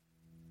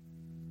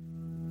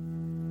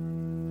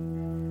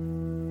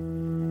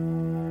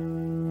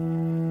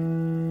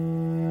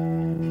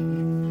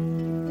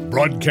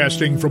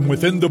Broadcasting from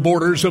within the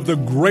borders of the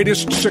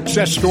greatest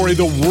success story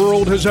the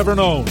world has ever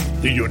known,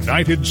 the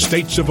United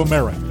States of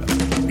America.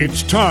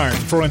 It's time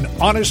for an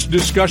honest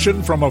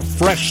discussion from a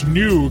fresh,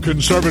 new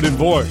conservative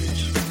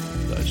voice.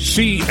 The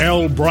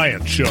C.L.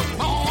 Bryant Show.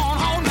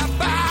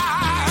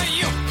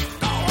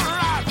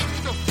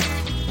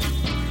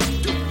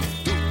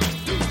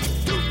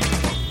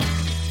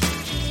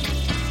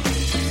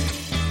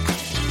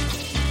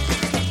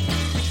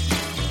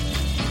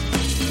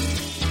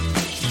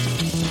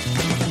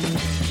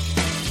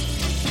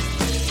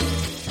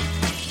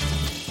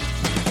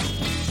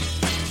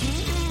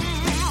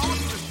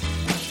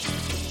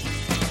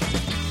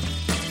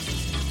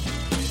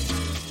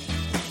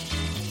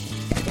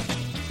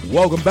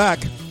 Welcome back.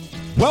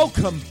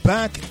 Welcome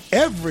back,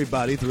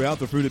 everybody, throughout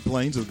the fruited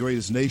plains of the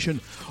greatest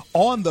nation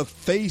on the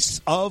face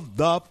of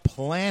the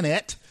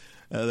planet.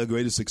 The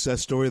greatest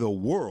success story the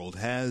world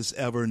has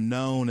ever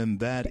known, and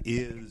that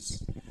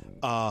is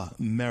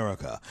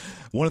America.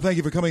 I want to thank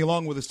you for coming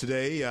along with us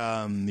today.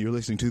 You're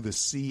listening to the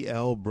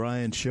C.L.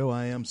 Bryant Show.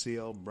 I am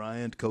C.L.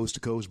 Bryant, coast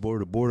to coast, border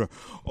to border,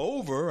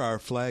 over our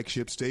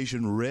flagship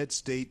station, Red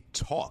State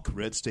Talk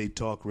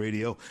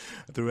Radio,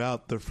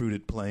 throughout the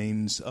fruited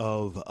plains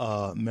of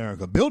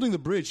America. Building the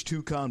bridge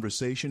to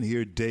conversation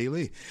here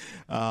daily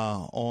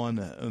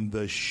on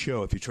the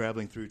show. If you're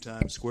traveling through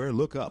Times Square,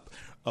 look up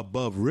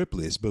above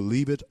Ripley's,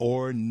 believe it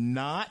or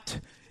not.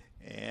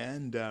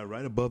 And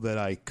right above that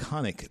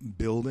iconic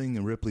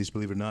building, Ripley's,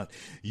 believe it or not,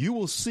 you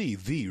will see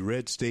the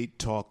Red State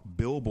Talk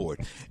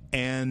billboard.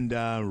 And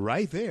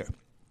right there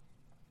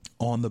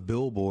on the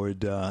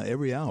billboard,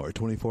 every hour,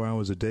 24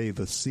 hours a day,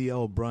 the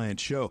C.L. Bryant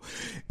Show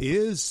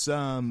is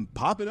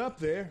popping up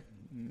there.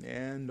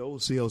 And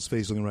old CL's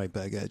face looking right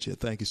back at you.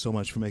 Thank you so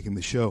much for making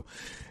the show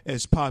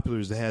as popular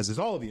as it has. As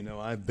all of you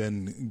know, I've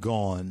been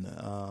gone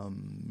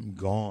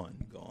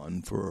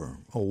for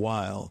a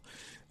while.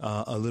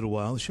 A little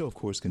while. The show, of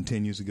course,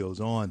 continues. It goes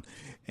on.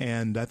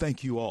 And I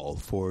thank you all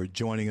for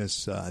joining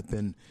us. I've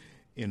been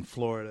in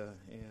Florida,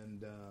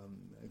 and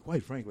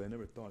quite frankly, I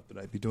never thought that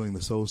I'd be doing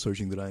the soul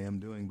searching that I am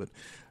doing, but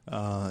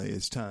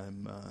it's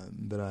time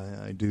that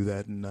I do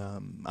that. And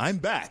I'm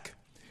back.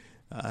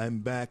 I'm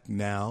back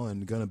now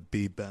and going to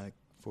be back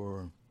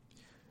for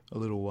a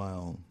little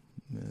while,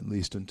 at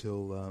least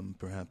until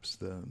perhaps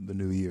the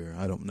new year.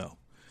 I don't know.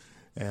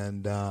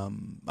 And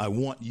I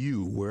want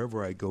you,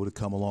 wherever I go, to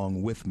come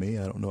along with me.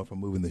 I don't know if I'm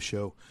moving the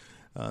show,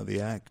 the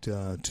act,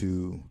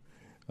 to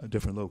a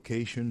different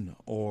location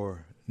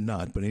or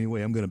not. But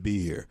anyway, I'm going to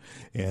be here.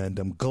 And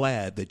I'm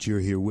glad that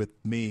you're here with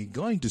me.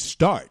 Going to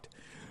start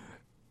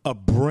a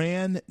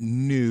brand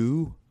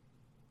new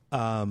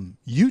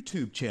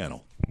YouTube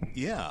channel.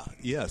 Yeah.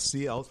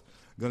 CL's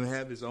going to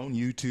have his own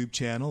YouTube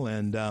channel.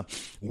 And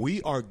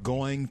we are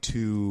going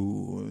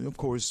to, of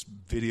course,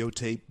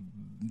 videotape,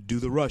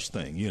 do the Rush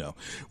thing, you know.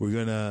 We're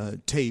going to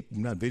tape,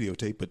 not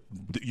videotape, but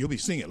you'll be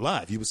seeing it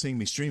live. You'll be seeing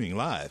me streaming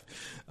live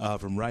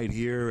from right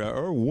here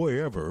or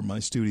wherever my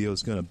studio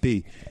is going to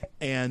be.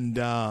 And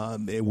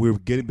we're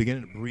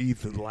beginning to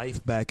breathe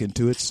life back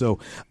into it. So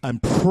I'm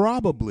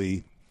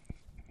probably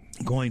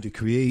going to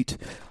create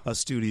a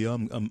studio.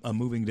 I'm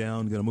moving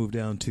down, going to move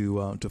down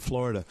to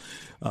Florida,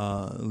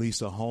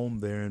 lease a home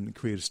there and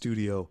create a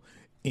studio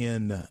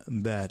in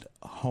that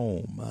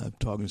home. I'm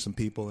talking to some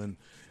people in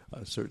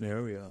a certain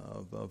area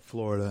of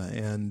Florida,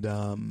 and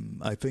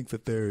I think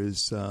that there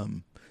is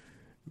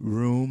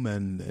room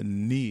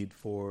and need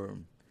for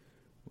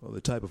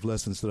the type of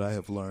lessons that I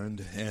have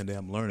learned and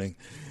am learning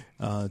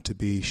to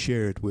be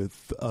shared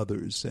with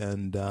others,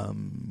 and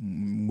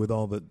with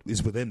all that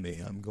is within me,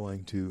 I'm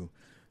going to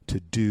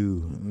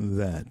do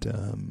that.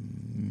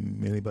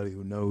 Anybody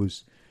who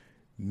knows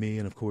me,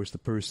 and of course the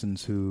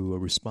persons who are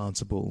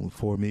responsible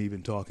for me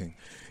even talking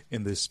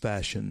in this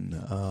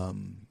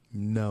fashion,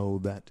 know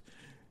that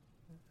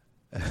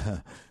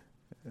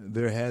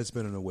there has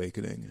been an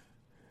awakening,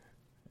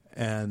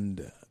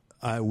 and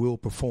I will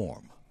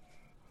perform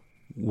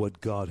what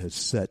God has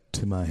set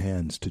to my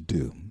hands to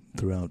do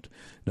throughout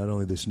not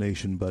only this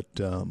nation, but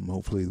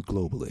hopefully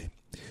globally.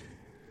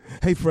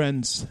 Hey,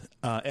 friends,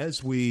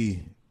 as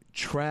we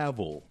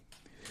travel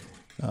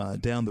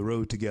down the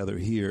road together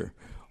here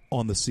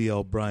on the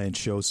C.L. Bryant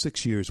Show,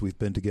 6 years we've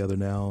been together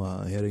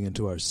now, heading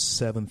into our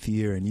 7th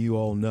year, and you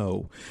all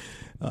know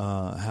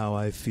how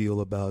I feel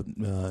about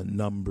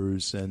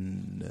numbers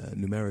and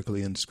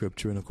numerically in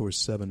Scripture. And, of course,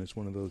 7 is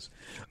one of those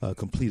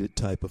completed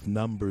type of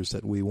numbers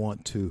that we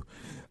want to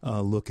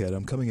look at.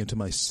 I'm coming into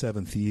my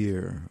 7th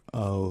year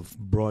of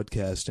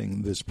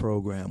broadcasting this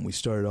program. We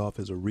started off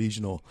as a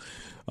regional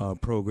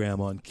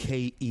program on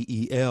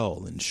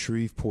KEEL in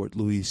Shreveport,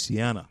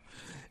 Louisiana.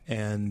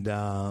 And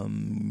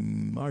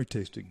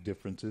artistic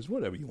differences,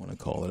 whatever you want to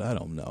call it, I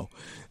don't know,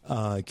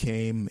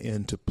 came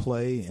into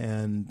play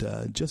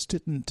and just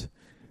didn't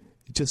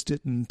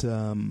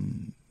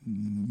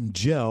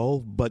gel.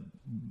 But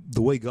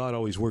the way God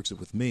always works it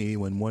with me,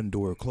 when one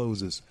door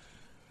closes,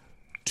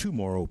 2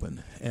 more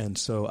open. And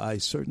so I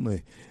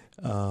certainly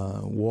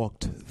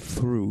walked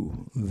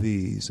through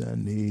these,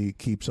 and He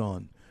keeps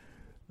on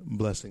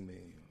blessing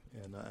me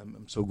And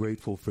I'm so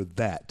grateful for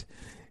that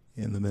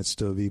in the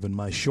midst of even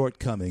my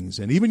shortcomings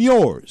and even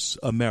yours,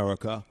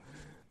 America.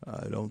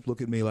 Don't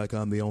look at me like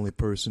I'm the only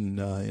person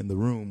in the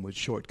room with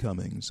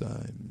shortcomings.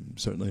 I'm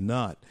certainly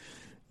not.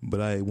 But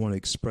I want to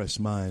express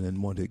mine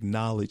and want to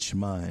acknowledge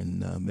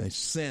mine, my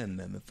sin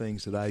and the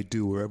things that I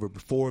do were ever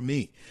before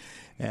me.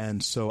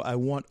 And so I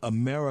want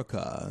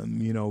America,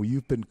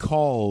 you've been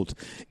called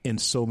in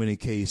so many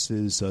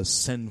cases a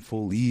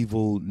sinful,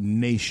 evil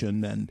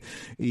nation. And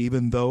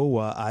even though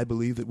I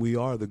believe that we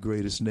are the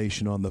greatest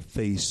nation on the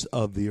face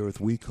of the earth,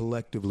 we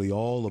collectively,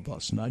 all of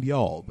us, not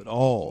y'all, but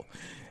all,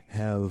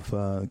 have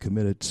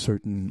committed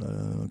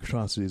certain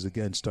atrocities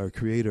against our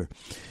Creator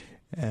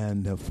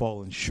and have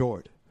fallen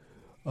short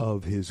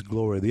of His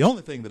glory. The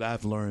only thing that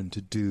I've learned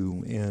to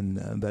do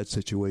in that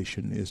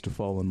situation is to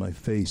fall on my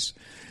face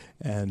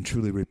and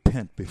truly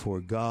repent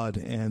before God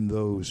and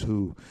those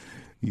who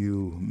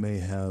you may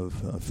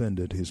have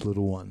offended, His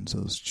little ones,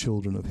 those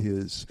children of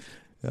His,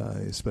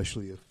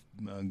 especially if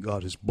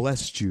God has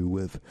blessed you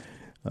with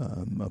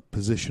a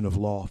position of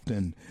loft.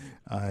 And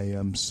I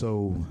am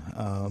so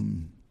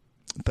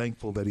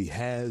thankful that He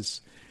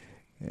has,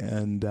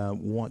 and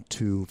want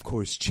to, of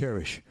course,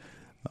 cherish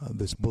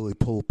this bully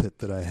pulpit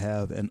that I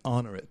have and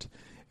honor it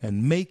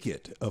and make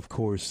it, of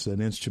course,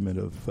 an instrument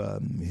of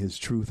His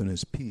truth and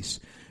His peace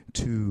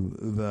to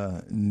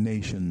the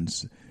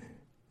nations.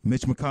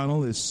 Mitch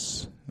McConnell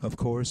is, of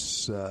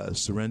course,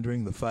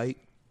 surrendering the fight.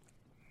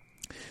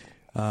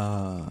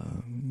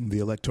 The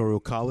Electoral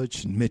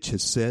College, Mitch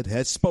has said,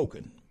 has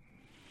spoken.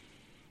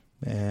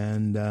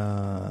 And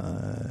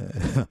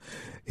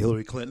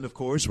Hillary Clinton, of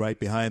course, right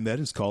behind that,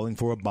 is calling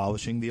for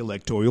abolishing the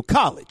Electoral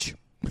College.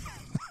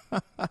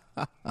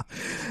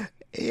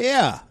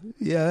 Yeah,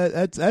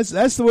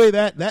 that's the way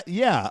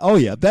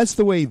that's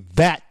the way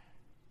that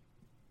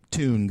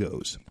tune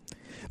goes.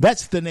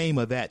 That's the name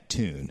of that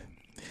tune,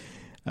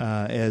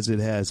 as it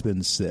has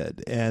been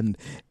said. And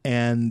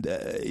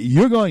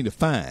you're going to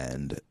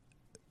find,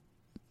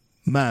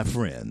 my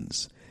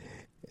friends,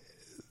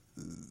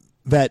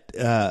 that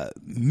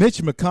Mitch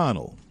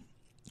McConnell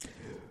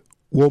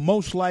will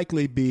most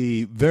likely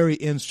be very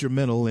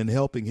instrumental in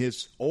helping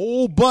his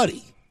old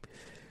buddy,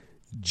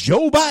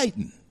 Joe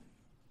Biden,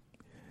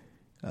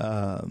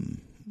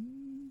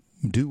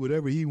 do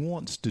whatever he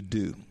wants to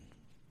do.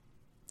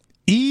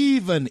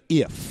 Even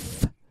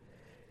if,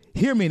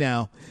 hear me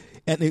now,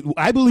 and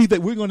I believe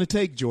that we're going to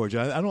take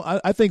Georgia.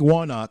 I think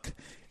Warnock,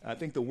 I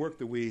think the work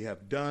that we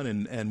have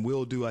done and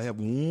will do, I have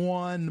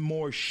one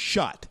more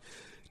shot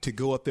to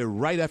go up there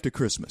right after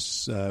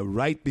Christmas,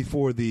 right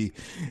before the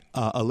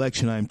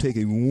election. I'm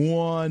taking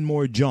one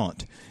more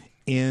jaunt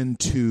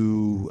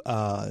into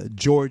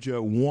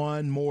Georgia,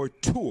 one more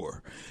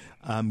tour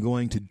I'm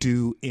going to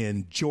do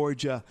in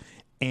Georgia.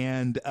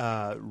 And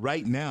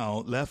right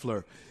now,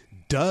 Loeffler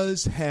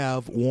does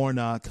have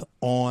Warnock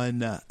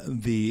on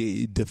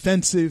the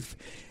defensive.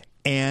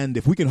 And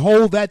if we can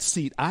hold that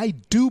seat, I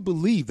do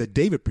believe that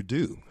David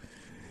Perdue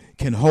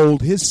can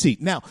hold his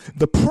seat. Now,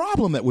 the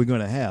problem that we're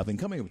going to have, and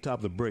coming up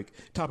top of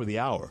the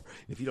hour,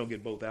 if you don't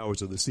get both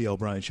hours of the C.L.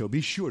 Bryant Show,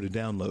 be sure to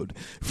download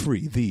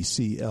free the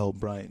C.L.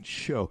 Bryant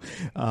Show.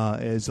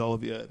 As all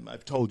of you,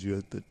 I've told you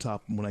at the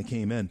top when I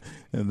came in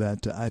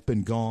that I've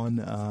been gone,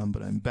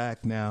 but I'm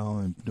back now.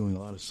 I'm doing a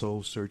lot of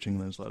soul searching.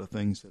 There's a lot of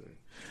things that are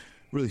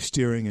really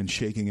steering and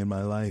shaking in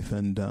my life,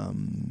 and a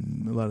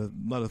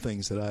lot of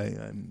things that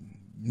I'm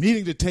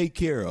needing to take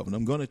care of, and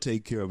I'm going to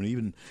take care of, and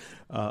even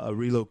a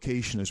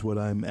relocation is what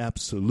I'm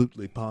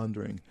absolutely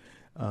pondering.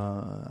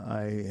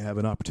 I have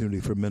an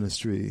opportunity for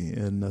ministry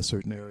in a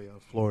certain area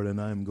of Florida,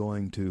 and I'm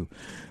going to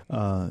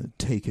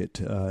take it.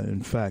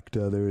 In fact,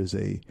 there is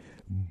a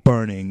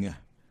burning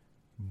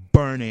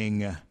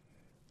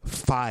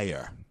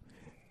fire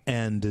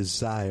and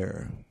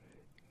desire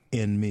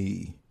in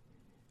me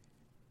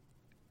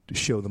to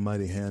show the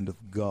mighty hand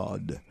of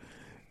God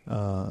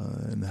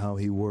and how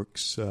He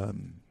works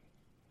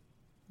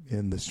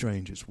in the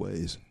strangest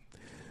ways.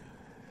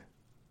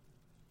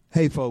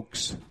 Hey,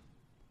 folks,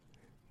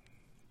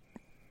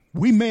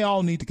 we may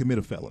all need to commit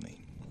a felony.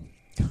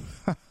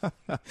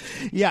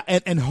 Yeah,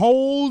 and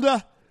hold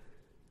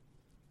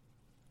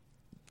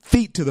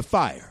feet to the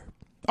fire.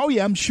 Oh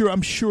yeah, I'm sure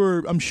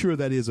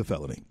that is a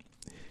felony.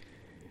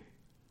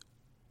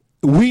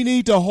 We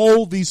need to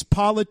hold these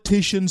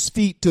politicians'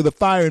 feet to the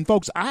fire. And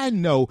folks, I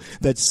know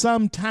that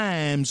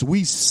sometimes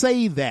we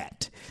say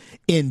that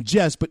in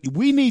jest, but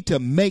we need to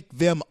make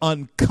them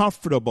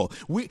uncomfortable.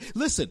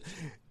 Listen,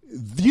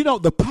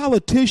 the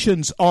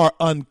politicians are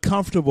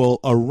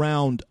uncomfortable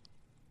around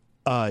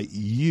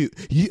you.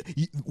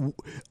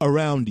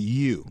 Around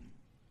you.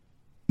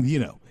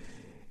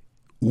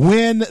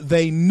 When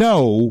they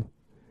know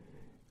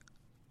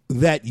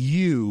that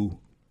you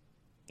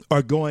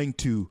are going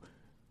to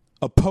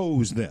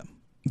oppose them,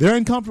 they're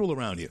uncomfortable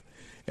around you.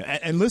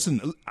 And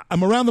listen,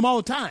 I'm around them all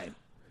the time.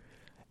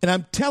 And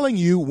I'm telling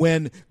you,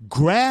 when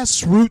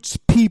grassroots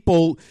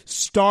people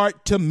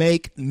start to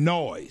make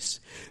noise,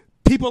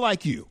 people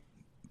like you,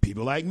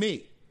 people like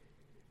me,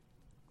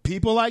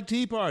 people like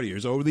Tea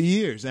Partiers over the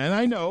years. And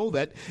I know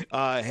that,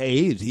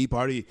 hey, Tea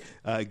Party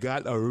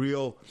got a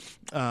real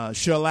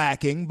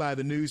shellacking by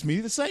the news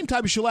media, the same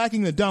type of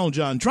shellacking that Donald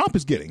John Trump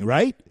is getting,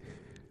 right?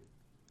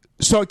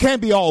 So it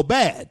can't be all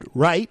bad,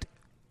 right?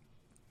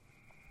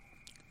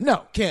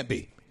 No, can't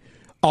be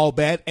all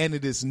bad, and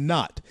it is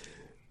not.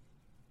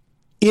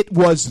 It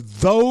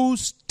was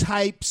those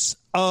types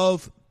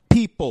of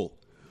people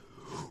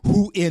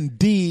who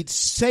indeed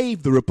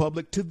saved the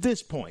republic to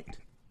this point.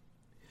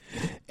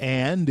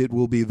 And it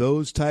will be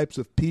those types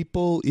of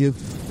people,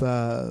 if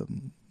the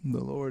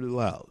Lord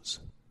allows,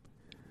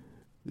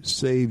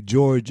 save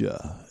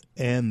Georgia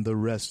and the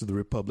rest of the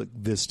republic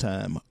this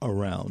time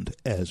around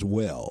as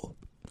well.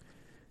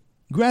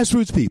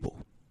 Grassroots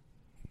people.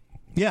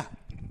 Yeah,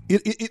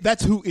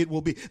 that's who it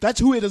will be. That's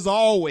who it has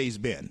always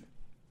been.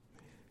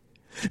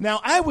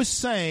 Now, I was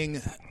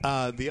saying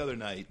the other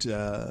night,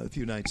 a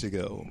few nights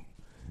ago,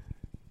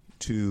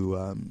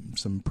 to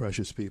some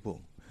precious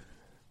people,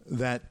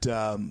 that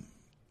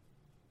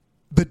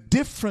the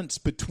difference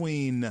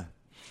between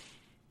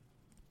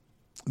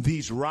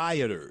these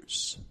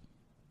rioters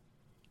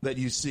that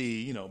you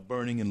see,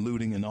 burning and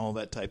looting and all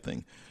that type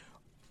thing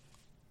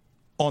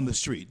on the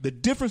street, the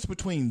difference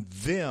between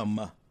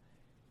them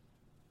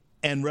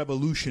and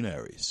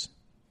revolutionaries,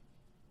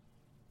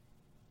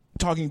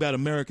 talking about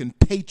American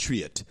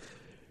patriot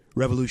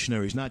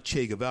revolutionaries, not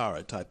Che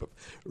Guevara type of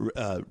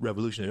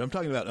revolutionary. I'm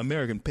talking about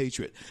American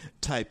patriot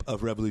type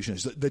of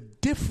revolutionaries. The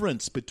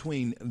difference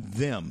between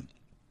them,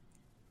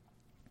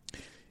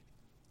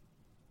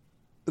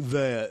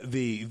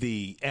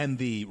 and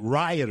the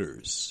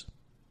rioters,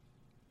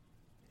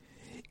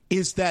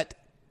 is that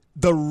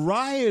the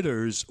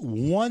rioters,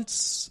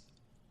 once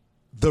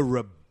the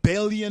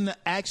rebellion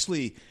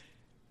actually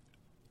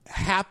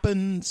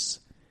happens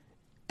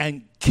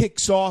and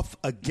kicks off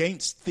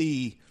against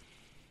the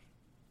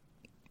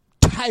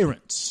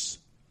tyrants,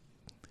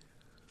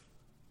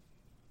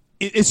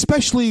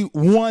 especially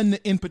one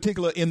in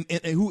particular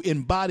who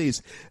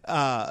embodies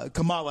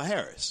Kamala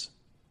Harris,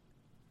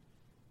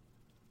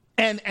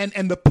 and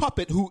the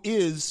puppet who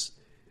is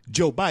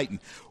Joe Biden.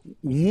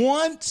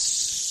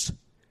 Once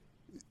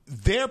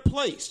they're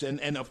placed,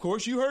 and of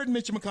course you heard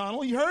Mitch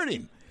McConnell, you heard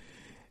him.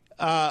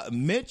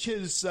 Mitch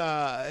is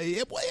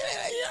I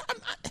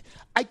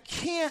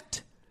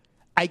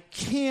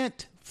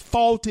can't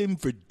fault him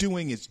for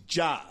doing his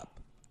job.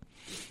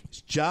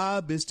 His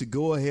job is to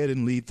go ahead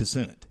and lead the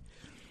Senate.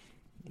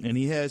 And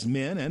he has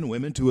men and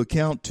women to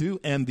account to,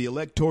 and the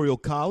Electoral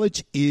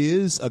College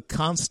is a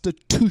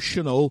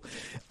constitutional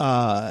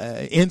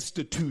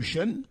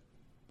institution.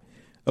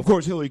 Of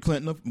course, Hillary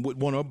Clinton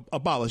would want to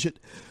abolish it.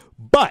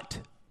 But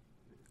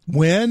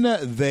when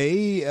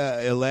they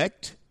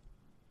elect,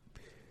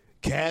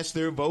 cast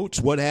their votes,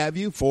 what have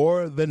you,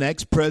 for the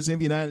next president of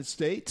the United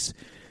States,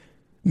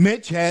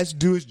 Mitch has to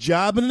do his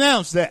job and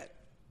announce that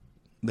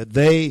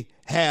they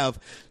have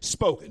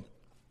spoken.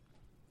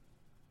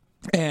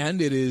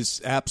 And it is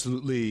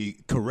absolutely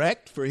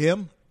correct for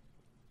him,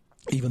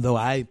 even though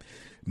I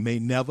may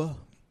never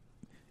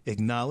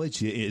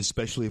acknowledge,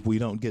 especially if we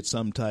don't get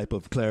some type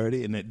of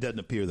clarity, and it doesn't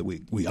appear that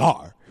we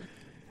are,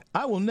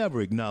 I will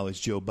never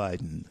acknowledge Joe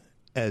Biden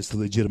as the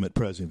legitimate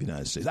president of the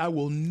United States. I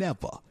will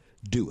never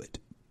do it.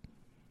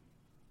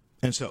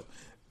 And so,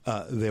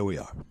 there we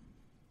are.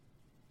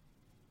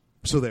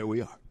 So there we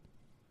are.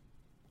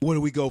 Where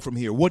do we go from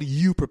here? What are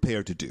you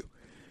prepared to do?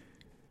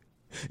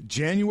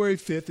 January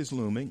 5th is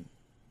looming,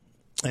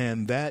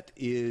 and that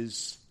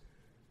is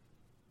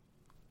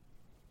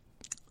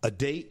a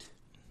date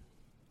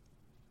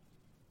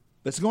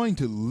that's going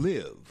to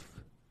live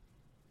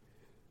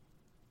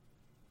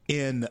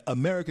in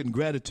American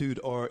gratitude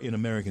or in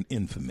American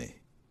infamy.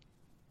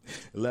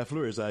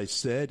 Loeffler, as I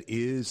said,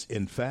 is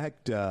in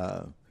fact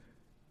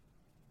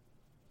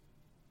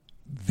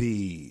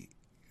the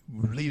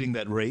leading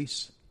that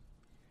race.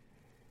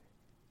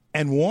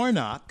 And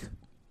Warnock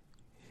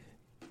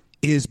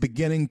is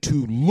beginning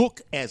to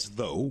look as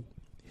though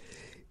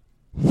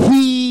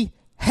he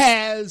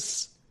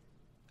has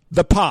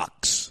the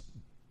pox.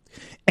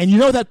 And you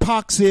know what that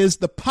pox is?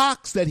 The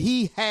pox that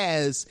he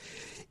has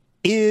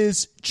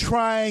is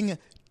trying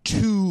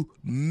to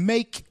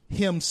make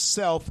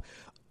himself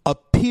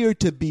appear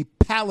to be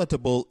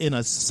palatable in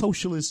a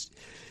socialist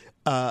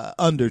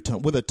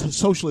undertone, with a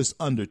socialist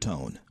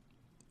undertone.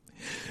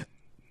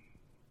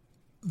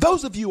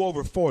 Those of you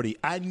over 40,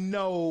 I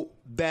know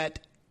that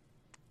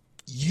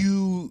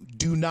you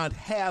do not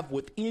have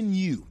within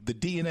you the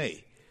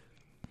DNA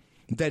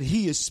that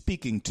he is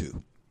speaking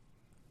to.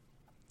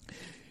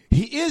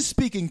 He is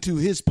speaking to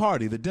his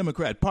party, the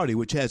Democrat Party,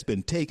 which has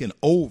been taken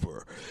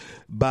over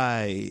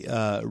by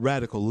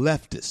radical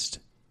leftists.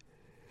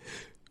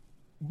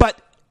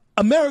 But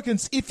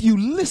Americans, if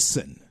you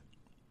listen,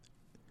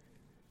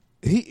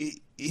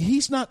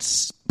 he's not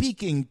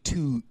speaking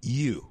to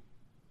you.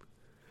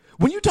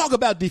 When you talk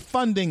about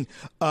defunding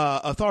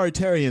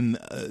authoritarian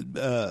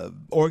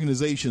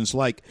organizations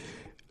like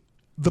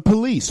the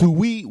police, who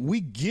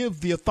we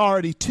give the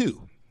authority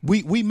to,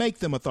 we make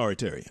them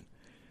authoritarian.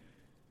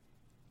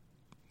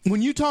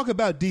 When you talk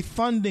about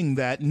defunding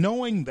that,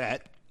 knowing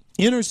that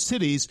inner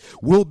cities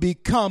will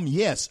become,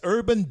 yes,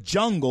 urban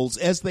jungles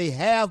as they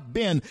have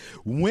been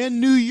when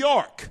New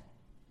York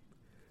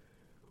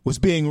was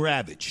being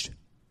ravaged.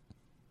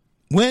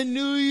 When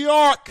New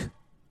York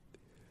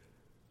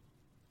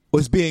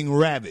was being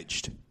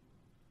ravaged,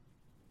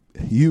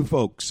 you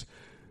folks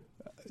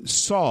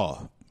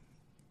saw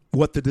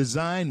what the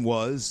design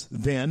was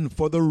then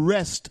for the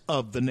rest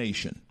of the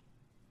nation.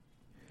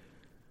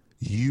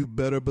 You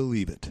better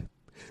believe it.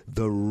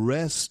 The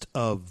rest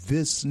of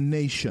this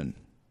nation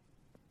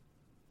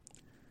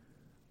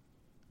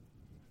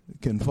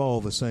can fall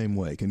the same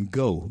way, can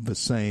go the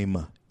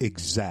same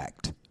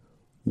exact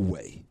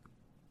way.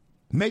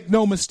 Make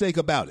no mistake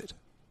about it.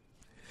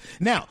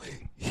 Now,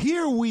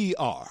 here we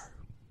are.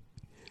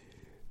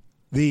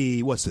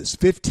 What's this,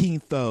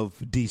 15th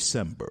of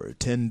December,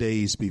 10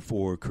 days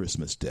before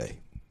Christmas Day.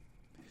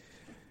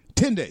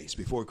 10 days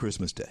before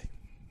Christmas Day.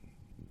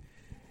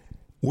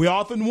 We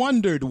often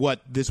wondered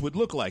what this would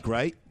look like,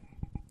 right?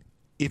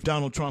 If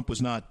Donald Trump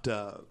was not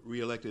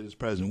reelected as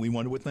president, we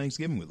wondered what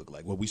Thanksgiving would look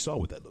like. Well, we saw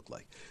what that looked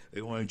like.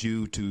 They wanted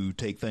you to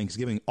take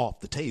Thanksgiving off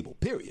the table,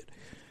 period,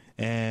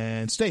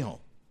 and stay home.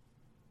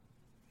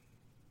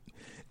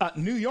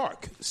 New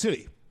York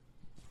City,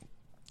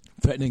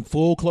 threatening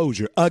full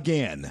closure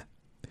again.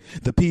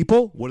 The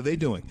people, what are they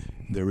doing?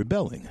 They're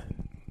rebelling,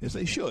 as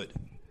they should.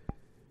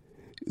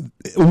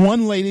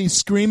 One lady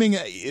screaming,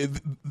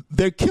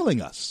 they're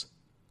killing us.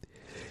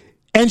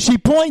 And she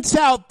points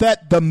out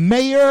that the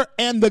mayor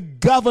and the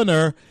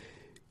governor,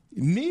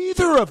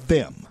 neither of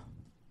them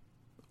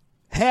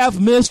have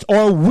missed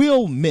or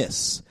will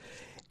miss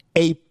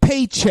a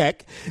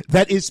paycheck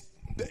that is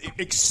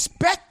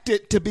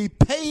expected to be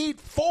paid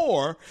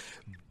for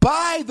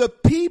by the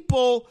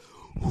people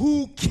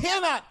who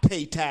cannot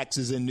pay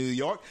taxes in New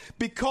York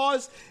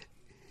because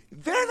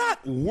they're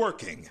not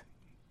working.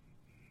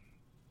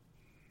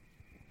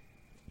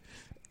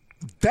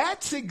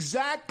 That's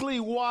exactly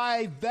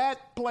why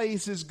that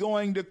place is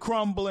going to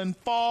crumble and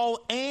fall.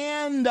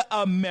 And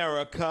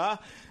America,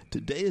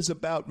 today is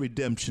about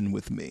redemption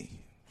with me.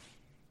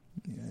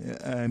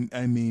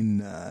 I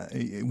mean,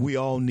 we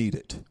all need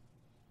it.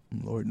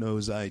 Lord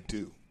knows I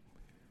do.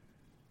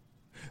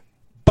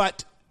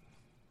 But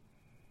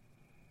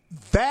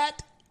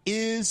that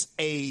is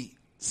a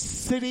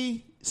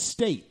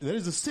city-state. That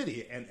is a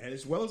city, and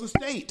as well as a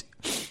state,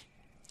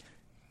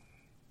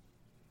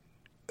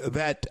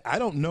 that I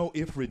don't know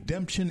if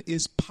redemption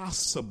is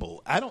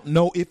possible. I don't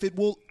know if it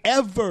will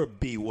ever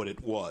be what it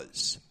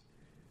was.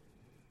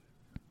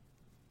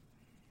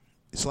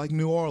 It's like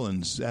New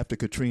Orleans after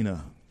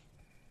Katrina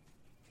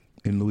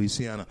in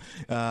Louisiana.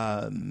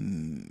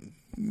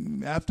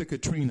 After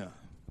Katrina,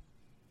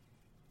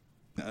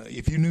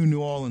 if you knew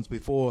New Orleans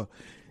before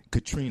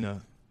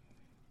Katrina,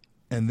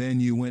 and then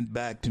you went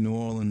back to New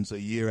Orleans a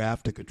year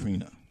after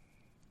Katrina,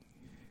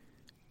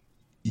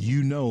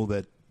 you know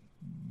that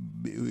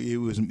it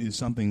was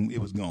something. It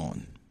was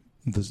gone.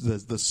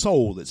 The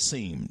soul, it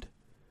seemed,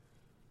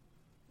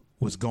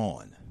 was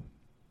gone.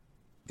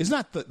 It's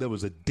not that there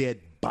was a dead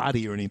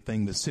body or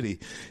anything in the city,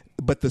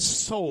 but the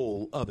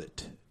soul of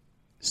it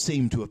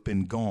seemed to have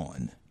been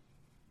gone.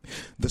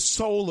 The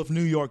soul of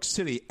New York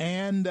City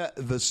and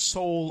the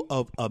soul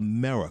of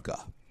America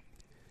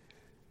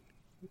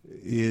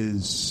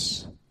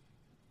is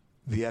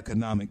the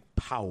economic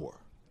power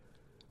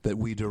that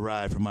we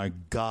derive from our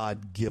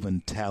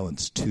God-given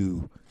talents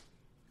to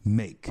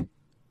make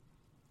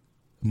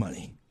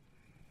money.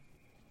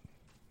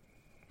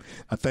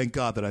 I thank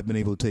God that I've been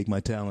able to take my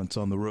talents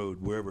on the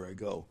road wherever I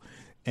go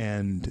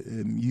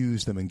and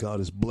use them, and God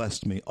has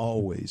blessed me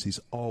always. He's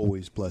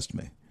always blessed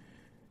me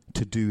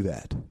to do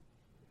that.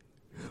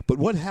 But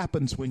what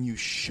happens when you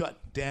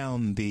shut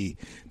down the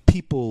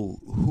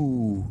people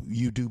who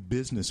you do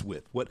business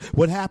with?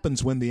 What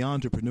happens when the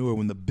entrepreneur,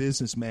 when the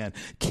businessman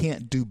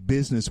can't do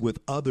business with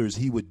others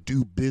he would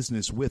do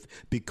business with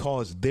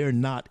because they're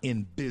not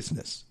in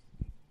business?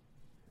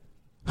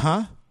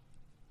 Huh?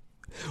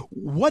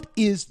 What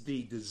is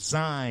the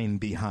design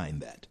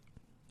behind that?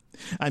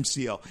 I'm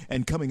CL,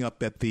 and coming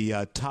up at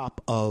the top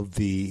of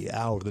the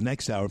hour, the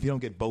next hour, if you don't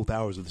get both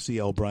hours of the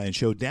CL Bryant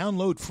Show,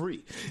 download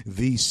free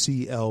the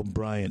CL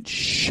Bryant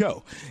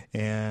Show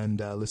and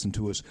listen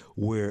to us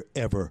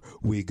wherever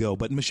we go.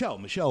 But Michelle,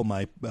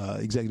 my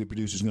executive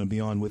producer, is going to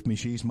be on with me.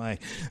 She's my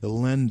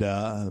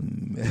Linda,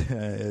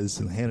 as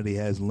Hannity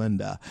has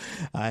Linda.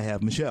 I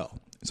have Michelle.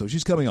 So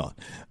she's coming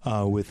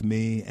on with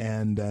me,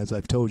 and as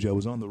I've told you, I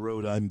was on the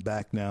road. I'm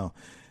back now.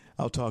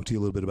 I'll talk to you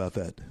a little bit about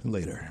that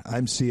later.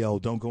 I'm CL.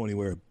 Don't go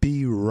anywhere.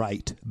 Be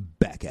right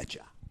back at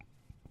ya.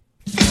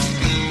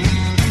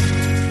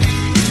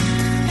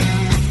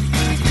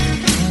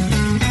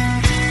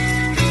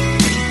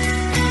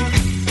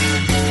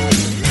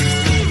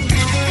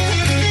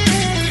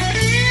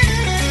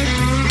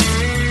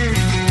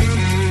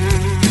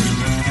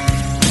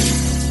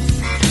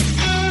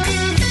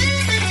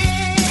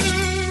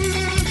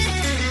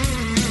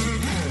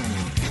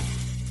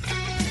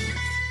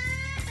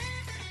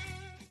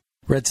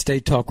 Red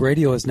State Talk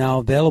Radio is now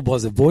available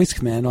as a voice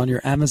command on your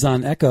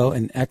Amazon Echo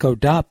and Echo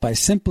Dot by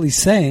simply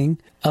saying,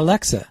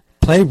 Alexa,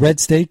 play Red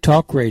State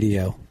Talk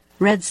Radio.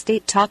 Red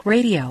State Talk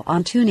Radio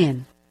on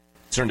TuneIn.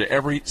 Concern to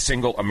every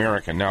single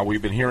American. Now,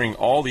 we've been hearing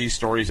all these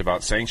stories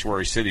about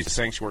sanctuary cities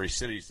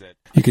that...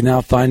 You can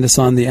now find us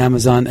on the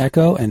Amazon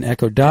Echo and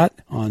Echo Dot,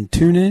 on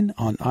TuneIn,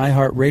 on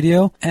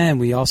iHeartRadio, and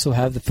we also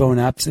have the phone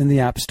apps in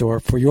the App Store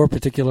for your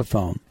particular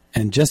phone.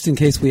 And just in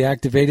case we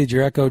activated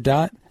your Echo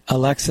Dot,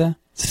 Alexa,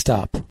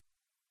 stop.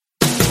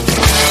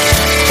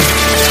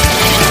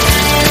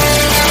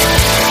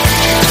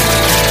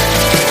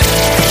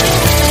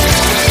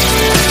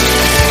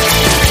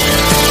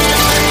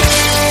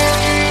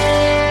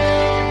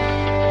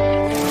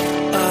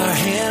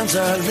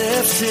 Are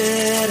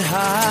lifted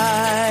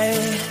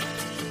high.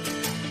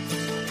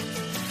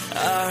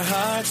 Our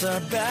hearts are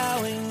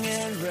bowing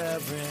in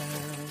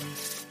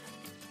reverence.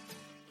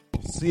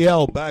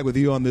 CL back with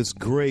you on this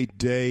great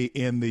day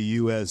in the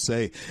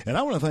USA. And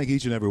I want to thank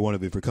each and every one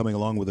of you for coming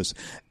along with us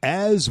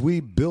as we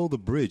build a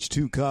bridge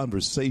to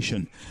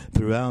conversation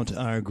throughout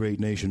our great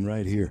nation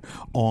right here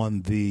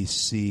on the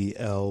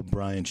CL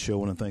Bryant Show. I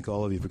want to thank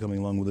all of you for coming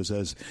along with us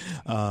as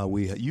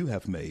you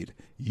have made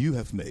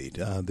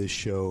this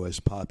show as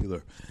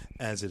popular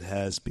as it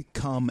has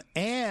become.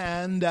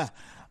 And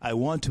I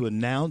want to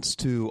announce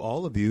to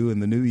all of you in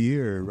the new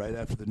year, right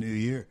after the new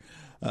year,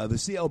 the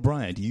CL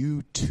Bryant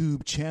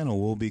YouTube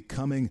channel will be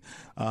coming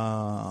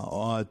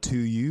to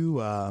you.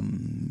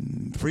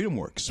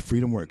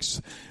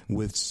 FreedomWorks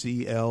with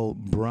CL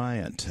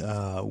Bryant.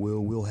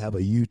 We'll have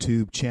a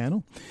YouTube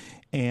channel.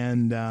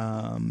 And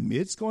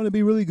it's going to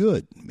be really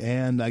good.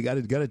 And I got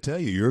to tell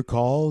you, your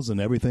calls and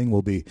everything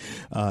will be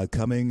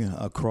coming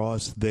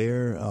across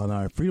there on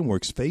our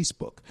FreedomWorks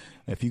Facebook.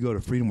 If you go to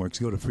FreedomWorks,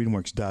 go to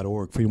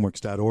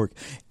freedomworks.org,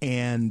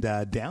 and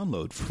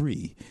download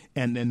free.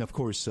 And then, of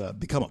course,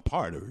 become a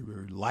part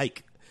or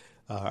like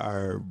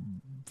our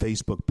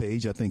Facebook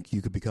page. I think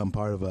you could become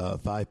part of a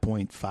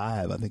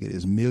 5.5, I think it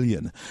is,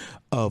 million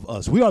of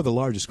us. We are the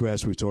largest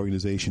grassroots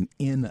organization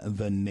in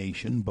the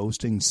nation,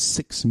 boasting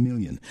 6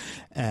 million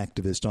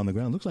activists on the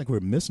ground. Looks like we're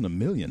missing 1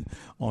 million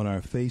on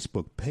our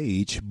Facebook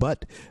page,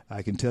 but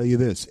I can tell you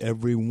this,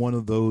 every one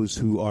of those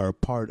who are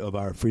part of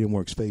our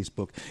FreedomWorks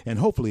Facebook, and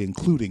hopefully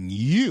including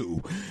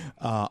you,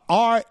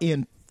 are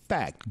in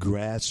fact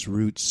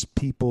grassroots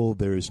people. Of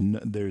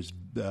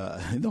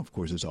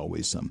course, there's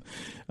always some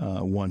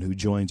one who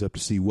joins up to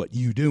see what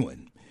you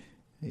doing.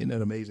 Isn't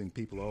that amazing?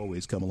 People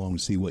always come along to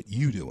see what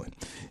you doing.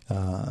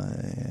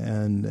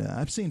 And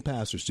I've seen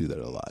pastors do that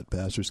a lot.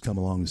 Pastors come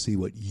along to see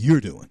what you're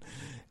doing.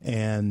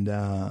 And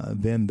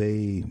then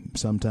they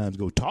sometimes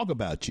go talk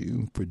about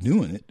you for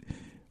doing it,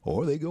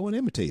 or they go and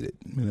imitate it.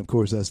 And, of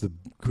course, that's the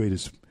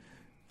greatest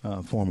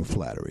form of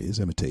flattery is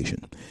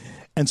imitation.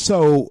 And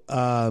so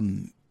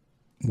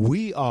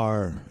we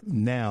are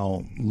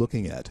now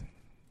looking at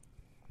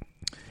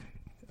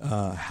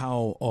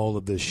how all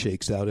of this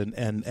shakes out.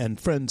 And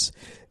friends,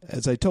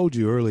 as I told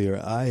you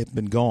earlier, I have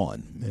been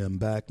gone. I'm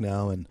back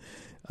now. And,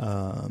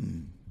 I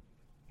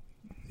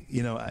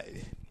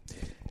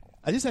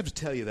just have to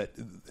tell you that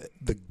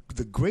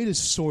the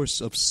greatest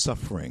source of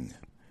suffering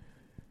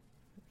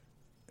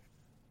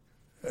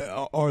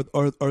are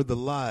the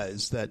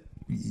lies that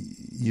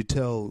you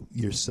tell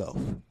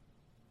yourself.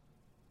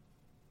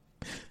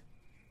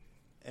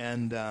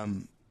 And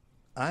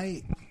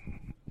I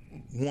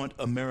want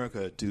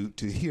America to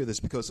hear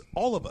this, because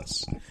all of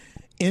us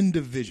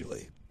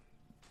individually,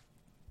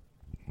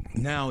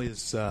 now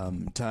is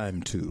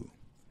time to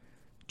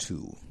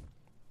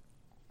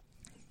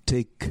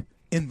take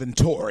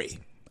inventory,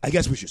 I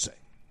guess we should say,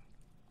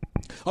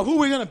 of who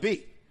we're going to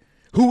be,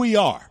 who we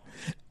are.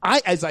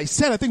 As I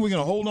said, I think we're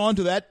going to hold on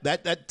to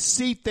that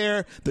seat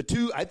there,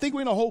 I think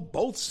we're going to hold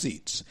both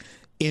seats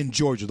in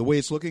Georgia. The way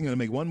it's looking, going to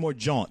make one more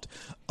jaunt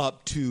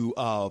up to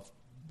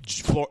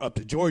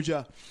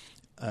Georgia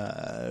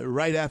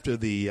right after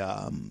the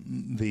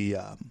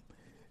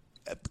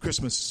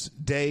Christmas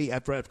Day.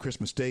 After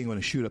Christmas Day, I'm going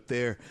to shoot up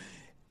there,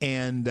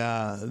 and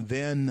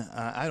then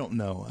I don't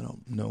know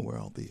where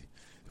I'll be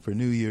for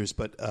New Year's,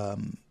 but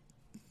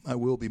I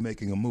will be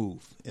making a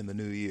move in the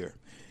new year,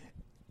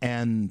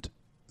 and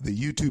the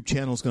YouTube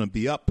channel is going to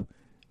be up,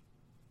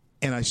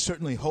 and I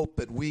certainly hope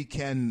that we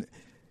can,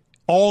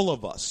 all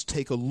of us,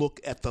 take a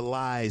look at the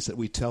lies that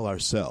we tell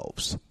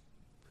ourselves.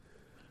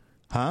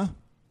 The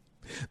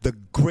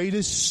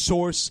greatest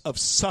source of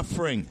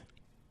suffering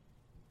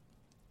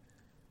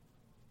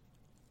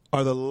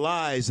are the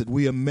lies that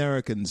we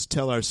Americans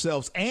tell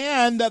ourselves,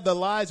 and the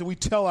lies that we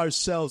tell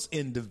ourselves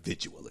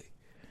individually.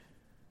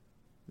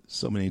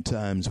 So many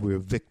times we're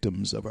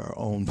victims of our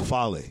own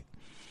folly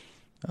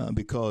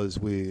because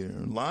we're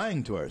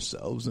lying to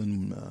ourselves,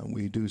 and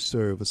we do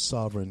serve a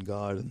sovereign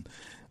God. And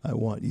I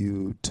want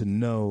you to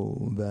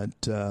know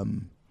that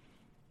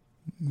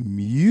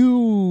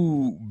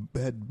you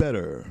had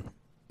better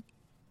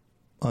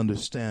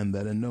understand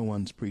that, and no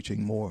one's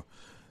preaching more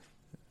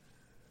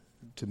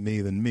to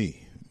me than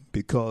me,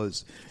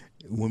 because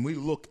when we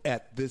look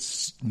at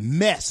this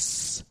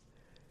mess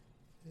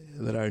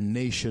that our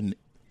nation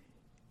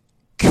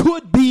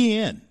could be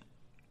in,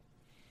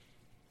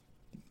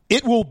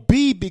 it will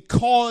be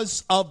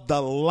because of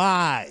the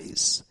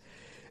lies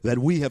that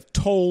we have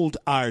told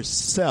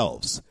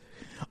ourselves.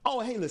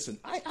 Oh, hey, listen,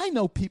 I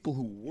know people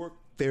who work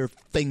their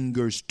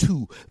fingers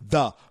to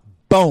the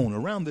bone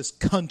around this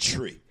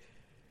country,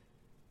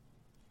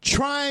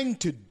 trying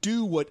to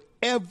do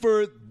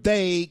whatever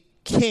they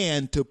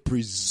can to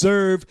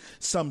preserve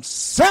some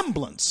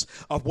semblance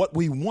of what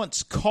we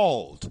once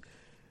called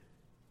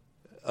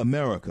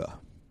America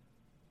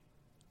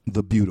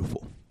the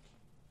Beautiful.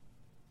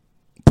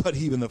 But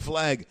even the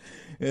flag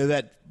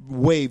that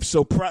waves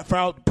so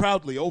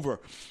proudly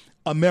over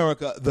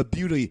America the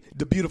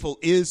Beautiful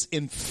is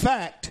in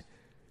fact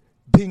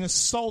being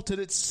assaulted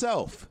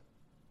itself.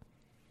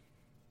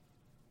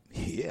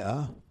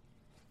 Yeah,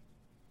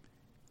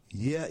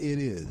 it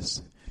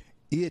is.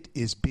 It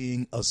is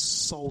being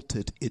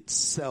assaulted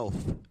itself.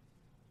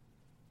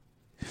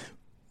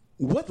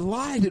 What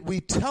lie did we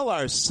tell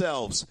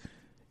ourselves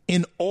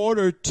in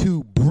order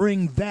to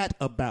bring that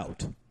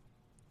about?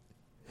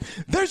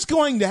 There's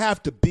going to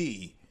have to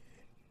be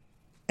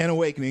an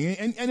awakening,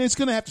 and it's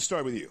going to have to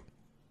start with you.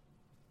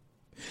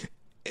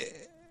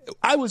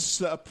 I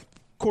was, of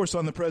course,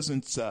 on the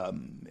president's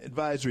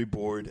advisory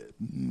board,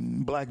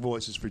 Black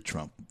Voices for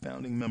Trump,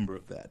 founding member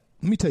of that.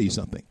 Let me tell you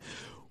something.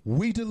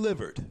 We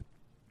delivered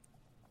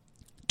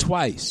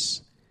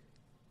twice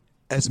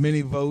as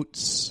many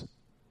votes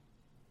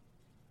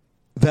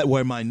that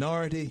were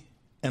minority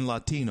and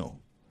Latino.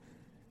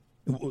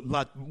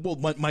 Well,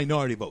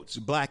 minority votes,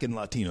 black and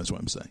Latino is what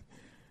I'm saying,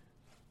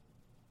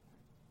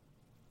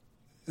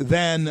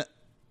 than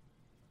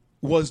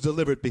was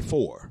delivered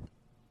before.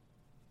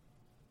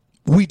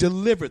 We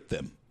delivered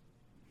them.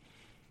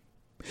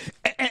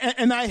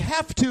 And I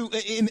have to,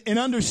 in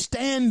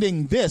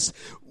understanding this,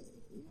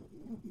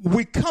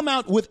 we come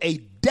out with a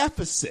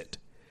deficit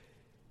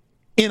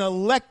in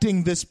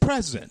electing this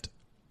president.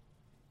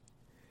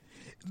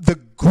 The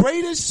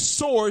greatest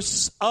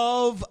source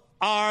of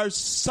our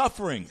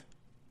suffering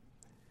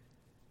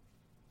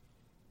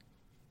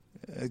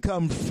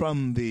comes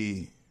from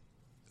the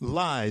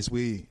lies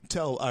we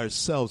tell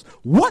ourselves.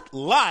 What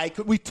lie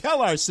could we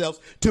tell ourselves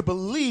to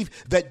believe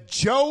that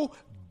Joe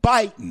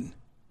Biden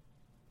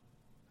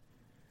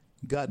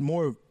got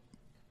more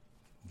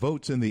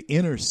votes in the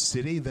inner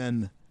city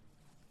than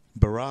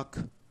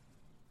Barack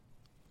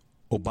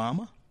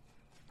Obama?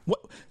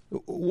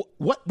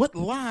 What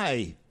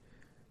lie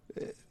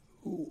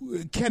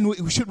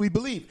should we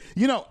believe?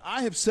 You know,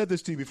 I have said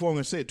this to you before. I'm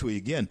going to say it to you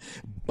again.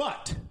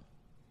 But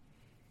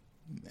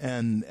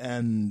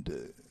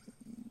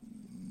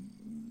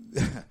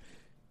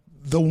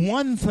the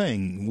one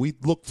thing we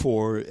look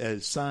for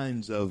as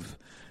signs of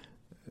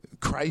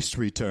Christ's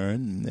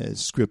return,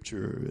 as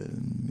Scripture,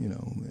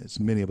 as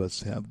many of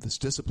us have this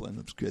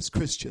discipline as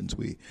Christians,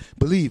 we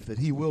believe that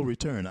He will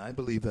return. I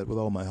believe that with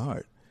all my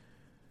heart.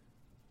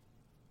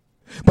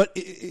 But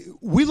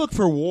we look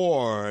for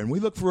war, and we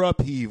look for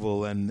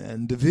upheaval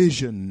and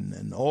division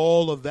and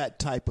all of that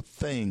type of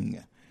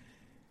thing.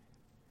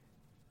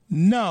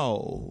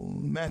 No.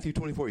 Matthew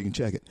 24, you can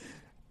check it.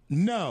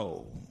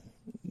 No.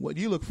 What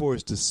you look for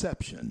is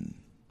deception.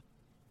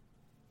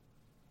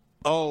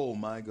 Oh,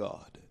 my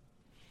God.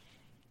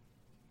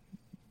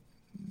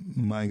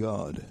 My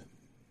God.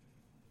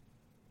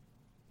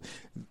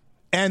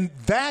 And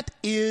that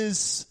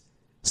is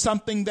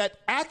something that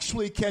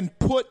actually can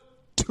put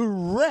to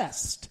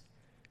rest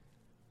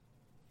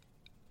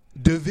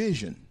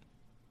division,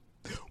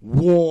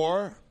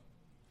 war,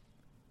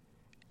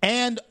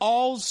 and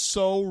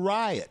also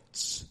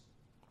riots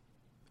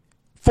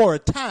for a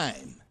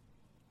time.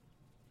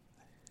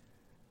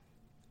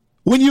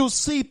 When you'll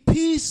see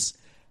peace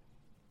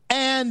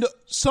and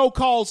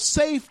so-called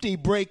safety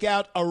break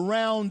out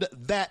around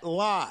that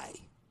lie,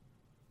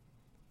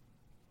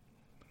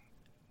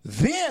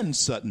 then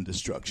sudden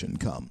destruction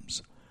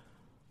comes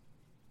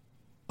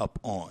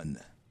upon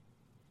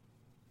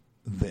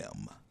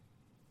them.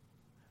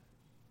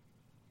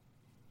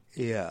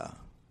 Yeah.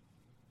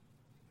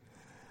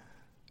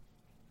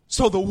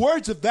 So the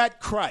words of that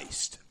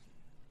Christ,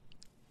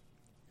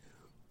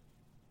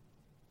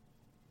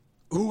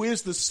 who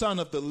is the Son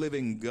of the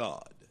living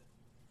God,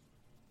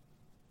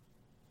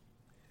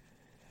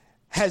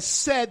 has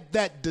said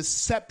that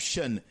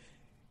deception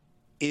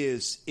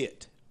is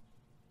it.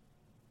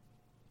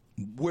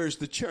 Where's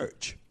the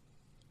church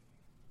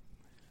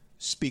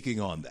speaking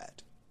on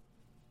that?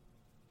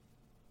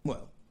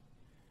 Well,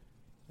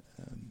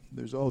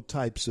 there's all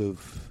types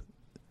of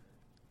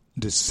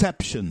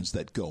deceptions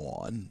that go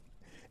on.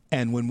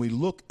 And when we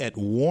look at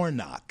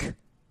Warnock,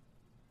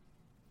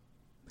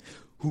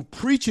 who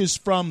preaches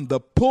from the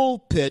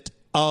pulpit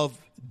of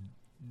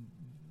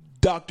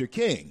Dr.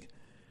 King,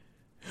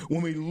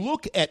 when we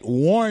look at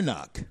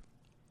Warnock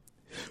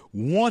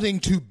wanting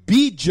to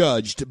be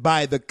judged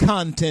by the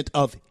content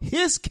of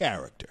his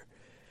character,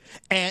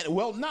 and,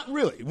 well, not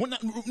really,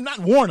 not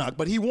Warnock,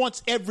 but he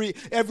wants every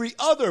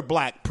other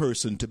black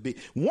person to be.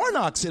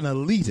 Warnock's an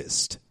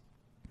elitist.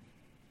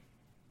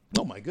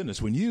 Oh my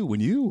goodness! When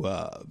you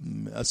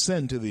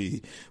ascend to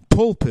the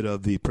pulpit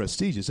of the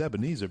prestigious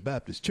Ebenezer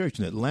Baptist Church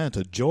in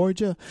Atlanta,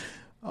 Georgia,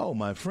 oh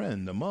my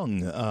friend,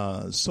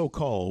 among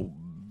so-called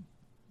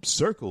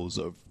circles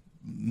of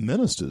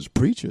ministers,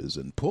 preachers,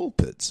 and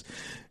pulpits,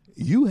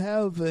 you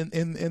have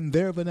in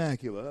their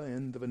vernacular,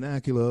 in the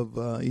vernacular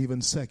of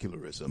even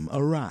secularism,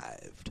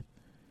 arrived.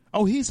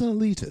 Oh, he's an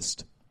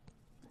elitist,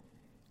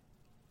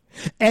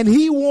 and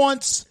he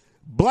wants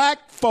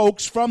black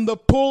folks from the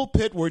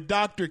pulpit where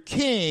Dr.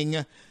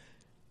 King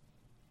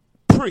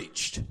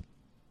preached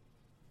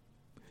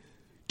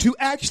to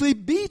actually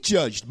be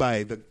judged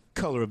by the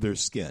color of their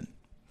skin.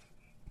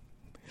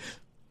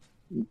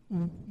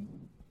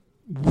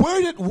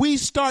 Where did we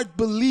start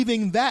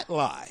believing that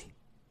lie?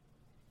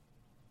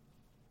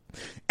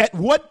 At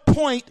what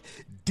point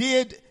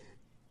did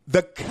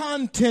the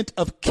content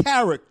of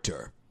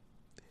character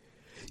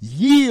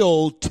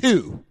yield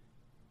to,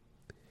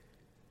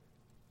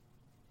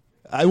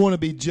 I want to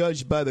be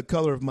judged by the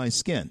color of my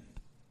skin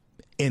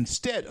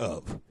instead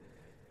of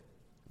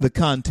the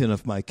content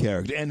of my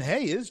character? And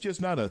hey, it's just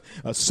not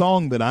a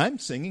song that I'm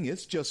singing.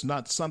 It's just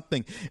not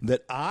something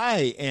that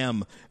I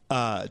am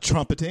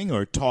trumpeting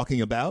or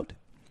talking about.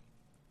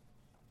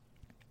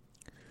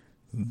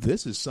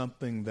 This is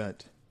something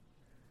that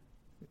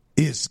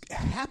is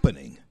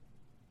happening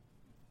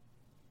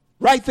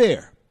right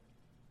there,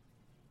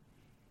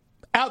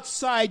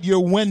 outside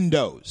your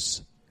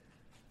windows.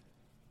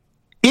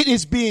 It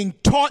is being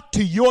taught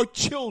to your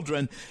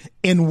children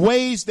in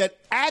ways that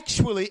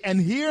actually, and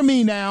hear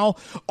me now,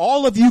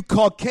 all of you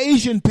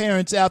Caucasian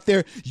parents out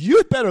there,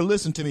 you'd better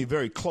listen to me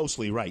very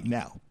closely right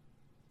now.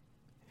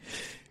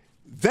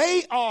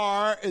 They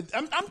are,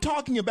 I'm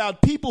talking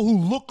about people who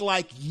look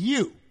like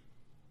you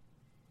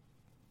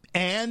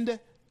and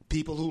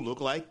people who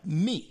look like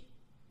me.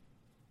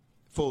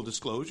 Full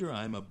disclosure,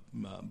 I'm a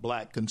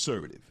black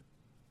conservative.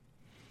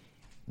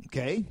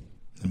 Okay?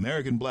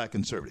 American black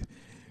conservative.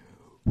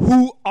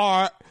 Who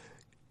are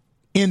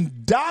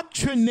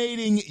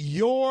indoctrinating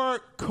your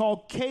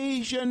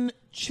Caucasian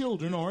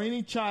children or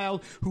any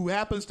child who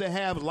happens to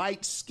have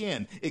light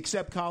skin,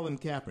 except Colin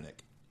Kaepernick.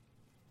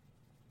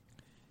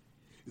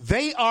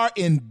 They are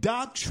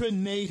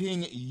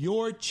indoctrinating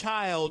your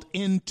child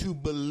into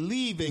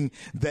believing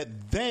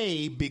that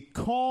they,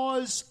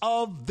 because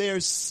of their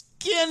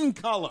skin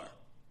color,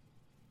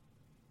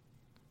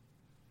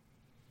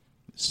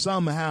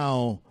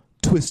 somehow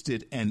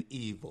twisted and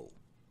evil.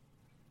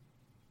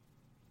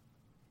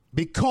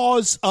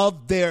 Because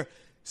of their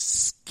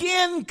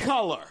skin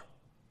color,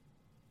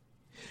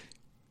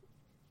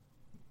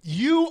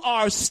 you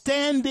are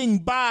standing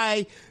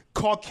by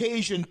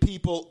Caucasian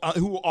people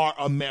who are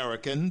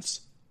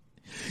Americans.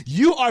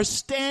 You are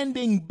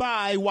standing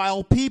by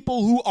while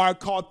people who are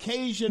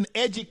Caucasian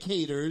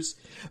educators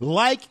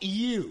like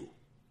you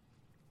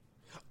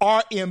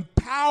are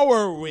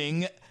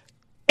empowering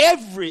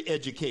every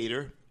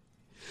educator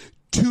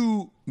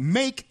to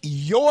make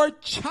your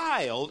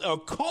child or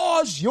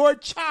cause your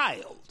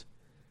child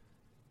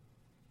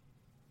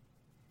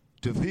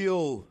to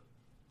feel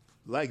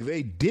like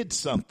they did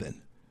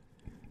something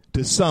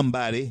to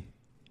somebody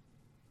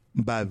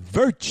by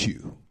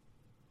virtue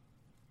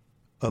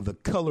of the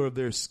color of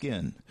their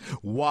skin,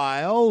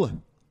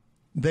 while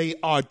they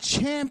are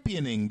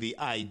championing the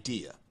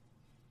idea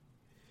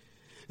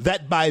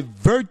that by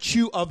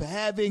virtue of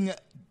having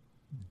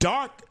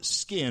dark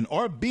skin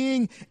or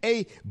being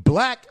a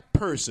black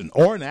person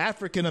or an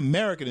African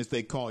American, as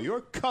they call you,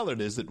 or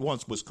colored as it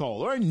once was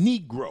called, or a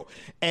Negro,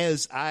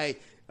 as I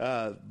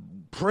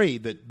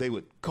prayed that they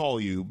would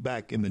call you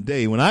back in the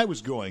day when I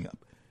was growing up.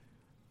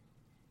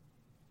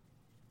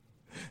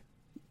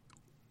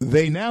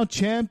 They now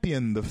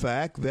champion the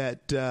fact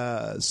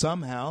that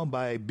somehow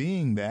by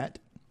being that,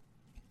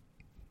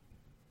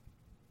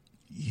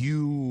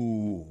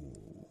 you,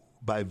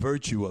 by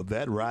virtue of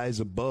that,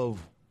 rise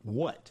above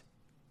what?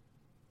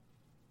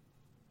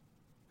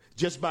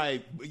 Just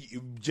by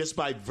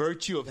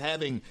virtue of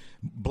having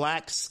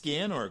black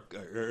skin or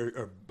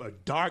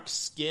dark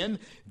skin,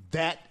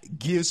 that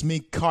gives me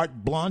carte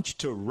blanche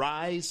to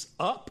rise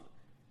up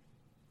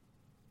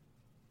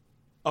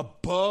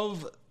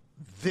above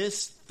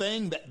this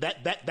thing.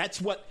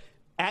 That's what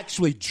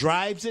actually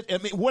drives it. I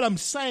mean, what I'm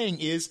saying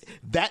is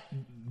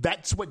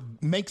that's what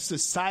makes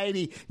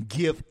society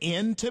give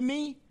in to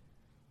me,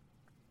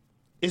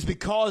 is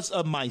because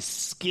of my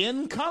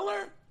skin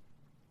color.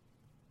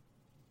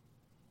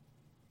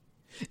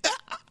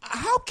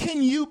 How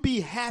can you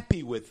be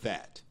happy with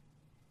that?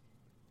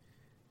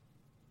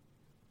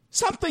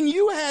 Something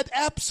you had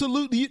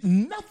absolutely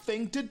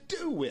nothing to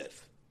do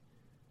with.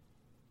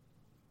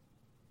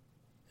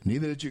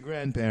 Neither did your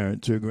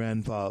grandparents or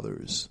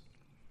grandfathers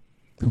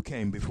who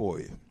came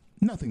before you.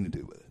 Nothing to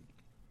do with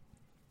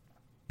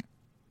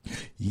it.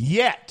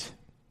 Yet,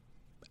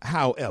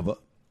 however,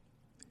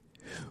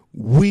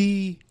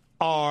 we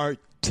are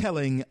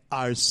telling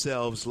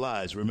ourselves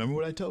lies. Remember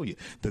what I told you?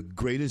 The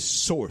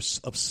greatest source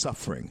of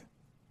suffering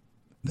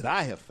that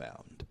I have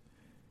found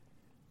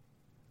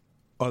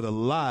are the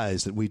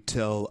lies that we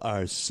tell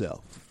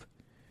ourselves.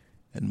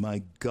 And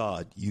my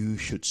God, you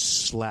should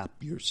slap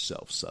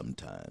yourself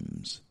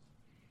sometimes,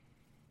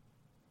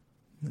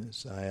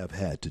 as I have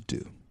had to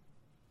do.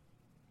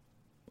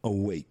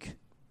 Awake.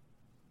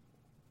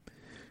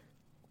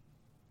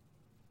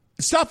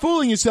 Stop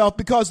fooling yourself,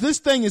 because this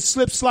thing is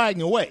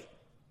sliding away.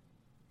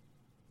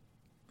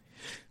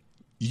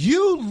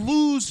 You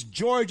lose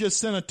Georgia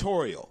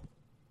senatorial,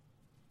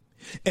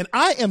 and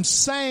I am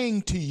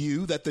saying to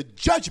you that the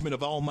judgment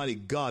of Almighty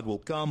God will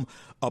come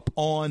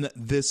upon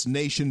this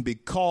nation,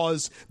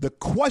 because the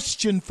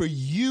question for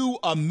you,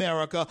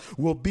 America,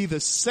 will be the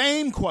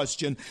same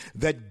question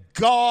that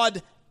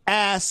God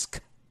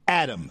asked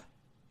Adam.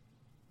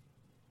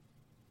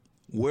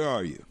 Where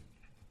are you?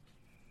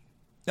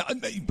 Now,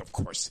 of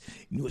course,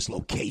 he knew his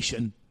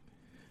location.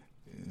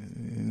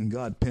 And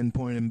God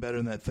pinpointed him better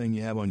than that thing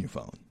you have on your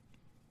phone.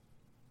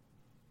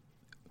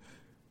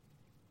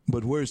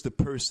 But where's the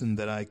person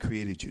that I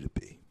created you to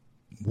be?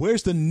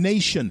 Where's the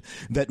nation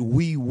that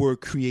we were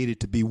created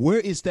to be? Where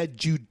is that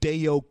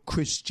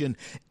Judeo-Christian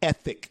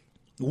ethic?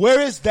 Where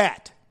is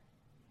that?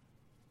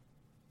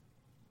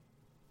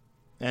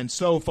 And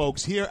so,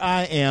 folks, here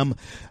I am.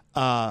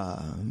 I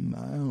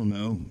don't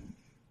know.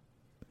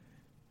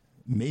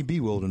 Maybe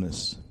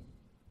wilderness.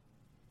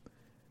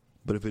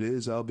 But if it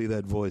is, I'll be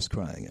that voice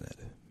crying in it.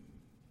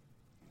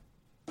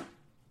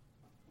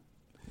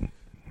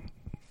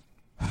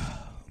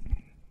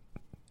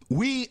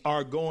 We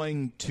are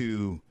going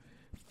to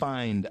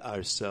find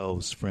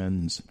ourselves,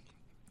 friends,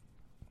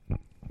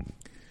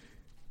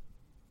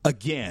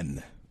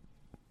 again.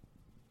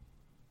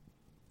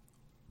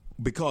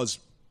 Because,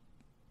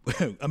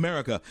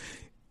 America,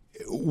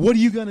 what are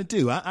you going to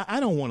do? I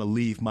don't want to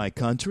leave my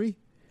country.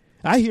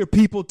 I hear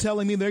people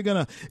telling me they're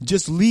going to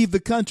just leave the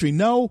country.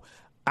 No,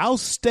 I'll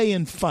stay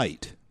and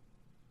fight.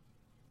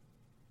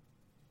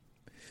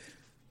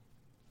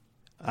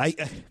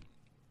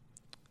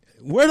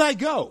 Where'd I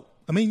go?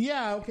 I mean,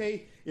 yeah,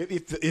 okay.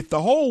 If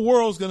the whole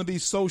world's going to be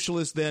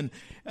socialist, then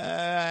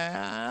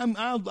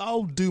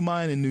I'll do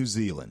mine in New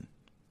Zealand.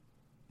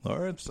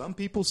 Or some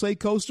people say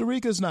Costa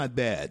Rica's not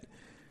bad.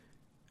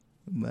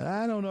 But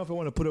I don't know if I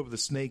want to put up with the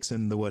snakes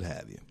and the what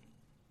have you.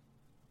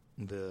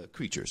 The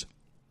creatures.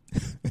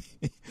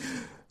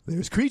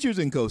 There's creatures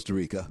in Costa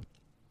Rica.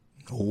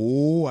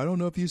 Oh, I don't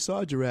know if you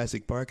saw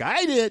Jurassic Park.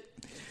 I did.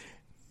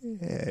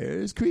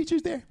 There's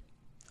creatures there.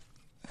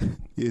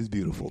 It's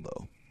beautiful,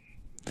 though.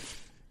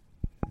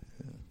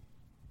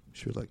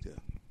 Sure like to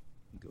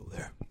go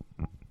there.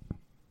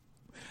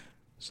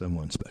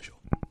 Someone special.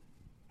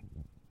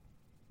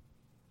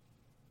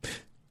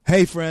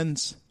 Hey,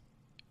 friends.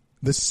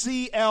 The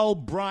C.L.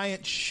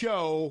 Bryant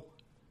Show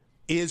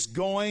is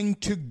going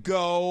to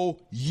go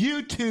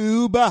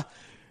YouTube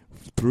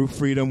through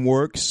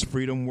FreedomWorks.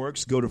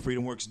 FreedomWorks, go to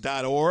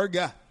freedomworks.org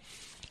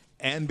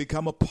and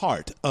become a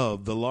part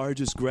of the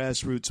largest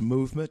grassroots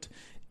movement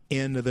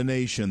in the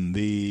nation.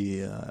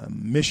 The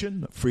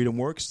mission of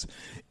FreedomWorks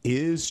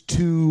is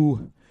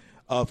to,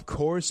 of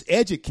course,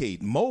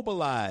 educate,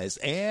 mobilize,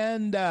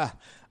 and,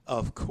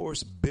 of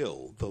course,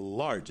 build the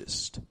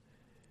largest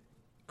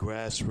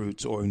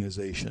grassroots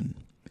organization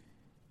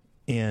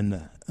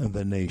in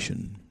the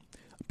nation.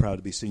 I'm proud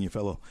to be senior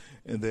fellow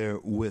there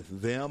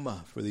with them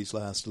for these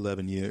last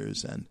 11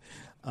 years, and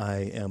I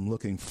am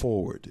looking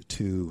forward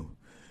to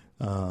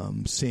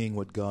seeing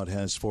what God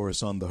has for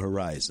us on the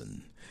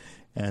horizon.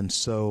 And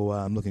so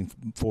I'm looking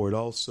forward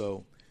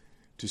also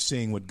to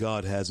seeing what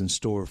God has in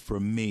store for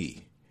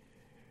me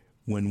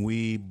when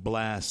we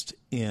blast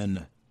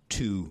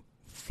into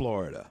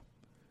Florida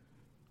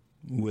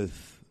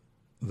with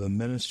the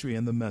ministry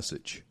and the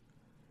message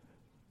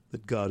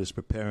that God is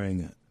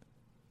preparing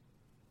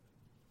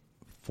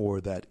for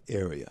that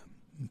area,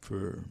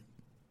 for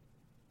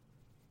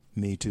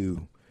me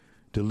to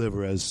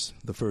deliver as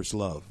the first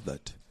love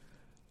that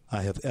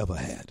I have ever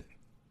had.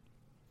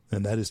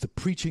 And that is the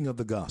preaching of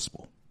the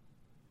gospel.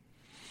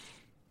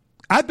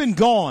 I've been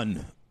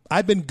gone.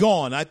 And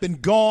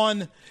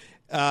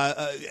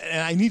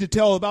I need to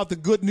tell about the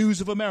good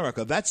news of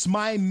America. That's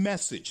my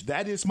message.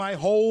 That is my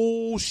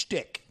whole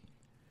shtick.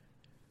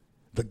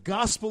 The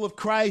gospel of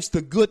Christ,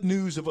 the good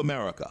news of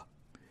America.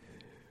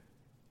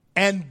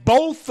 And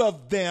both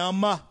of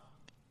them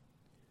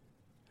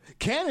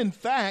can, in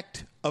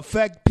fact,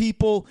 affect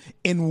people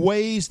in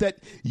ways that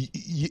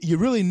you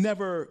really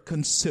never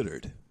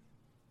considered.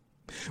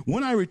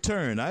 When I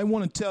return, I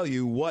want to tell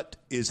you what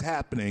is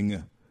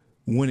happening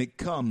when it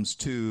comes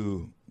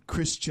to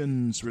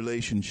Christians'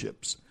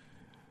 relationships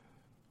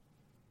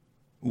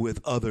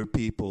with other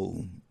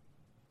people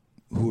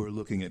who are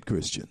looking at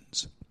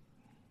Christians.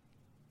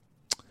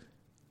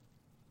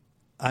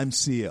 I'm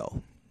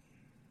CL.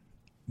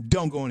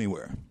 Don't go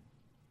anywhere.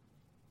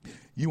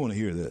 You want to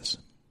hear this.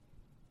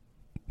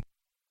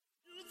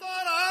 You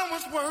thought I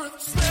was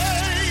worth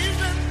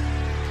saving,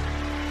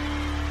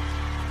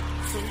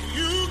 so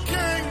you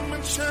came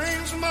and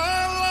changed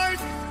my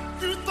life.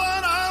 You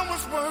thought I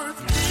was worth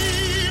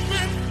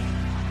keeping,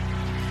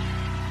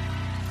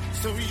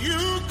 so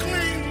you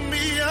cleaned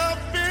me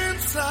up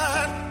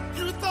inside.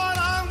 You thought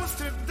I was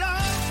to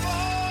die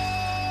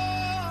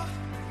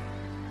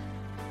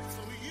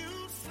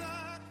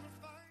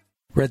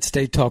Red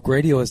State Talk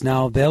Radio is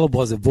now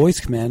available as a voice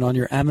command on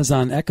your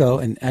Amazon Echo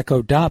and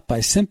Echo Dot by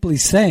simply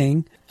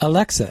saying,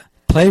 Alexa,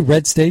 play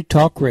Red State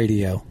Talk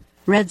Radio.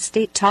 Red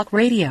State Talk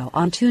Radio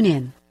on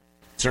TuneIn.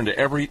 Concern to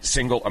every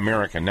single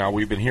American. Now,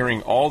 we've been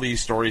hearing all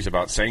these stories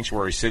about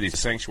sanctuary cities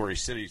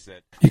that...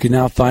 You can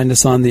now find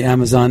us on the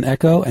Amazon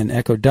Echo and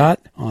Echo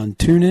Dot, on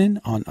TuneIn,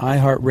 on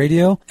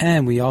iHeartRadio,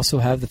 and we also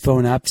have the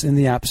phone apps in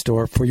the App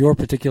Store for your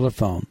particular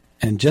phone.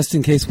 And just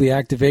in case we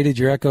activated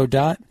your Echo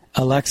Dot,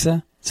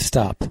 Alexa,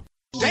 stop.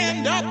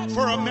 Stand up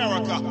for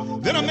America.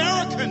 Then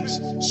Americans,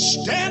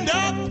 stand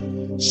up,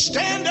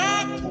 stand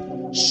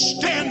up,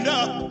 stand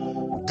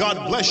up.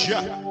 God bless you.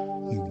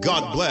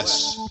 God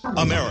bless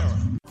America.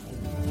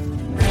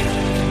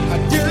 I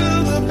do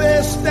the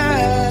best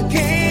I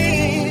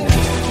can,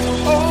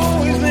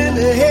 always lend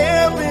a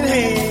helping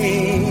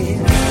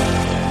hand,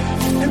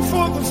 and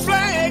for the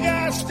flag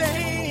I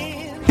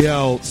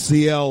stand.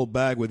 CL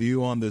back with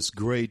you on this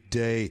great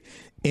day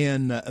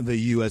in the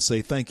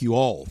USA. Thank you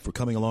all for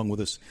coming along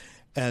with us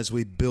as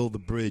we build the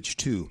bridge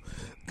to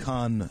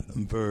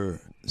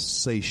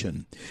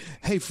conversation.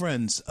 Hey,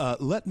 friends,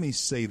 let me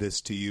say this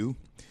to you.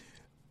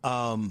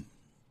 And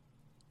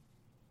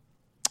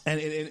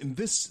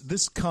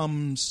this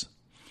comes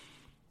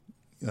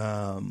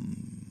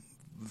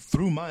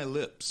through my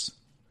lips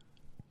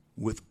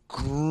with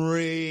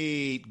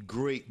great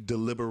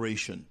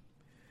deliberation.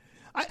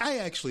 I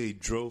actually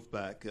drove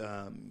back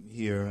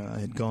here. I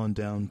had gone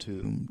down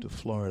to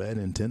Florida. I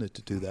hadn't intended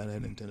to do that. I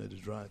hadn't intended to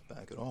drive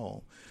back at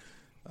all.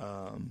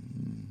 I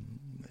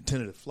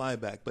intended to fly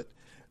back, but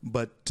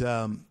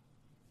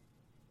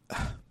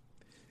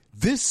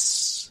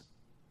this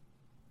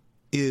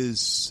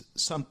is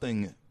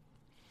something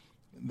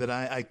that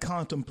I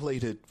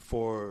contemplated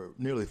for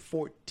nearly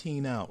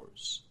 14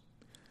 hours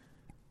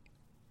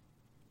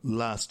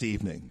last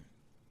evening.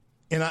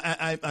 And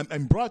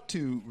I'm brought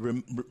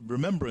to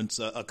remembrance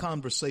a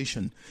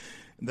conversation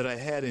that I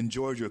had in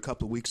Georgia a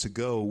couple of weeks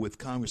ago with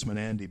Congressman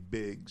Andy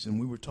Biggs, and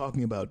we were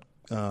talking about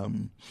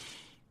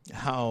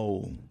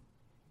how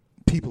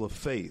people of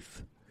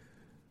faith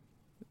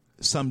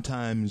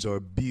sometimes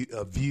are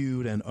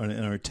viewed and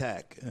are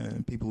attacked,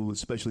 people,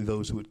 especially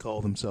those who would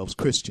call themselves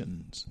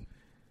Christians.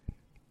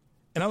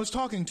 And I was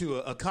talking to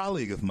a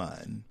colleague of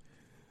mine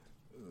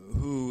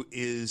who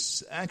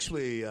is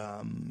actually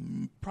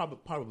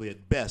probably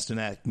at best an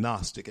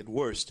agnostic. At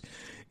worst,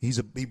 he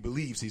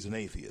believes he's an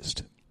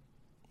atheist.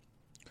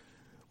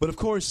 But of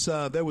course,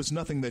 there was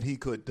nothing that he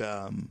could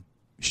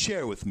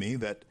share with me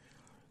that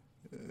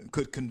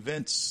could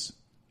convince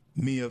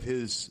me of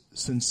his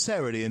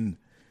sincerity in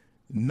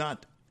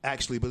not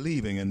actually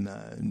believing. And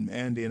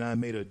Andy and I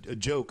made a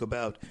joke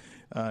about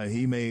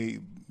he may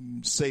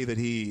say that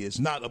he is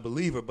not a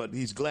believer, but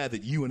he's glad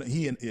that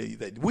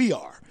that we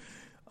are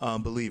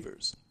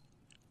believers.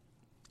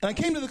 And I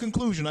came to the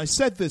conclusion, I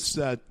said this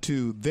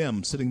to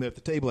them sitting there at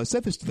the table, I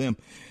said this to them,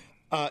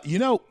 I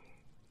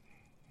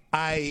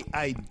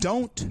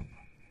don't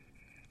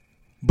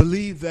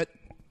believe that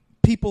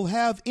people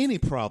have any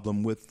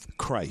problem with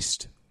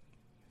Christ.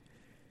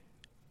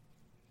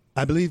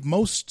 I believe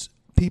most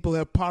people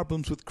have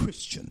problems with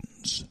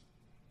Christians.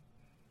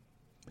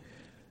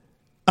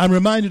 I'm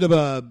reminded of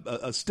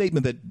a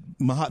statement that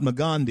Mahatma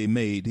Gandhi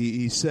made.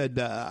 He said,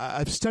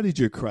 I've studied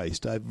your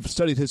Christ. I've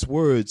studied his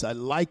words. I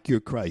like your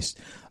Christ.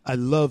 I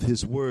love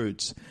his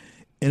words.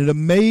 And it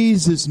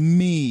amazes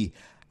me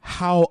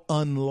how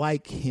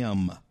unlike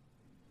him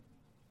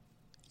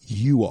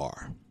you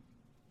are.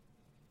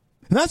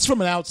 And that's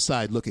from an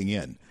outside looking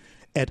in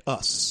at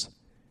us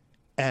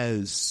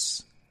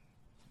as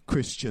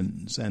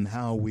Christians and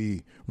how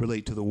we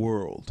relate to the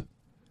world.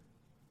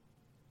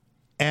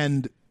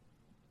 And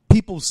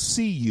people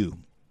see you.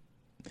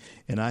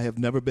 And I have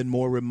never been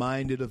more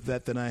reminded of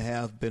that than I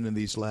have been in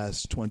these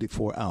last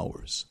 24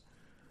 hours,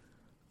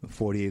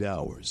 48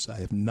 hours. I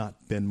have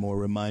not been more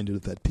reminded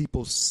of that.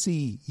 People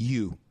see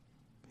you.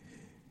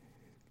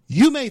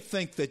 You may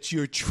think that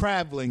you're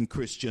traveling,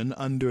 Christian,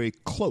 under a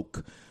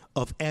cloak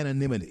of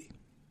anonymity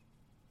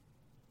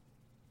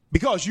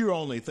because you're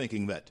only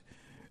thinking that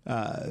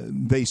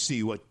they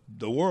see what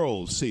the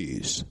world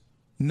sees.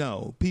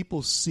 No,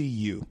 people see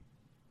you.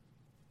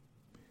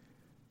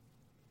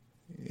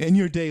 In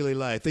your daily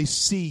life, they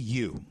see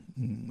you.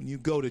 When you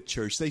go to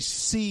church, they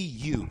see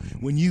you.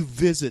 When you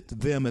visit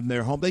them in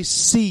their home, they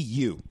see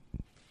you.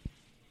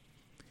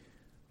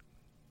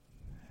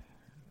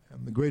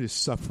 And the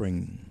greatest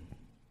suffering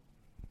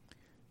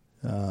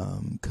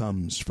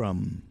comes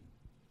from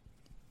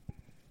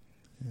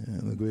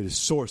the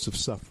greatest source of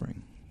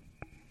suffering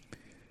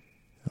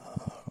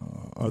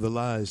are the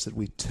lies that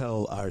we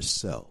tell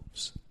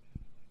ourselves.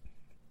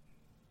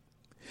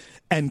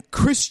 And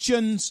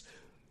Christians,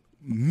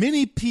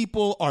 many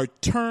people are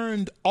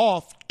turned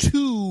off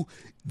to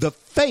the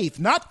faith,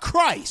 not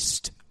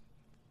Christ.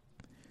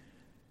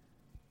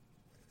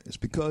 It's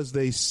because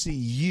they see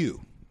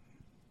you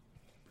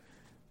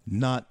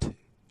not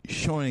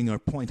showing or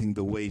pointing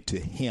the way to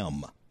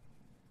him.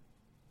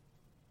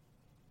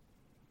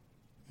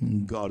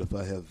 God, if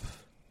I have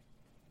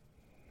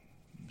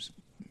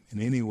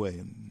in any way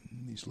in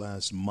these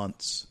last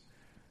months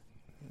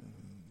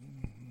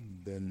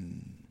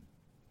been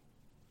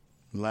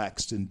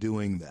laxed in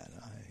doing that,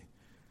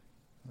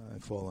 I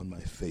fall on my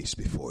face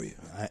before you.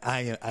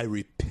 I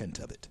repent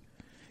of it.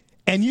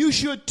 And you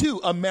should too,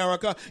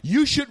 America.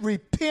 You should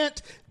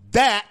repent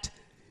that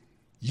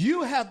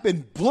you have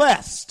been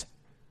blessed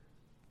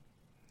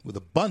with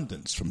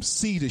abundance from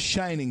sea to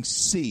shining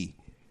sea.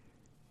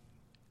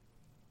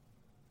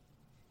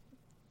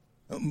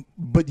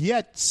 But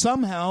yet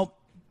somehow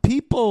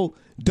people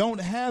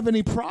don't have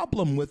any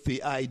problem with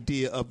the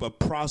idea of a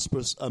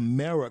prosperous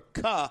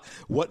America.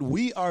 What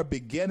we are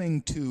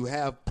beginning to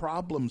have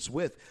problems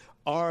with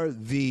are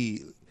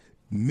the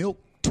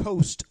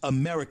milquetoast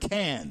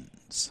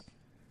Americans.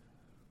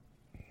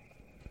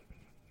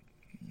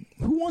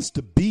 Who wants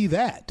to be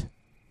that?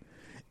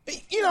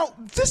 You know,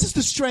 this is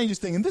the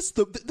strangest thing, and this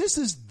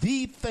is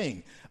the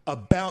thing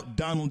about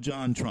Donald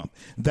John Trump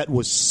that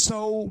was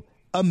so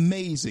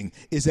amazing,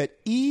 is that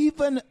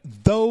even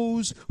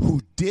those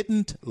who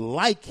didn't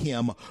like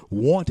him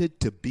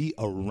wanted to be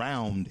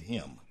around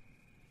him.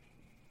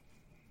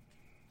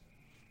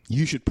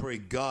 You should pray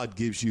God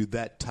gives you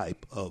that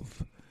type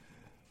of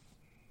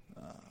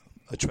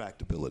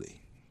attractability.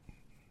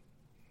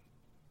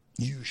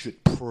 You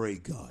should pray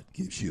God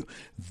gives you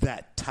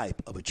that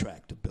type of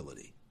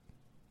attractability.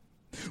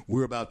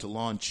 We're about to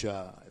launch,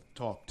 I've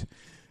talked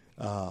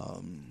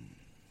in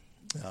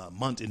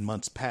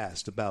months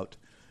past about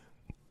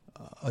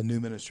a new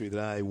ministry that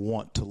I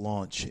want to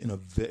launch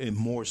in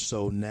more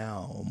so than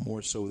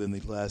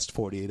the last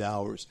 48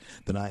 hours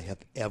than I have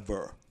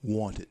ever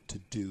wanted to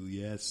do.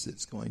 Yes,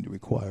 it's going to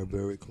require a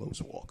very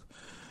close walk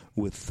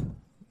with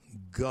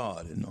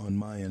God and on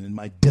my end and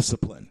my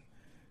discipline.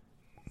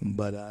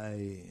 But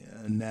I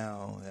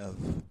now have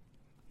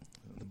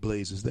the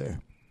blaze is there.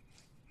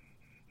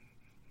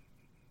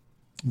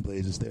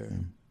 Blaze is there.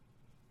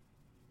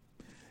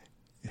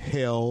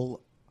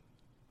 Hell,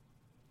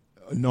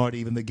 not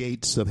even the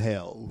gates of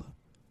hell,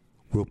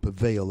 will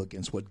prevail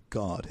against what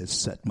God has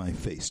set my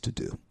face to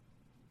do.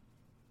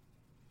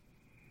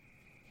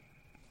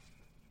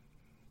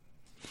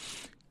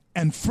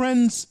 And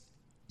friends,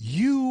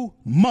 you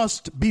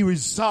must be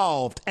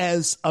resolved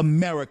as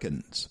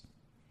Americans.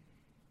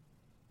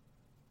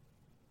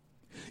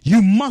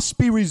 You must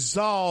be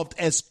resolved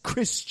as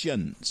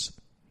Christians,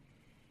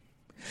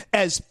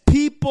 as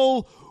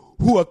people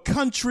who a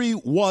country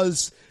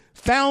was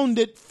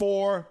founded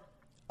for,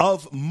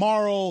 of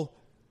moral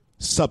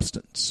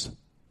substance.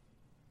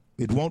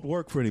 It won't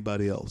work for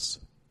anybody else.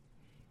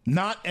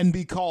 Not and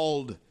be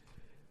called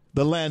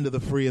the land of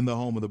the free and the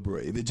home of the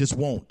brave. It just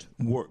won't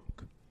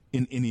work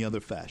in any other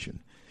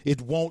fashion.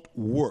 It won't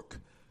work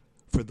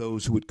for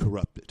those who would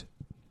corrupt it.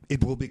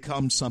 It will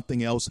become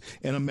something else,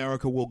 and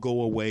America will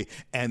go away.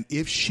 And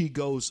if she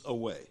goes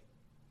away,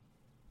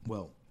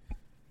 well,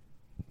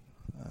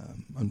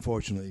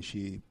 unfortunately,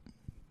 she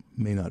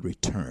may not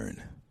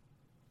return.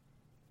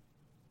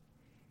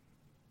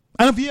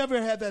 And have you ever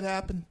had that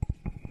happen?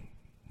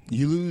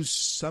 You lose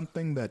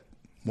something that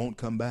won't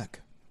come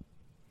back,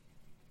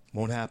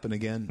 won't happen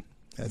again.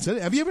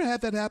 Have you ever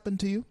had that happen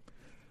to you?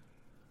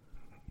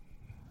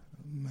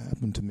 It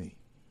happened to me.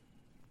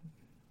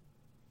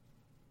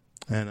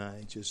 And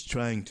I'm just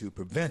trying to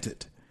prevent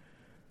it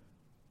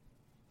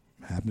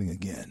from happening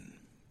again.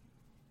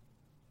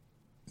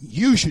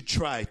 You should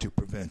try to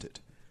prevent it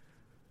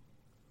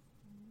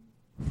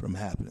from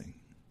happening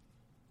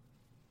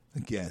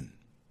again.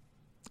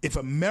 If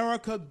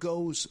America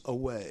goes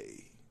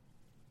away,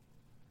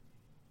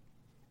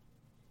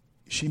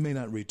 she may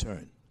not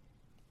return.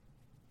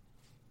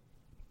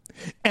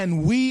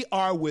 And we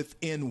are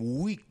within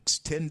weeks,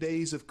 10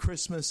 days of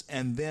Christmas,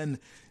 and then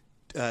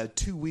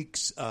 2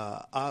 weeks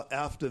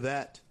after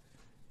that.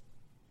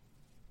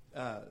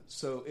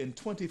 So in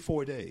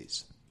 24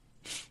 days.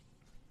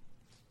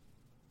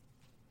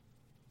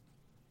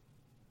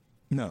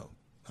 No.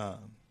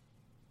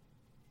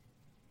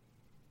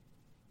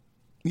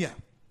 Yeah.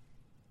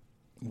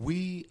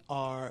 We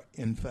are,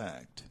 in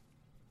fact,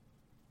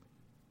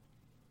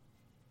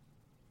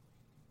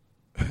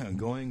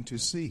 going to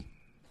see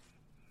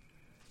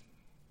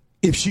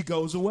if she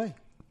goes away.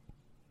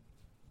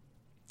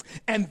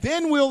 And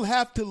then we'll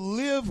have to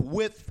live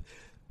with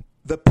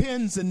the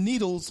pins and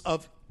needles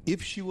of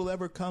if she will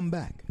ever come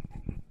back.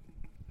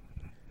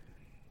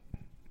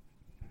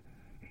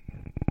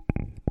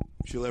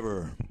 If she'll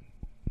ever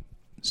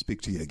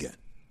speak to you again.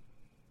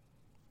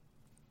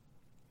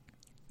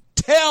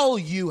 Tell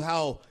you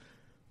how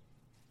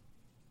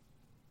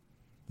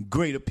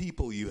great a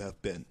people you have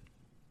been.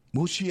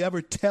 Will she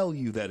ever tell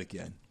you that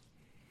again?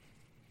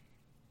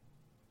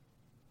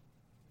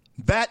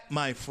 That,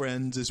 my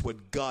friends, is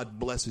what God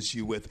blesses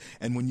you with.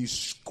 And when you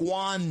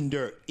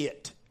squander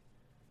it,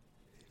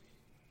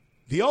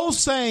 the old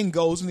saying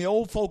goes, and the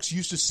old folks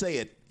used to say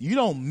it, you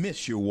don't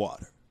miss your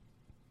water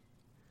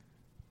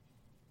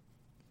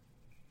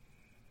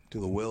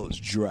till the well is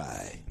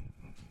dry.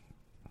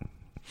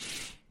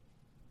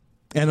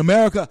 And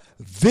America,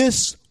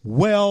 this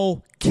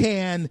well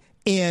can,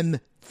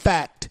 in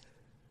fact,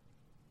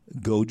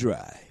 go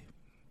dry?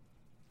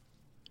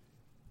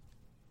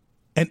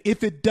 And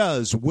if it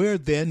does, where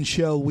then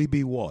shall we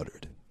be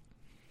watered?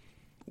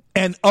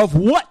 And of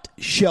what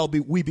shall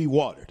we be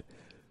watered?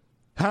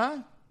 Huh?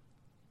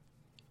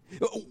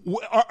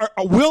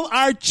 Will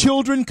our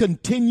children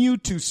continue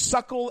to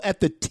suckle at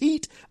the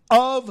teat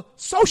of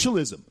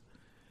socialism?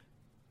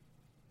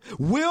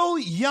 Will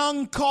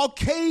young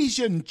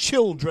Caucasian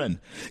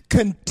children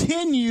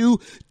continue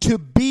to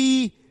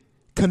be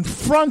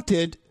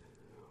confronted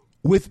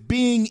with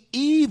being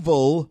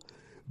evil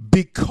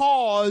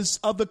because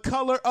of the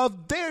color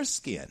of their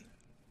skin?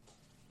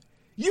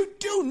 You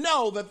do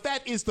know that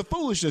that is the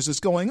foolishness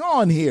that's going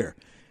on here.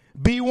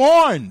 Be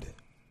warned,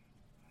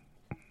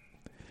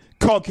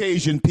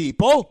 Caucasian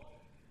people.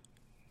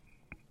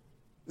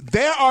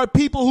 There are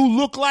people who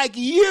look like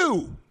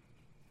you.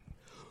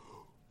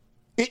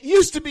 It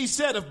used to be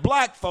said of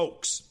black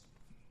folks.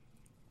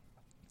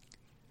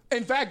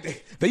 In fact,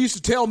 they used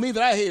to tell me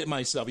that I hated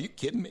myself. Are you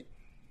kidding me?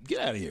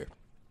 Get out of here.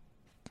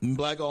 I'm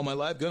black all my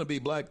life, gonna be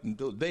black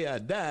until the day I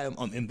die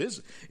in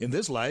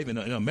this life in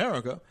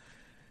America.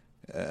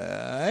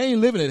 I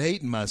ain't living it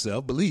hating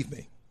myself, believe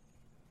me.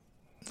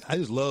 I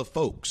just love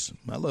folks.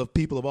 I love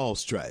people of all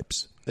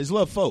stripes. I just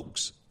love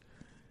folks.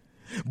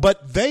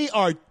 But they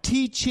are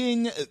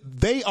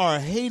they are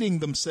hating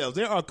themselves.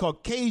 There are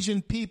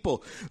Caucasian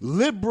people,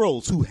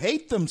 liberals who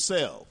hate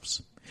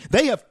themselves.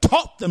 They have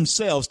taught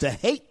themselves to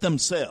hate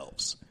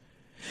themselves.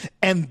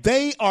 And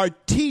they are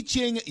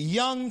teaching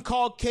young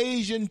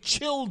Caucasian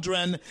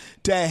children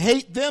to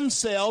hate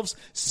themselves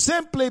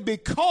simply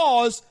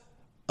because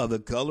of the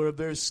color of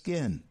their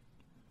skin.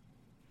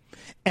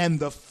 And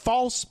the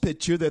false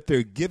picture that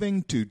they're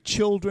giving to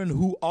children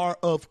who are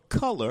of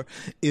color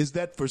is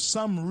that for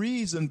some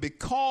reason,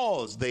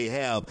 because they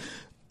have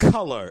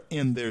color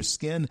in their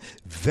skin,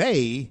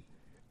 they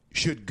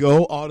should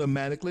go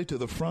automatically to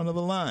the front of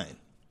the line.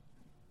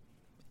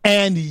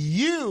 And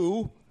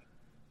you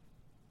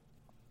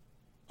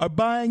are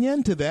buying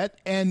into that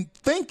and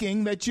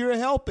thinking that you're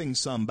helping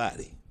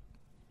somebody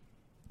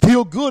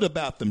feel good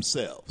about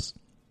themselves.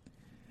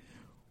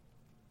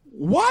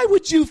 Why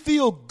would you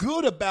feel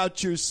good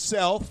about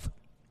yourself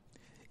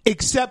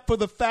except for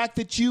the fact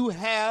that you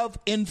have,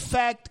 in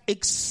fact,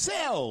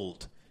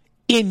 excelled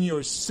in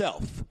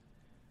yourself?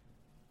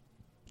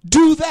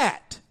 Do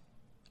that.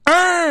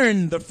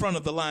 Earn the front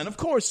of the line. Of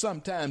course,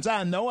 sometimes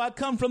I know I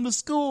come from the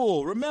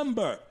school.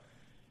 Remember,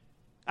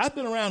 I've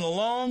been around a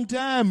long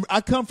time.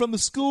 I come from the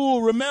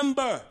school.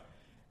 Remember,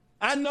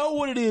 I know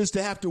what it is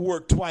to have to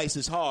work twice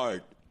as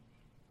hard.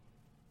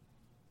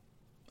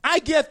 I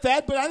get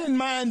that, but I didn't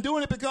mind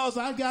doing it because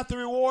I got the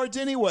rewards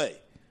anyway.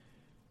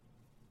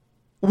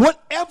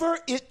 Whatever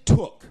it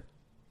took.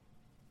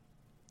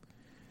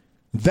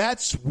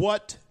 That's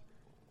what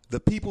the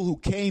people who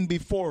came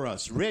before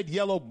us, red,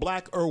 yellow,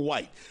 black, or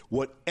white,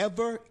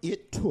 whatever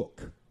it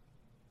took,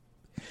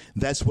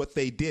 that's what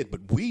they did.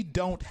 But we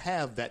don't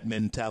have that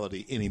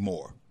mentality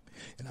anymore.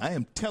 And I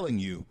am telling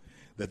you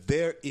that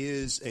there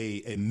is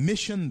a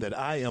mission that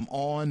I am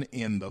on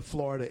in the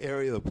Florida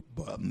area,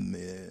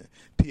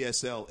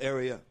 PSL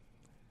area,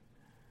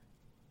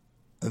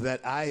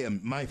 that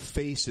my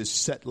face is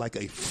set like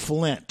a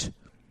flint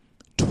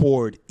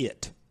toward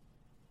it.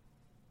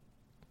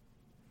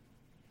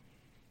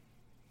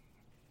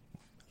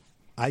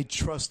 I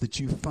trust that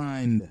you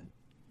find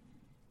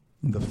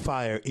the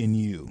fire in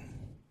you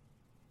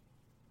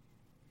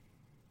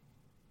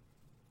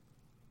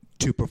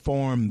to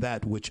perform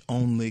that which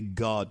only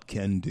God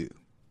can do.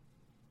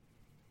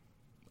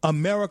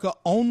 America,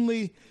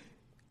 only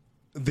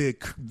the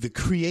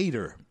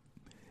Creator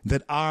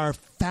that our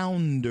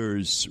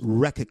founders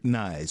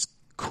recognized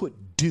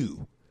could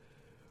do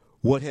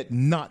what had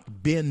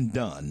not been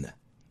done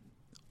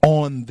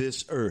on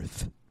this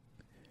earth.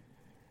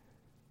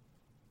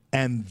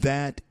 And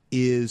that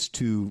is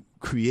to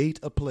create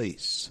a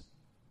place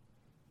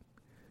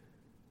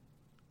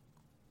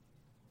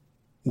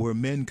where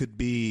men could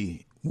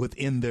be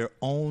within their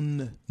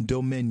own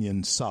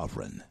dominion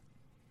sovereign,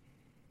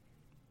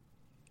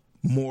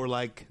 more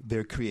like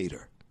their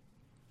Creator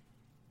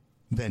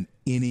than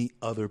any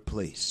other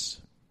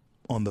place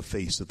on the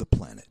face of the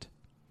planet.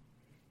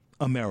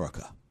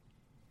 America.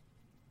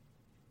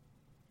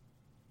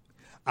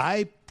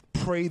 I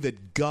pray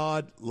that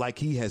God, like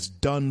He has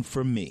done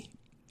for me,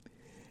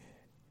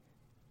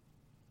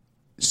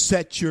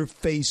 set your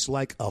face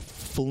like a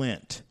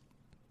flint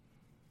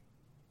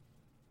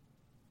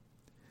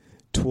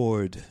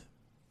toward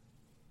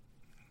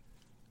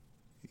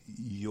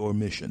your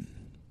mission.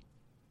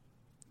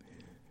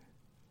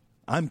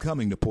 I'm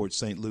coming to Port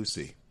St.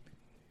 Lucie.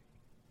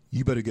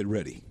 You better get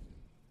ready.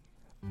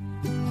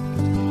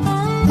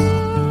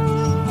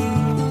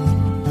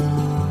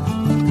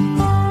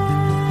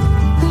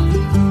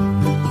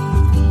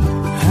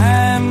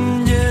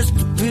 I'm just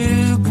a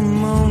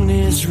pilgrim on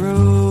this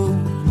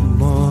road,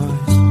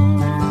 boys.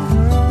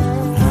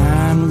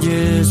 I'm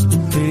just a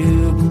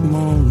pilgrim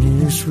on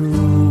this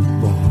road,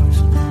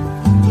 boys.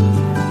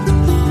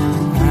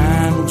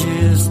 I'm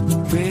just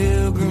a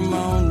pilgrim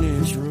on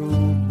this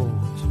road,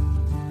 boys.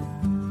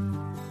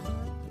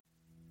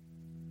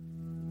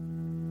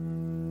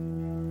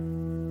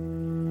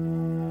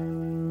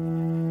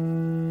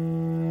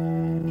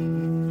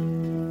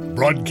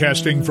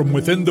 Broadcasting from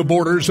within the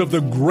borders of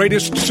the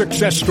greatest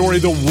success story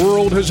the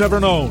world has ever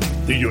known,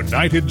 the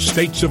United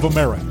States of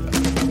America.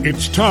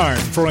 It's time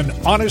for an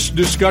honest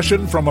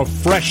discussion from a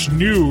fresh,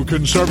 new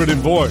conservative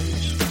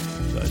voice.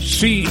 The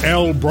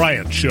C.L.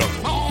 Bryant Show.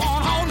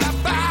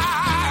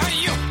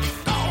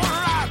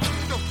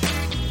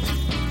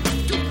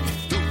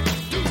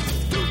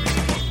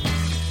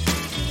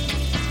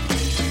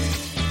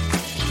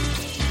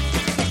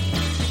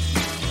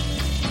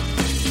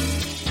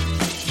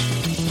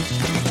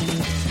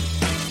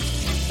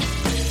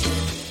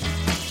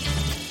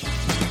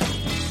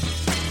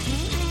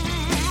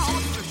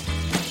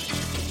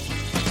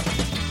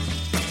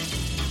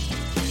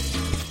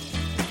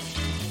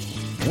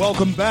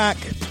 Welcome back.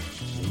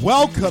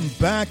 Welcome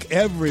back,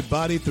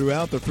 everybody,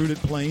 throughout the fruited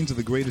plains of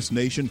the greatest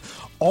nation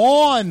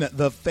on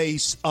the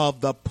face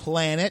of the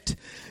planet.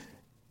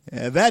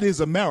 That is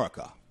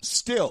America.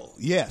 Still,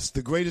 yes,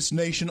 the greatest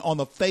nation on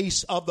the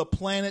face of the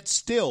planet.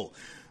 Still,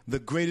 the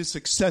greatest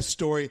success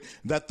story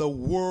that the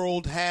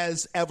world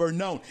has ever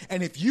known.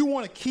 And if you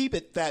want to keep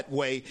it that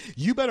way,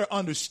 you better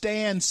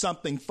understand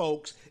something,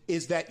 folks,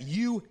 is that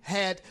you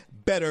had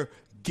better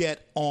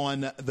get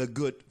on the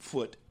good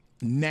foot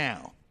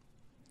now.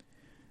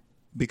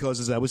 Because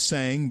as I was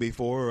saying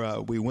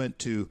before we went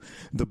to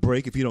the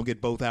break, if you don't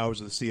get both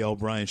hours of the C.L.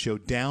 Bryant Show,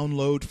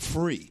 download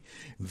free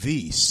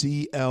the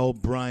C.L.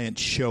 Bryant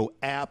Show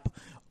app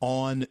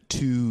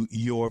onto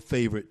your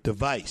favorite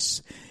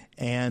device.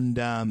 And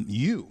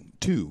you,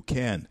 too,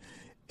 can,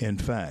 in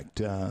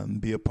fact,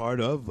 be a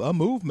part of a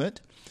movement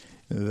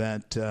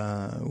that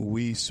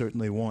we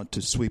certainly want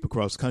to sweep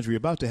across the country. We're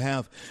about to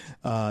have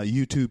a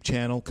YouTube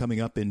channel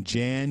coming up in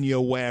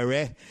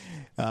January.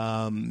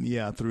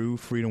 Through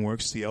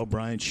FreedomWorks, C.L.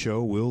 Bryant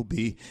Show will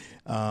be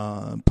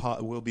broadcast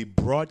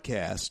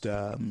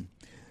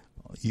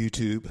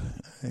YouTube,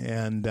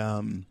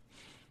 and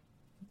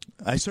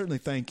I certainly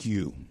thank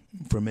you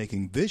for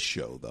making this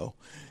show, though,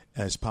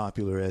 as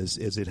popular as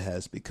it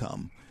has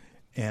become.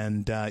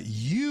 And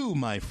you,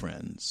 my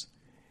friends,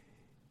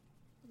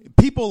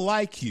 people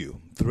like you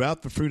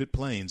throughout the fruited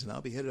plains, and I'll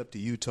be headed up to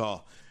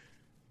Utah.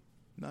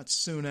 Not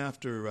soon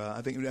after,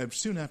 I think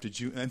soon after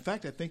June. In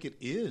fact, I think it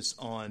is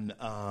on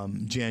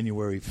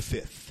January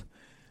 5th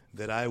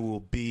that I will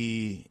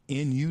be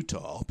in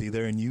Utah. I'll be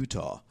there in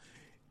Utah.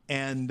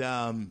 And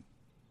I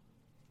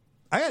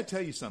got to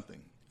tell you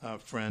something,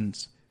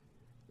 friends.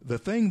 The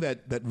thing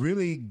that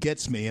really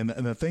gets me, and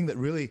the thing that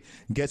really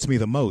gets me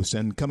the most,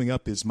 and coming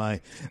up is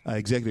my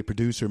executive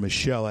producer,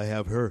 Michelle. I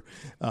have her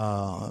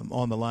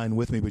on the line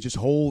with me, but just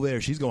hold there.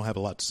 She's going to have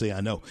a lot to say,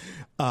 I know.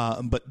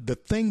 But the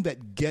thing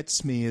that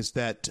gets me is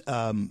that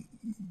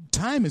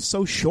time is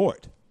so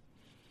short.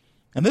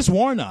 And this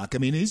Warnock, I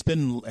mean,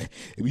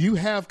 you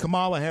have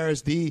Kamala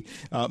Harris, the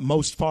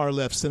most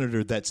far-left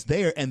senator that's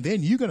there, and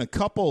then you're going to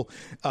couple,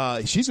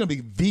 she's going to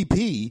be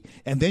VP,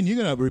 and then you're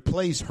going to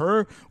replace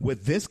her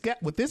with this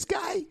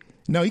guy?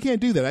 No, you can't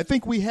do that. I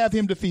think we have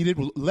him defeated.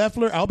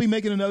 Loeffler, I'll be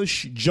making another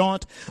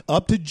jaunt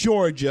up to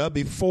Georgia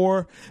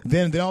before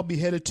then I'll be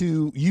headed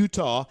to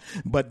Utah.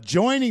 But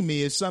joining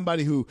me is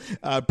somebody who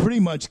pretty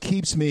much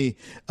keeps me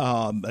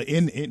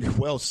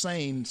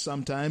sane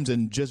sometimes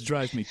and just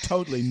drives me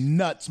totally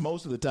nuts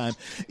most of the time,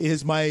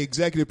 is my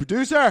executive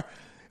producer,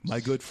 my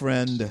good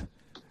friend,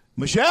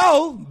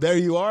 Michelle. There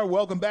you are.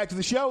 Welcome back to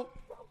the show.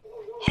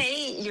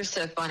 Hey, you're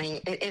so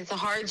funny. It's a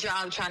hard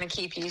job trying to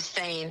keep you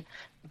sane.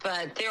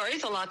 But there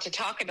is a lot to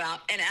talk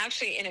about. And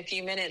actually, in a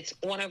few minutes,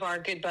 one of our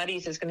good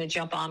buddies is going to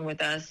jump on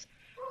with us,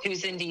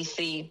 who's in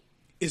D.C.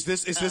 Is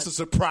this a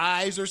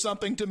surprise or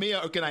something to me,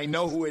 or can I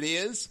know who it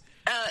is?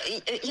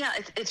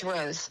 It's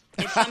Rose.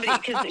 It's somebody,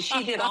 because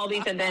she did all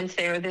these events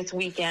there this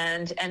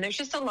weekend, and there's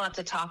just a lot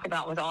to talk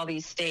about with all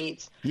these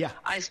states. Yeah.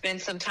 I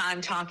spent some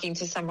time talking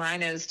to some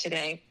rhinos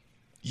today.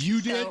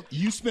 You did?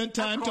 You spent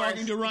time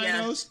talking to rhinos?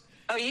 Yes.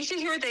 Oh, you should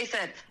hear what they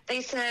said.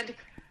 They said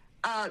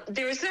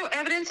there is no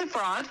evidence of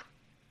fraud,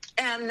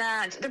 and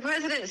that the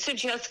president should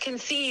just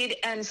concede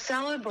and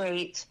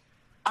celebrate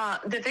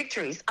the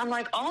victories. I'm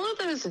like, all of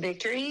those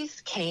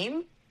victories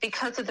came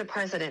because of the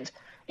president.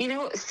 You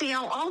know, see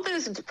how all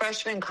those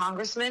freshman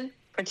congressmen,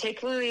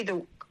 particularly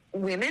the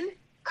women,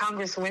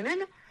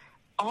 congresswomen,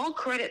 all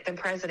credit the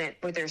president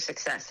with their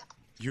success.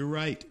 You're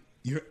right.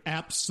 You're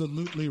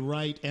absolutely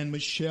right. And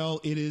Michelle,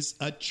 it is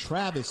a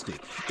travesty.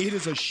 It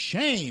is a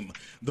shame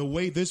the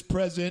way this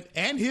president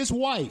and his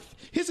wife,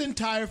 his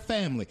entire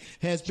family,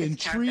 has been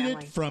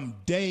treated from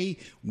day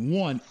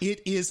one.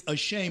 It is a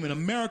shame. In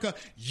America,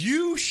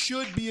 you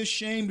should be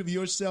ashamed of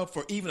yourself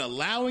for even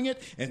allowing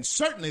it, and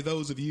certainly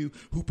those of you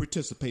who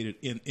participated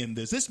in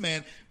this. This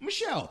man,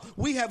 Michelle,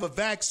 we have a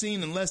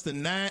vaccine in less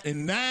than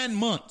 9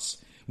 months.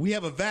 We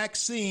have a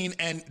vaccine,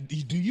 and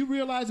do you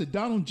realize that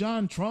Donald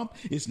John Trump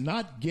is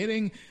not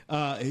getting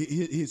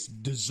his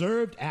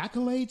deserved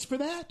accolades for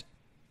that?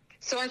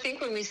 So I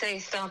think when we say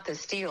stop the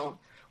steal,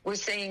 we're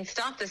saying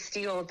stop the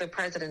steal of the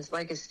president's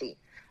legacy.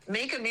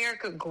 Make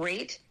America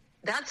great.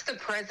 That's the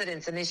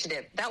president's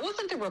initiative. That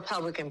wasn't the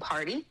Republican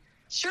Party.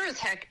 Sure as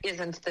heck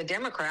isn't the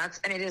Democrats,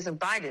 and it isn't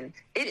Biden.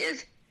 It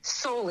is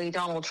solely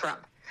Donald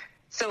Trump.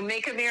 So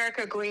make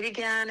America great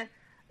again.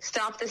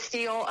 Stop the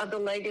steal of the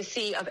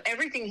legacy of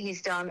everything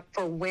he's done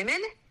for women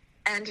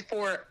and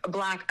for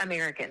Black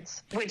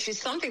Americans, which is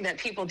something that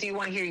people do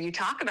want to hear you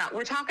talk about.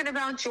 We're talking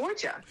about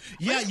Georgia.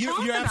 Yeah,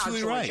 you're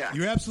absolutely right.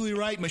 You're absolutely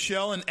right,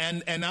 Michelle.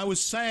 And I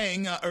was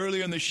saying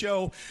earlier in the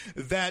show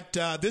that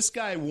this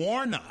guy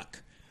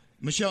Warnock,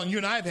 Michelle, and you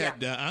and I have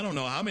had, I don't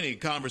know how many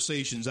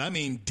conversations, I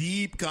mean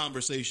deep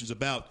conversations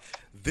about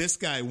this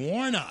guy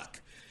Warnock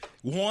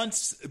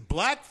wants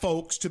Black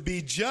folks to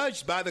be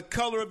judged by the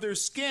color of their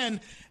skin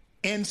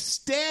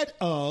instead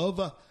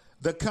of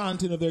the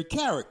content of their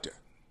character.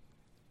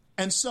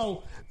 And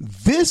so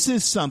this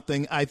is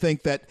something I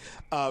think that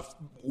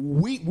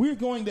we're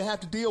going to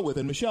have to deal with.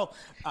 And Michelle,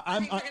 I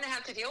think we're going to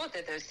have to deal with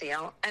it, though,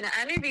 CL. And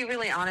I'm going to be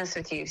really honest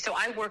with you. So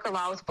I work a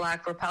lot with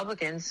Black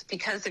Republicans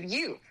because of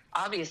you,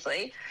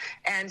 obviously.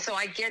 And so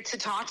I get to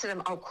talk to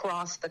them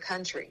across the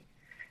country.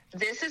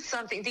 This is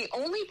something, the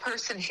only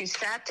person who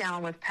sat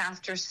down with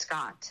Pastor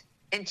Scott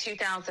in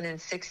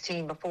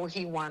 2016 before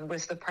he won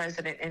was the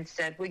president and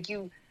said, what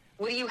do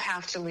you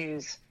have to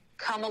lose?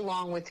 Come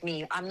along with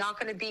me. I'm not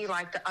going to be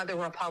like the other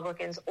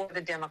Republicans or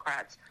the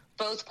Democrats.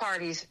 Both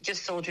parties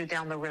just sold you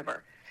down the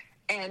river.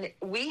 And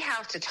we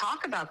have to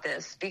talk about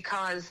this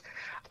because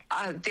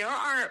there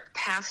are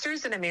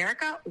pastors in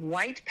America,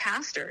 white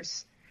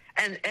pastors.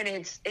 And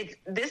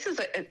this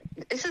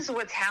is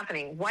what's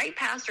happening. White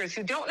pastors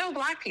who don't know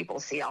Black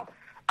people, CL.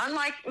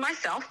 Unlike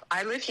myself,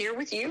 I live here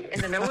with you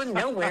in the middle of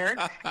nowhere,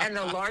 and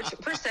the large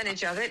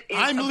percentage of it is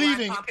Black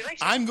population.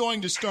 I'm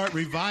going to start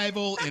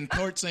revival in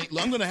Port St.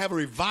 I'm going to have a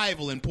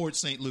revival in Port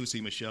St.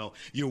 Lucie, Michelle.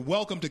 You're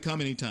welcome to come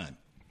anytime.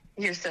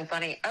 You're so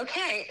funny.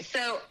 Okay,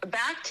 so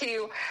back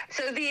to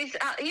these,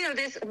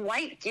 this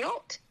white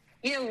guilt.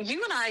 You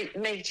and I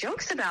make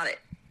jokes about it,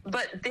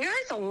 but there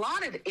is a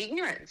lot of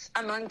ignorance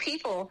among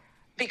people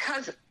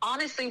because,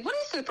 honestly, what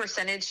is the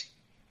percentage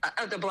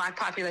of the Black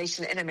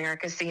population in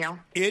America, CL?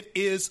 It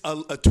is a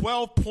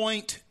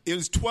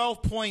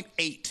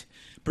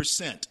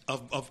 12.8%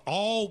 of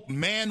all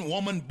man,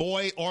 woman,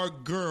 boy, or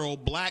girl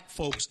Black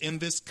folks in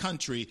this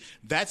country.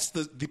 That's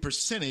the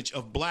percentage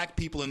of Black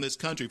people in this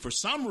country. For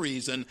some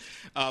reason,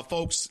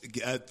 folks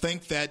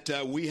think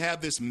that we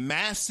have this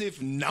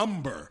massive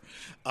number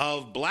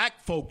of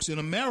Black folks in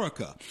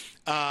America.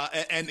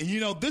 And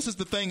this is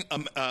the thing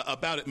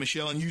about it,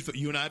 Michelle, and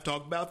you and I have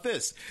talked about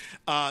this.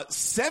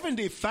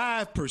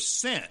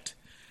 75%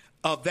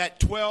 of that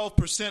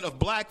 12% of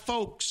Black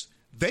folks,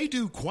 they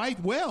do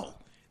quite well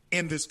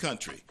in this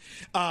country.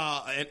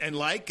 And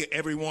like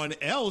everyone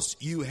else,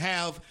 you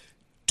have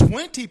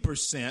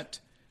 20%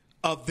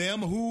 of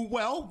them who,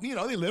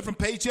 they live from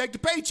paycheck to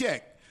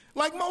paycheck,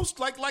 like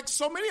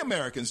so many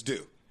Americans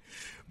do.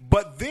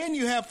 But then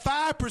you have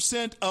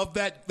 5% of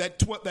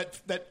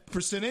that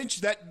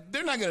percentage that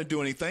they're not going to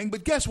do anything.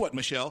 But guess what,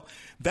 Michelle?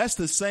 That's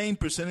the same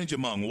percentage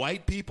among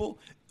white people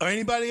or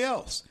anybody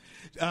else.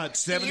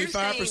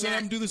 75% of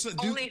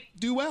them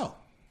do well.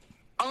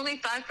 Only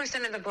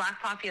 5% of the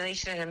Black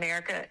population in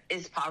America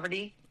is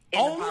poverty.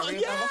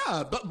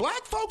 But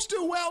Black folks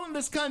do well in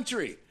this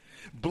country.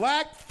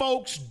 Black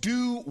folks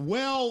do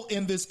well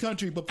in this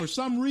country, but for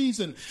some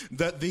reason,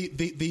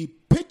 the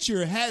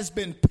picture has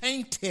been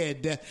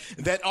painted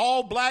that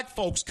all Black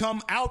folks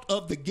come out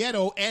of the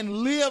ghetto and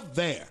live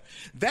there.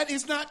 That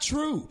is not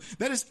true.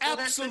 That is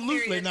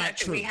absolutely not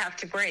true. We have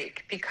to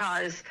break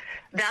because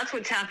that's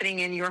what's happening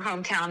in your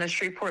hometown of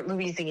Shreveport,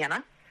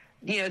 Louisiana.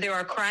 There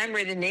are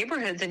crime-ridden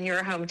neighborhoods in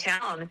your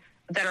hometown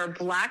that are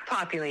Black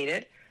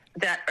populated,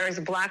 that is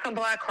Black on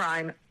Black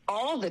crime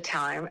all the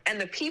time,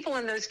 and the people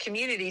in those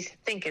communities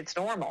think it's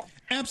normal.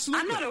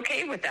 Absolutely. I'm not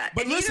okay with that.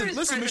 But listen,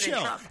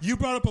 Michelle, Trump. You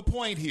brought up a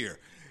point here.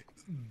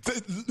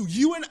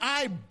 You and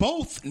I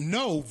both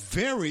know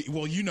very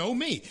well, you know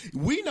me.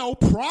 We know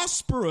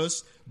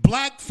prosperous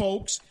Black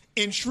folks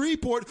in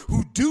Shreveport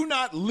who do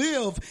not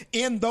live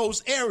in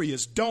those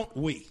areas, don't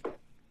we?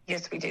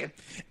 Yes, we do.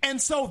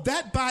 And so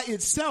that by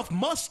itself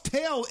must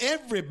tell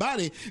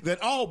everybody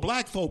that all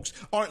Black folks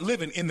aren't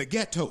living in the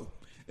ghetto.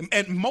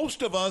 And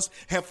most of us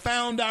have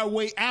found our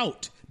way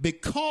out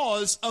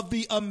because of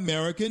the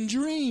American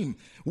dream.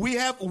 We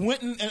have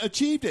went and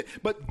achieved it.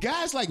 But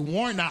guys like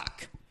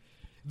Warnock,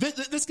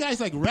 this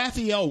guy's like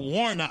Raphael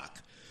Warnock,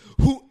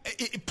 who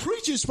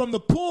preaches from the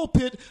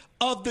pulpit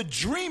of the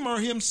dreamer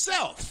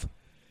himself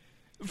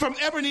from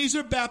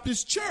Ebenezer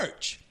Baptist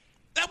Church.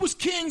 That was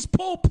King's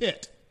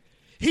pulpit.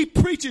 He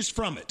preaches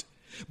from it.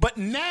 But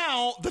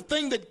now the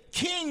thing that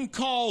King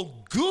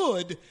called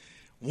good,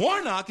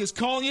 Warnock is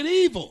calling it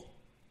evil.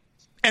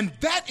 And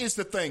that is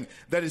the thing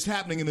that is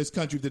happening in this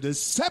country, the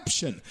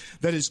deception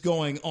that is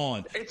going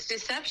on. It's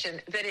deception,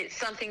 that it's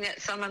something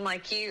that someone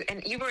like you,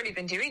 and you've already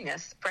been doing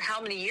this for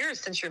how many years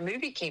since your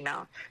movie came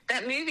out?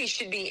 That movie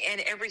should be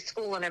in every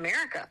school in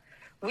America.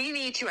 We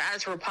need to,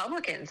 as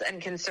Republicans and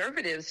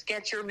conservatives,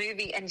 get your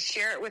movie and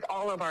share it with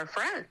all of our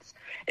friends.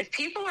 If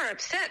people are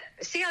upset,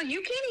 see how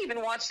you can't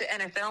even watch the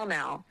NFL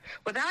now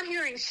without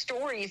hearing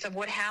stories of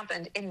what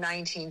happened in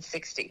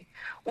 1960.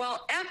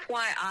 Well,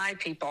 FYI,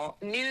 people,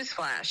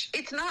 newsflash,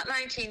 it's not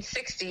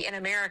 1960 in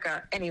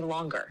America any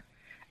longer.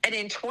 And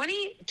in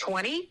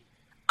 2020,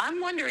 I'm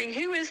wondering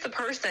who is the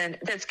person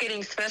that's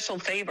getting special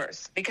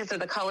favors because of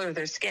the color of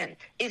their skin.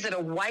 Is it a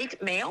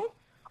white male?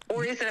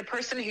 Or is it a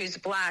person who's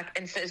black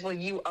and says, well,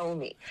 you owe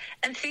me?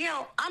 And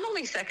CL, I'm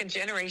only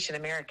second-generation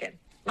American.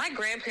 My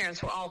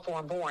grandparents were all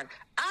foreign-born.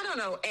 I don't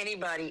owe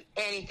anybody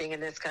anything in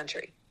this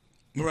country.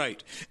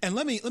 Right. And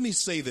let me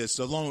say this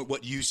along with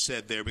what you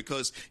said there,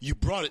 because you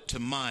brought it to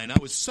mind. I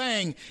was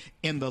saying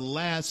in the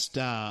last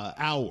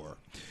hour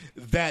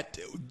that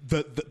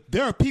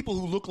there are people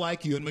who look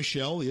like you, and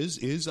Michelle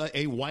is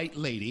a white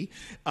lady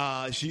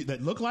that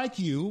look like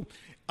you,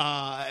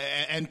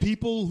 and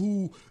people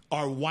who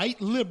are white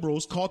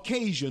liberals,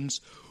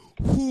 Caucasians,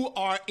 who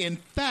are in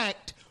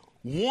fact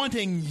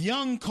wanting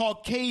young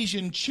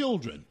Caucasian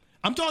children.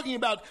 I'm talking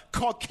about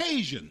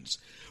Caucasians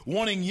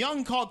wanting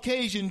young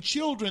Caucasian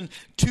children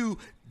to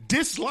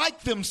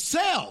dislike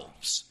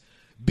themselves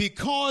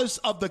because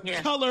of the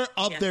color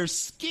of their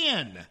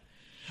skin.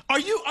 Are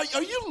you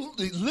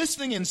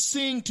listening and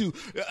seeing to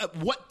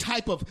what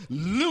type of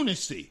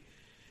lunacy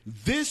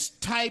this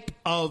type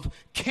of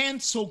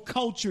cancel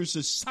culture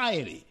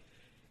society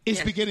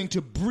is beginning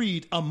to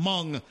breed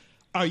among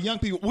our young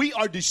people? We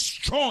are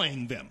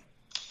destroying them.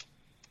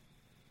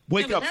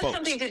 Wake up, that's folks.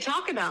 Something to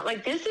talk about.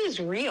 Like, this is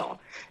real.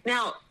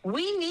 Now,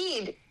 we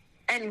needed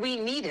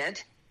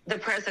the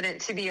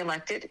president to be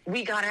elected.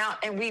 We got out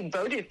and we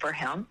voted for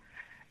him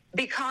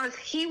because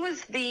he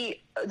was the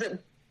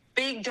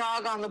big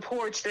dog on the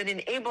porch that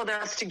enabled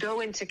us to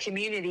go into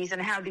communities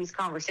and have these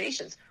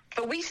conversations.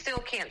 But we still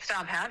can't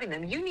stop having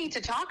them. You need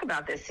to talk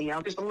about this,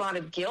 CL. There's a lot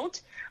of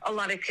guilt, a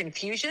lot of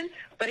confusion.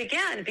 But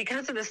again,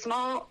 because of the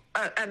small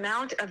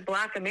amount of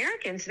black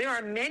Americans, there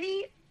are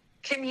many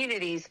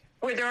communities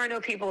where there are no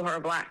people who are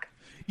black.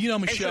 You know,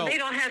 Michelle, and so they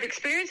don't have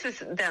experience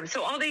with them.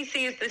 So all they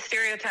see is the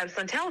stereotypes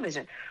on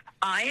television.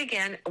 I,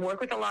 again,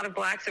 work with a lot of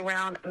blacks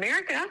around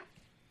America,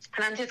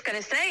 and I'm just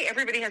going to say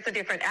everybody has a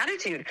different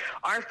attitude.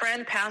 Our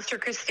friend, Pastor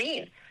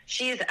Christine,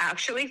 she is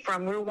actually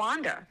from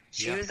Rwanda.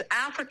 She was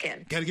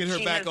African. Got to get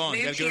her back on.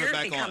 Got to get her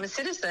back on. Become a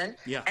citizen,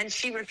 and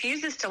she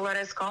refuses to let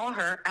us call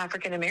her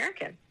African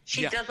American.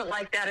 She doesn't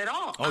like that at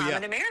all. I'm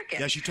an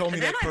American. Yeah, she told me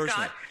that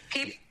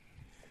personally.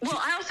 Well,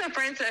 I also have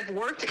friends that have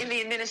worked in the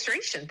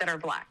administration that are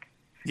black,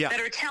 that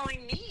are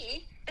telling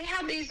me they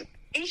have these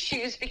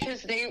issues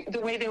because the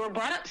way they were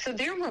brought up. So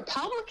they're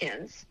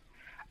Republicans,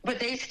 but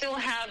they still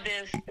have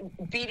this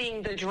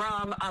beating the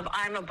drum of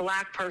I'm a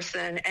black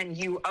person and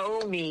you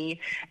owe me.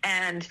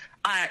 And,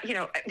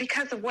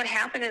 because of what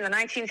happened in the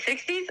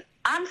 1960s,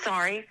 I'm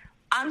sorry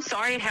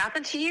it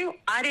happened to you.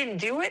 I didn't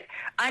do it.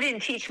 I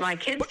didn't teach my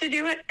kids to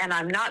do it, and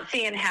I'm not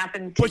seeing it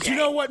happen today. But you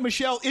know what,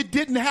 Michelle? It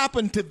didn't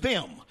happen to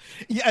them.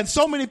 Yeah, and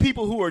so many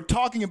people who are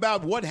talking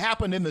about what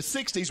happened in the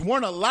 60s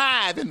weren't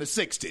alive in the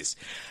 60s.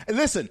 And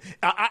listen,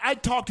 I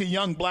talk to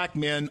young black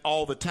men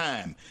all the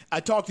time. I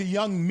talk to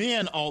young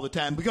men all the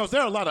time because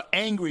there are a lot of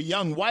angry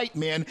young white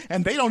men,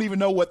 and they don't even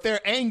know what they're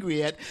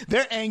angry at.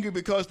 They're angry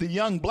because the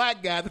young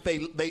black guy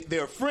that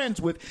they're friends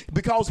with,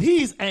 because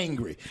he's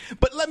angry.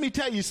 But let me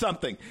tell you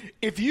something.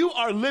 If you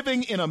are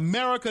living in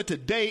America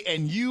today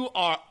and you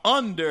are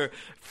under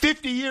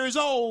 50 years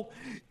old,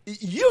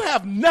 you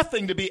have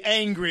nothing to be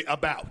angry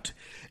about.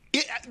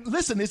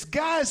 Listen, it's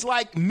guys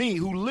like me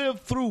who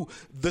lived through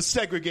the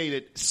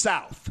segregated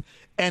South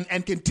and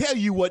can tell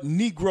you what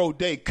Negro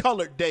Day,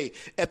 Colored Day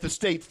at the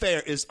State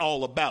Fair is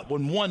all about.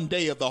 When one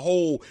day of the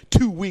whole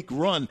 2-week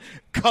run,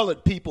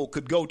 colored people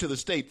could go to the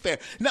State Fair.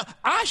 Now,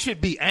 I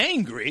should be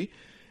angry.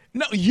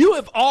 No, you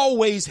have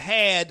always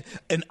had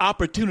an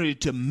opportunity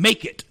to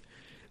make it.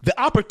 The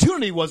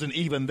opportunity wasn't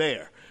even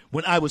there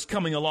when I was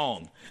coming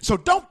along. So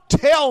don't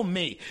tell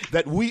me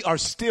that we are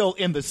still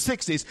in the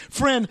 60s.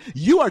 Friend,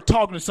 you are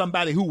talking to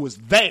somebody who was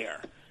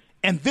there,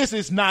 and this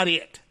is not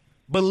it.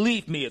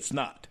 Believe me, it's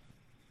not.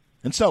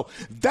 And so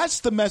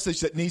that's the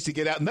message that needs to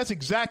get out, and that's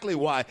exactly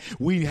why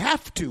we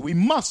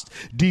must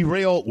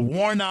derail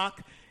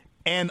Warnock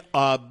and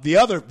the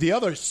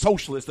other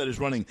socialist that is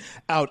running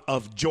out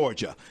of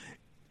Georgia.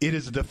 It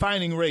is a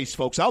defining race,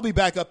 folks. I'll be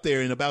back up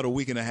there in about a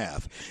week and a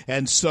half.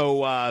 And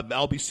so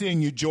I'll be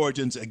seeing you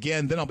Georgians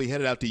again. Then I'll be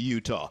headed out to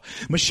Utah.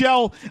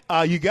 Michelle,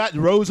 you got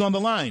Rose on the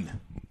line.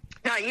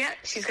 Not yet.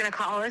 She's going to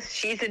call us.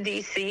 She's in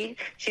D.C.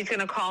 She's going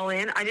to call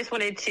in. I just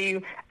wanted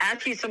to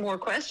ask you some more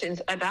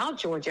questions about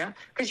Georgia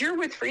because you're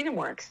with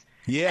FreedomWorks.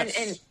 Yes.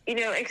 And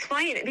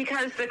explain it,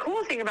 because the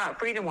cool thing about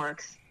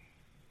FreedomWorks,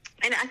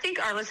 and I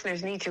think our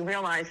listeners need to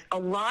realize a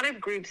lot of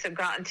groups have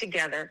gotten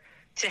together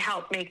to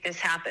help make this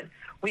happen.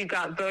 We've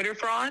got voter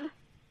fraud.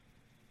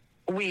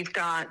 We've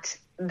got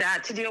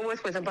that to deal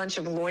with a bunch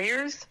of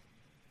lawyers.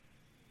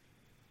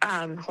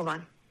 Hold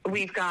on.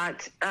 We've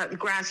got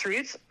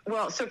grassroots.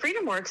 Well, so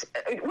FreedomWorks,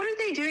 what are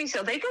they doing?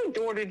 So they go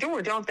door to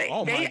door, don't they?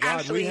 Oh, my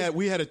God.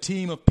 We had a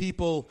team of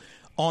people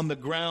on the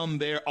ground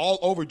there all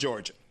over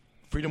Georgia.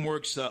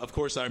 FreedomWorks, of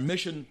course, our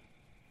mission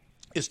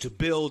is to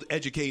build,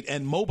 educate,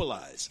 and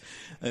mobilize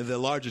the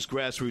largest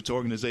grassroots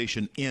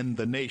organization in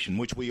the nation,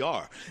 which we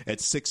are at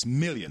 6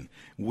 million.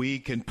 We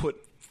can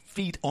put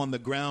feet on the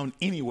ground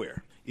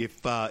anywhere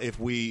if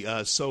we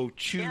so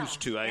choose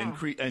to.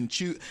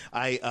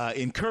 I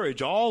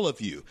encourage all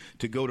of you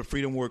to go to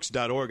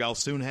freedomworks.org. I'll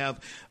soon have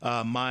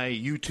my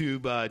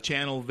YouTube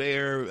channel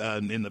there.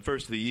 In the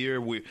first of the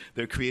year,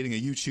 they're creating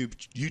a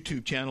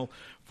YouTube channel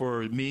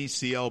for me,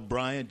 C.L.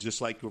 Bryant, just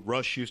like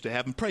Rush used to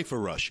have. And pray for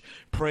Rush.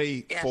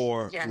 Pray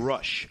for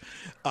Rush.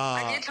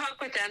 I did talk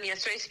with them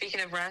yesterday, speaking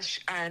of Rush,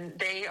 and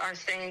they are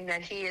saying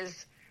that he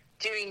is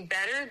doing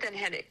better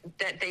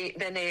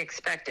than they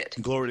expected.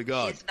 Glory to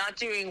God. He's not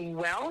doing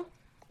well,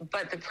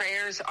 but the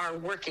prayers are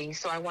working,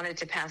 so I wanted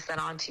to pass that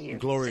on to you.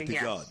 Glory to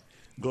God.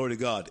 Glory to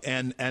God.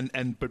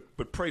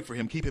 But pray for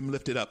him. Keep him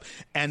lifted up.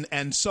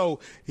 And so,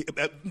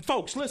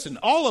 folks, listen,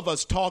 all of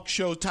us talk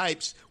show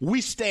types,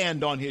 we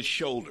stand on his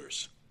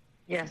shoulders.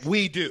 Yes.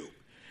 We do.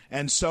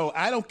 And so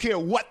I don't care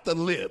what the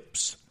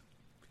libs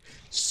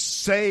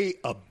say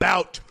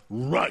about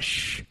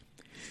Rush.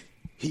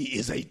 He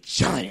is a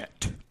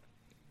giant.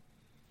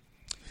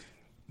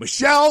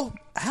 Michelle,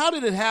 how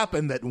did it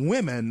happen that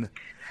women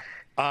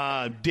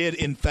did,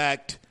 in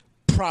fact,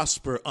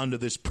 prosper under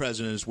this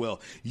president as well?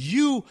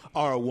 You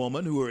are a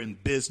woman who are in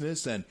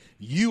business, and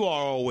you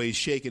are always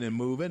shaking and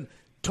moving.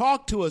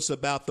 Talk to us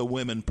about the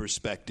women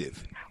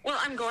perspective. Well,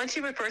 I'm going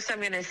to, but first I'm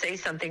going to say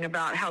something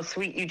about how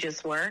sweet you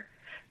just were,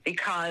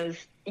 because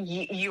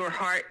your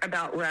heart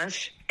about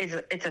Rush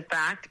it's a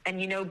fact. And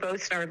Bo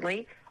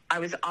Snerdley,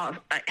 I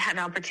had an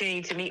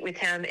opportunity to meet with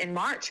him in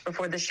March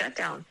before the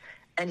shutdown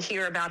and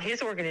hear about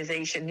his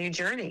organization, New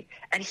Journey.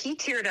 And he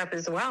teared up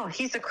as well.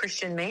 He's a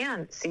Christian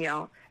man,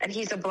 CL, and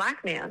he's a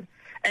black man.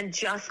 And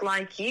just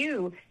like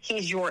you,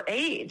 he's your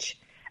age.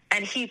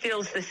 And he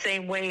feels the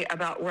same way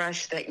about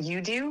Rush that you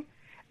do.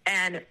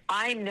 And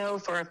I know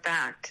for a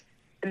fact,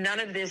 none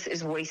of this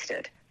is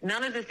wasted.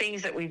 None of the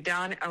things that we've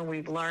done and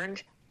we've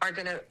learned are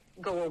going to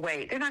go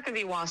away. They're not going to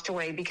be washed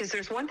away, because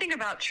there's one thing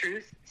about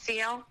truth,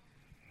 CL,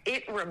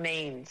 it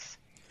remains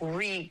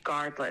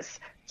regardless.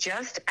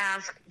 Just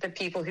ask the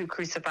people who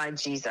crucified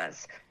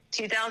Jesus.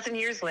 2,000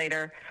 years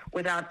later,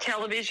 without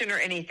television or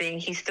anything,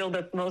 he's still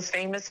the most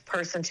famous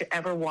person to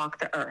ever walk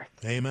the earth.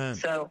 Amen.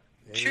 So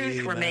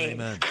truth remains.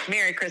 Amen.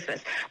 Merry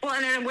Christmas. Well,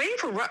 and I'm waiting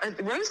for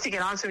Rose to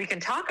get on so we can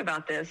talk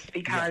about this,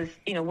 because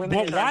women.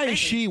 Well, why is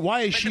she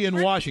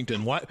in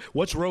Washington?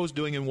 What's Rose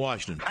doing in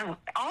Washington?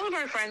 All of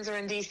our friends are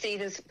in D.C.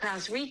 this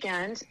past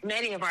weekend.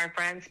 Many of our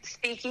friends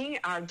speaking,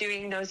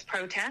 doing those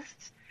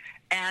protests.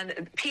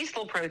 And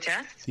peaceful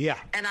protests. Yeah.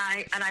 And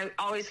I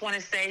always want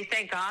to say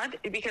thank God,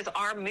 because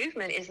our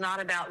movement is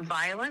not about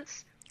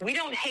violence. We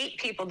don't hate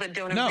people that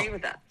don't agree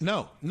with us.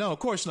 No, of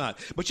course not.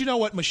 But you know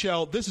what,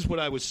 Michelle? This is what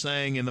I was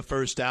saying in the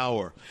first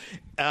hour.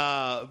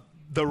 The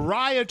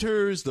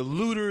rioters, the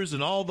looters,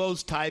 and all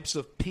those types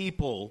of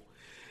people,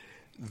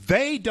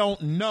 they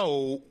don't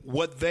know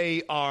what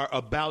they are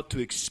about to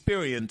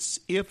experience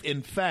if,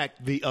 in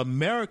fact, the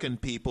American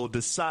people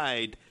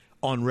decide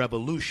on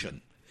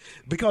revolution.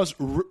 Because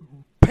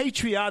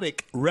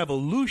patriotic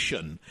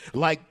revolution,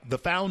 like the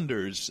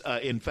founders,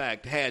 in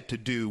fact, had to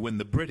do when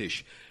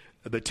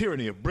the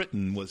tyranny of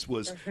Britain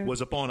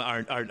was upon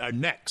our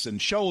necks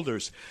and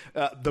shoulders.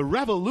 The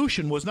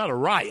revolution was not a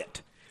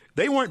riot.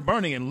 They weren't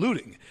burning and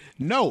looting.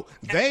 No,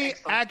 they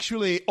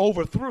actually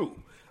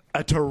overthrew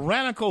a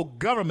tyrannical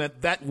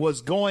government that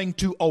was going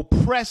to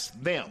oppress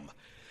them.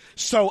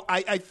 So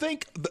I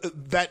think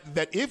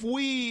that if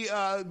we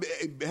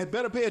had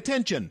better pay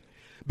attention,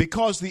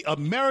 because the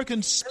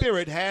American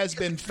spirit has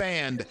been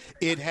fanned,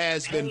 it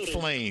has been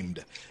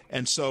flamed.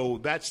 And so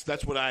that's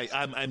what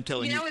I'm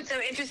telling you. You know what's so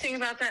interesting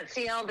about that,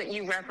 CL, that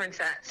you reference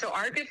that? So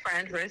our good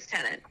friend, Rose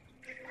Tennant,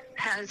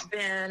 has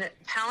been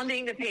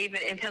pounding the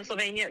pavement in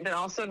Pennsylvania, but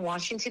also in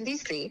Washington,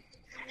 D.C.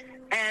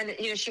 And,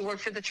 she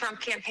worked for the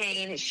Trump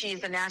campaign.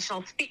 She's a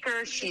national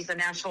speaker. She's a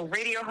national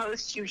radio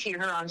host. You hear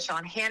her on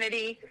Sean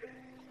Hannity.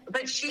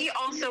 But she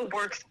also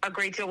works a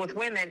great deal with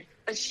women.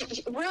 But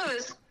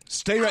Rose...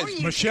 Stay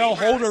right. Michelle,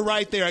 hold her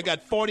right there. I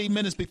got 40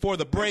 minutes before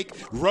the break.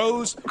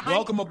 Rose,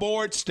 welcome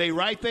aboard. Stay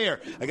right there.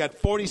 I got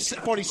 40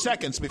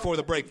 seconds before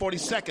the break. 40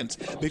 seconds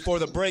before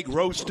the break.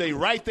 Rose, stay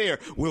right there.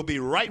 We'll be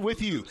right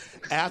with you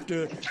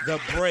after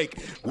the break.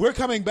 We're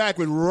coming back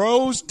with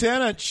Rose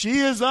Tennant. She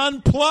is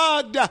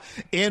unplugged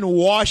in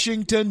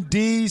Washington,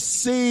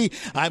 D.C.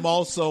 I'm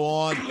also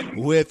on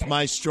with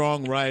my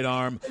strong right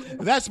arm.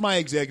 That's my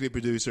executive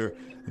producer,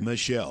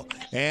 Michelle.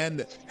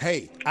 And,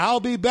 hey, I'll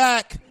be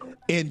back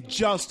in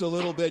just a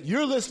little bit.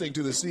 You're listening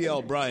to the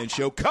C.L. Bryant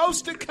Show,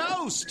 coast to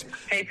coast,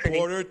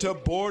 border to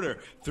border,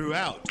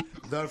 throughout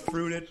the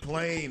fruited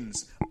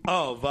plains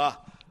of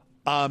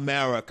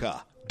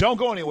America. Don't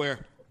go anywhere.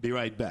 Be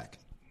right back.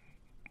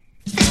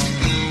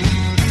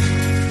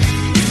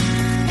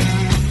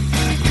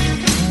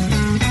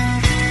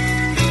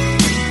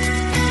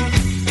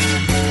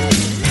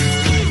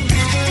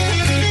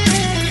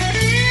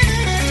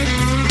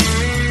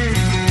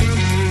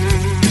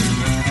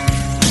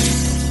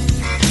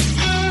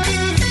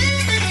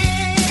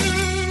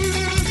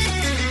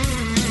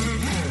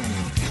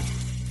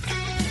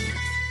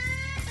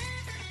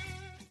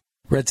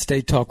 Red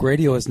State Talk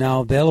Radio is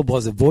now available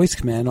as a voice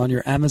command on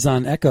your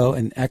Amazon Echo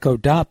and Echo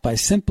Dot by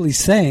simply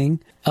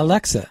saying,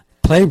 Alexa,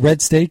 play Red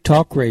State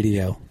Talk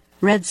Radio.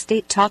 Red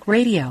State Talk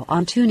Radio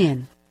on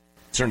TuneIn.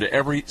 Concern to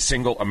every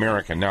single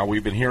American. Now,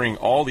 we've been hearing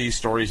all these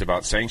stories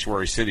about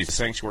sanctuary cities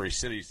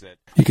that...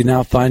 You can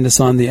now find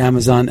us on the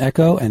Amazon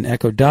Echo and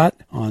Echo Dot,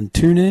 on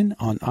TuneIn,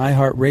 on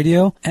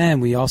iHeartRadio,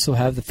 and we also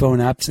have the phone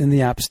apps in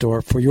the App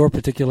Store for your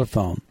particular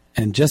phone.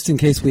 And just in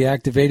case we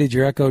activated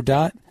your Echo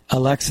Dot,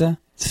 Alexa,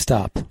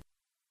 stop.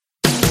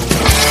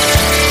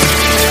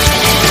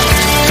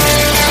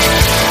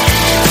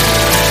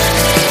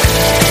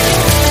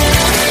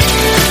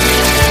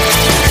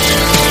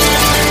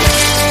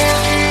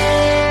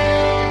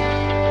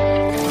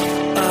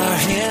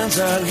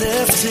 Are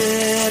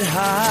lifted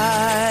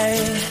high.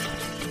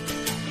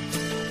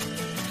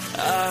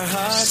 Our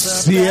hearts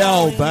are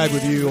CL back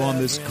with you on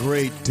this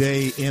great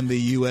day in the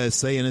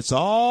USA, and it's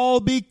all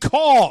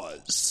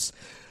because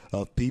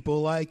of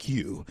people like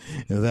you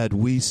that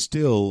we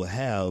still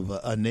have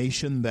a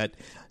nation that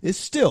is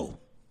still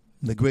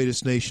the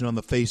greatest nation on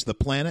the face of the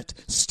planet,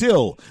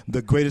 still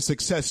the greatest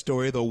success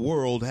story the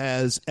world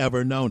has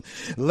ever known.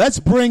 Let's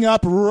bring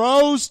up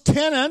Rose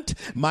Tennant,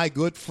 my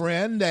good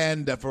friend,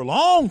 and for a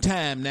long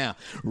time now.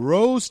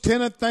 Rose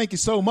Tennant, thank you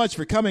so much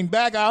for coming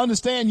back. I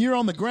understand you're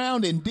on the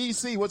ground in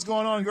D.C. What's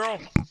going on, girl?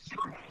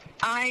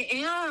 I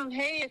am.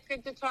 Hey, it's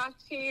good to talk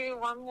to you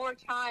one more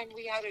time.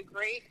 We had a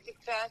great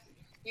success.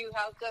 You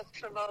helped us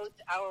promote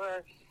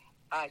our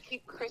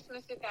Keep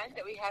Christmas event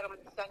that we had on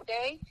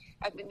Sunday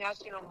at the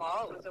National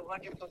Mall. It was a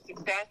wonderful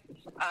success.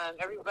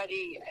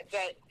 Everybody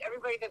that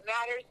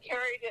matters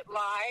carried it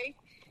live,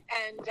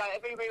 and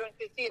if anybody wants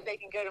to see it, they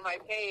can go to my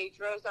page,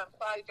 Rose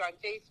Unplugged, on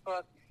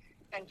Facebook,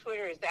 and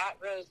Twitter is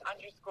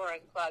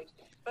 @Rose_Unplugged.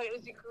 But it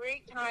was a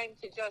great time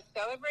to just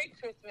celebrate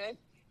Christmas,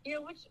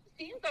 which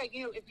seems like,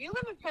 if you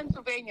live in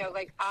Pennsylvania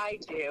like I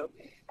do,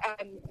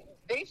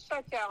 they've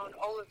shut down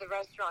all of the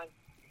restaurants.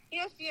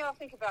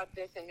 Think about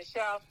this, and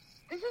Michelle,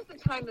 this is the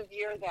time of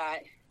year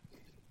that's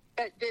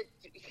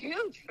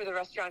huge for the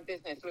restaurant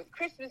business, with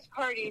Christmas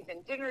parties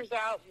and dinners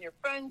out, and your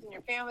friends and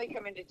your family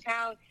come into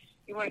town.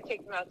 You want to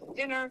take them out to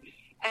dinner,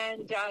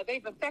 and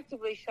they've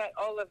effectively shut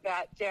all of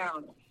that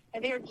down.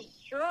 And they are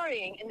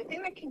destroying, and the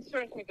thing that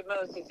concerns me the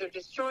most is they're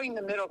destroying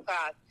the middle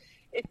class.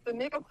 It's the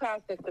middle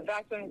class that's the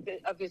backbone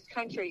of this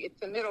country. It's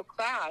the middle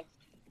class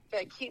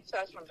that keeps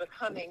us from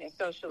becoming a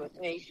socialist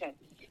nation.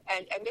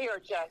 And they are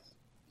just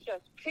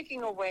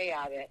picking away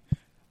at it.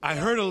 I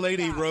heard a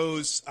lady,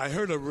 Rose,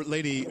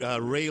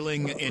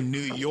 railing in New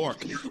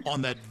York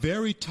on that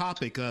very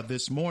topic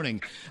this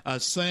morning,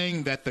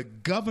 saying that the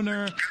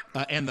governor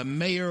and the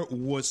mayor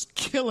was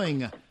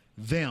killing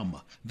them.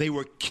 They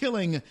were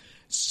killing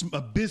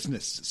a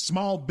business,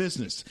 small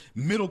business,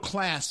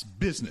 middle-class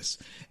business.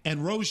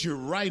 And, Rose, you're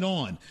right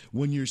on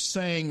when you're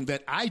saying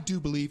that I do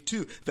believe,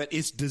 too, that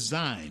it's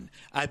design.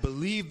 I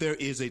believe there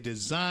is a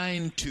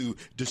design to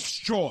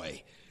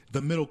destroy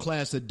the middle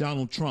class that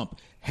Donald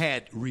Trump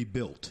had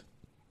rebuilt.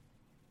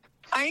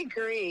 I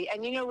agree.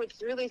 And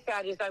what's really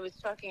sad is I was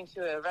talking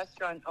to a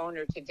restaurant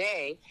owner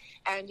today,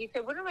 and he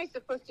said, what am I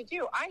supposed to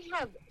do? I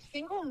have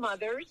single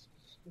mothers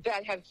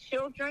that have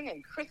children,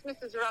 and Christmas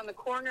is around the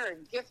corner,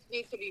 and gifts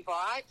need to be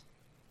bought.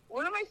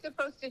 What am I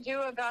supposed to do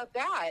about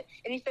that?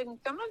 And he said,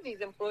 some of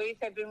these employees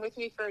have been with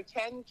me for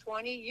 10,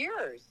 20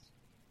 years.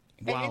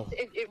 Wow. And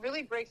it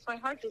really breaks my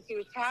heart to see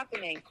what's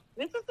happening.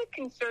 This is a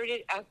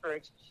concerted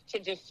effort to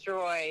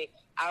destroy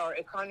our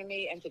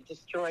economy and to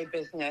destroy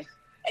business.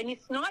 And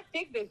it's not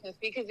big business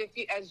because,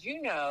 as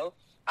you know,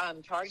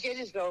 Target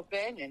is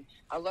open, and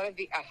a lot of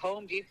the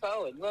Home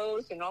Depot and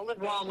Lowe's and all of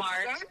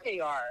Walmart, they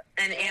are,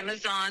 and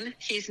Amazon.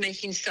 He's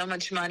making so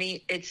much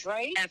money; it's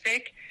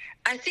epic.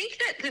 I think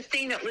that the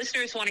thing that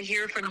listeners want to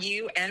hear from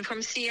you and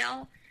from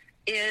CL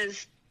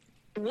is,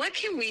 what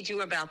can we do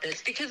about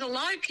this? Because a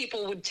lot of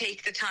people would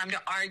take the time to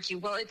argue,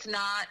 well, it's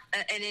not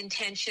an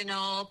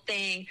intentional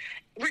thing.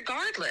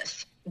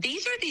 Regardless,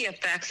 these are the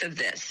effects of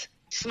this.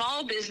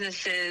 Small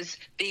businesses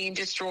being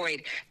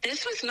destroyed.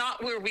 This was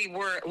not where we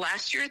were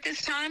last year at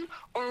this time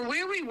or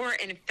where we were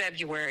in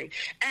February.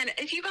 And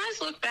if you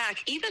guys look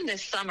back, even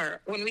this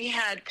summer when we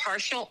had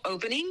partial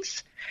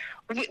openings,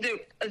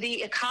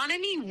 the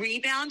economy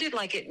rebounded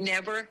like it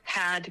never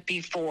had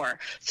before.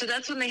 So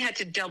that's when they had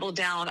to double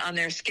down on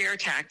their scare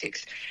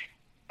tactics.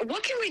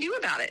 What can we do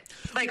about it?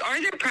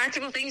 Are there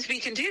practical things we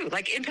can do,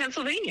 like in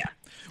Pennsylvania?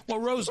 Well,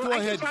 Rose, go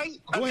ahead.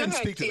 Go ahead and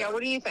speak to that.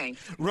 What do you think?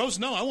 Rose,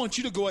 no, I want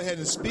you to go ahead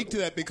and speak to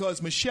that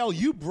because, Michelle,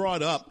 you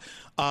brought up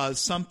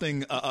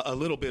something a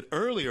little bit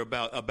earlier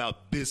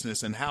about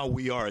business and how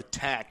we are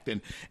attacked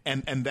and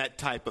that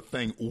type of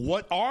thing.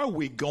 What are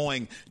we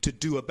going to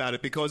do about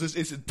it? Because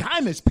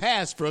time has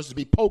passed for us to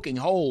be poking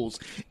holes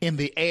in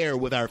the air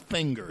with our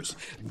fingers.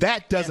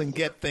 That doesn't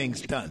get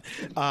things done.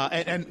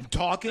 And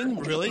talking,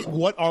 really,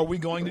 what are we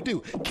going to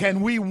do?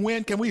 Can we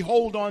win? Can we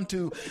hold on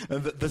to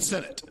the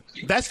Senate?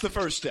 That's the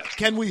first step.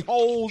 Can we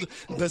hold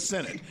the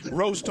Senate?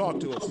 Rose, talk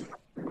to us.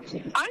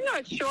 I'm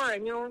not sure. I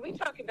mean, when we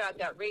talk about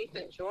that race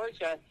in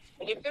Georgia,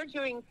 if they're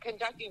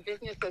conducting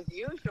business as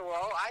usual,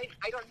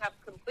 I don't have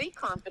complete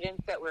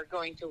confidence that we're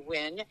going to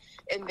win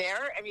in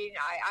there. I mean,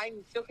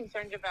 I'm still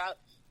concerned about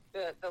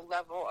the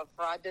level of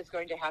fraud that's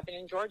going to happen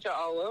in Georgia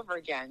all over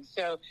again.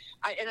 So,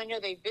 I know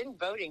they've been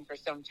voting for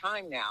some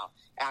time now,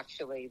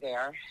 actually,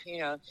 there. You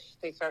know,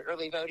 they start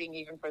early voting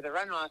even for the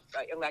runoff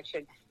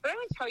election. But I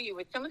would tell you,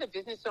 with some of the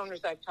business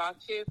owners I've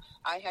talked to,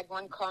 I had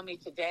one call me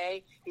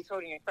today. He's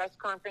holding a press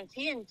conference.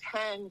 He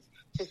intends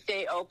to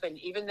stay open,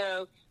 even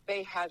though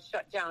they have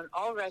shut down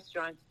all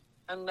restaurants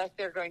unless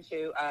they're going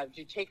to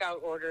do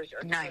takeout orders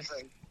or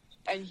delivery.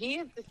 And he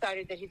has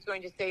decided that he's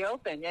going to stay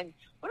open. And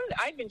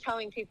I've been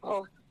telling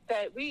people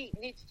that we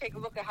need to take a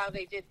look at how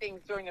they did things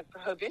during the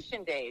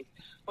Prohibition days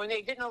when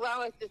they didn't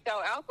allow us to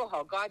sell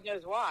alcohol. God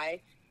knows why,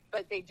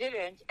 but they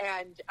didn't.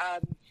 And,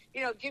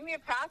 give me a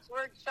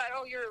password,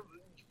 shuttle your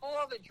full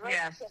of the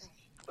drinks. Yes.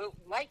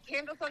 Light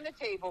candles on the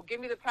table. Give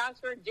me the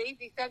password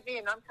Daisy sent me,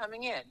 and I'm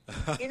coming in.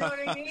 You know what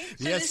I mean?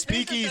 Yes,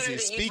 speakeasy.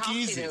 Is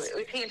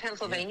he in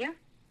Pennsylvania?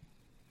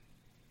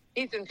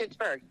 He's in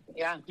Pittsburgh.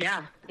 Yeah.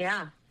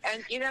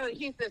 And,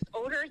 he's this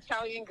older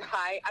Italian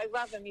guy. I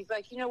love him. He's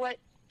like, you know what?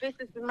 This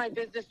has been my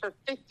business for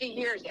 50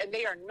 years, and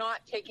they are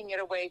not taking it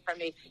away from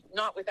me,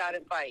 not without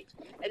a fight.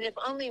 And if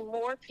only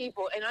more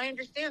people, and I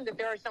understand that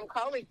there are some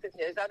colleagues of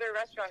his, other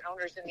restaurant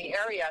owners in the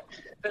area,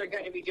 that are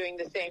going to be doing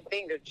the same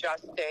thing. They're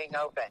just staying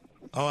open.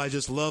 Oh, I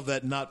just love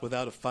that, not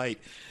without a fight.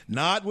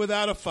 Not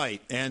without a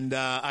fight. And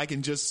I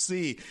can just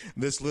see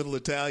this little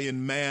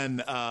Italian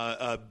man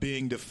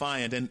being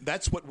defiant. And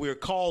that's what we're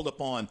called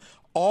upon,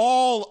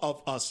 all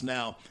of us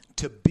now,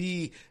 to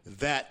be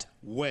that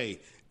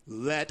way.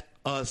 Let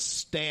us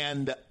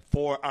stand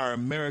for our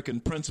American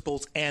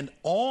principles and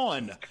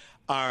on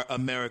our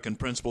American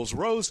principles.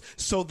 Rose,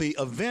 so the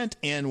event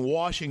in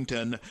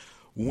Washington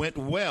went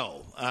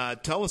well.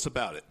 Tell us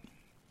about it.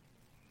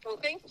 Well,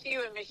 thanks to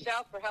you and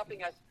Michelle for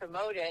helping us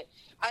promote it.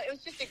 It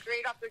was just a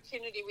great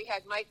opportunity. We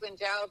had Mike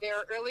Lindell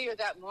there. Earlier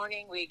that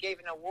morning, we gave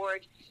an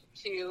award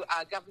to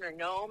Governor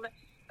Noem,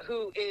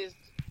 who is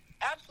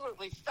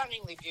absolutely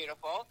stunningly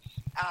beautiful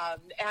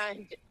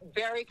and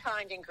very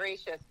kind and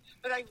gracious.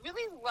 But I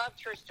really loved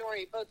her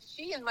story. Both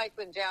she and Mike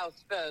Lindell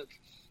spoke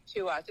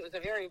to us. It was a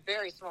very,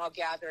 very small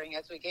gathering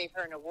as we gave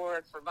her an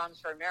award for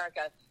Moms for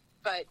America.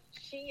 But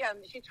she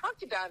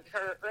talked about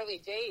her early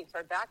days,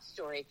 her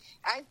backstory,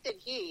 as did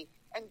he.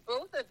 And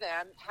both of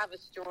them have a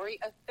story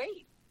of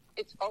faith.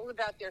 It's all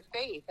about their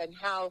faith and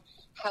how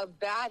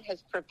that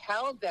has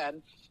propelled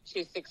them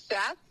to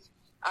success,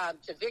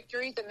 to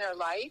victories in their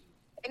life.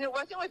 And it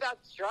wasn't without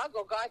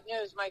struggle. God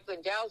knows Mike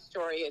Lindell's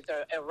story is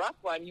a rough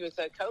one. He was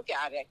a coke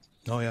addict.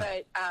 Oh,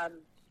 yeah. But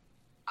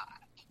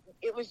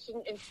it was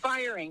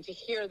inspiring to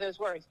hear those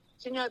words,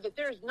 to know that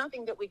there's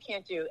nothing that we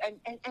can't do.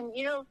 And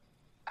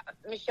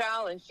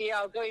Michelle and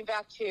CL, going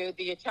back to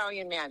the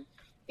Italian man,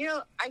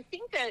 I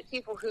think that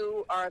people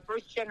who are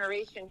first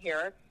generation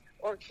here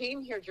or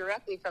came here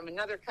directly from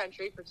another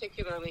country,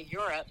 particularly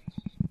Europe,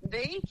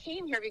 they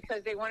came here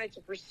because they wanted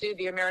to pursue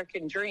the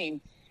American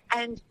dream.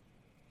 And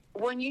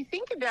when you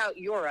think about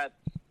Europe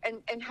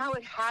and how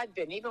it had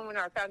been, even when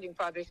our founding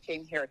fathers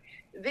came here,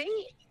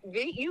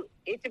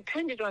 it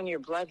depended on your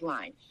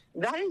bloodline.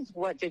 That is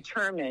what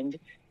determined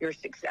your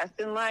success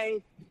in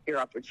life, your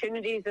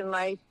opportunities in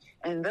life.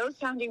 And those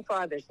founding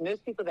fathers and those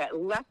people that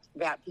left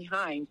that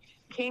behind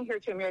came here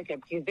to America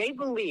because they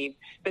believed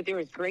that there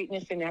was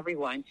greatness in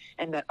everyone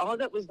and that all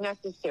that was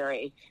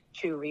necessary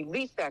to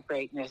release that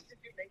greatness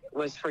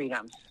was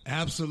freedom.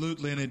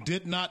 Absolutely. And it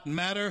did not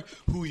matter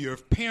who your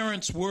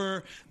parents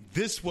were.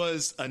 This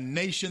was a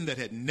nation that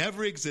had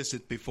never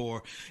existed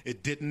before.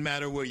 It didn't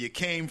matter where you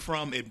came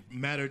from. It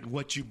mattered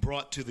what you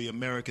brought to the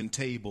American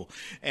table.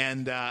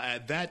 And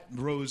that,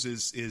 Rose,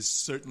 is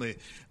certainly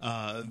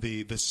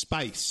the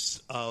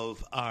spice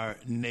of our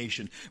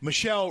nation.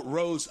 Michelle,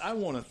 Rose, I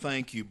want to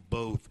thank you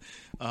both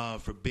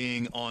for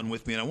being on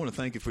with me. And I want to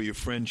thank you for your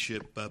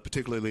friendship,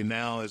 particularly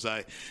now as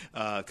I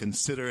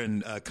consider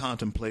and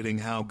contemplating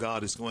how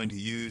God is going to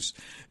use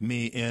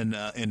me in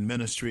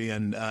ministry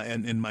and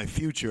in my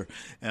future.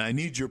 And I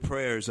need your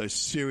prayers. I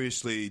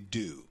seriously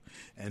do.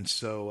 And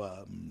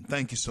so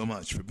thank you so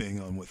much for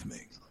being on with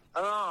me.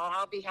 Oh,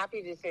 I'll be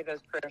happy to say those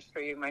prayers for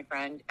you, my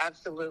friend.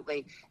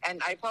 Absolutely.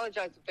 And I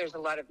apologize if there's a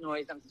lot of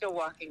noise. I'm still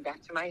walking back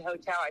to my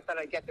hotel. I thought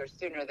I'd get there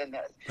sooner than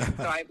this.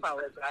 So I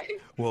apologize.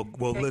 Well,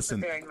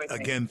 listen,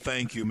 again,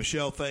 thank you.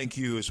 Michelle, thank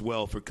you as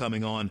well for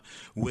coming on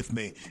with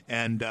me.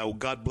 And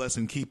God bless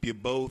and keep you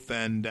both,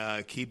 and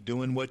keep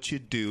doing what you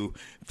do,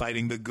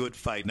 fighting the good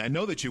fight. And I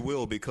know that you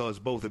will, because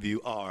both of you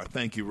are.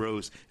 Thank you,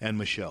 Rose and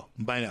Michelle.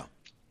 Bye now.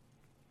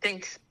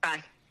 Thanks.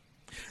 Bye.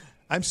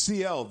 I'm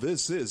CL.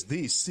 This is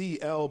the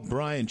CL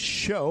Bryant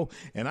Show,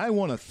 and I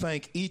want to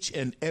thank each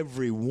and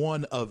every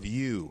one of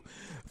you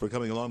for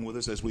coming along with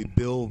us as we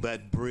build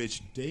that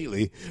bridge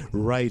daily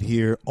right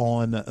here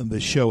on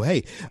the show.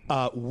 Hey,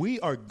 we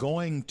are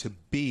going to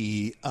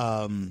be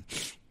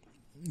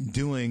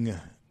doing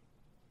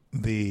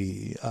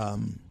the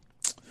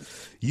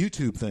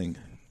YouTube thing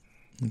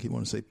I keep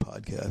wanting to say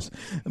podcast,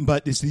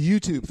 but it's the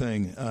YouTube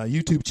thing,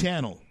 YouTube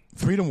channel,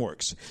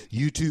 FreedomWorks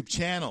YouTube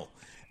channel.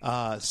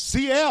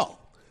 CL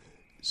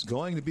is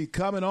going to be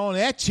coming on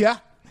at you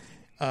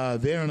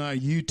there on our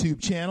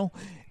YouTube channel.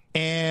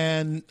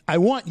 And I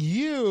want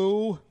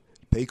you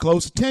to pay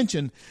close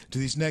attention to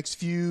these next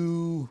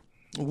few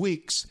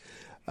weeks,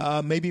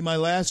 maybe my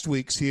last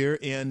weeks here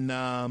in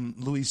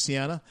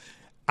Louisiana.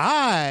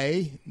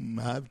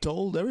 I've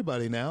told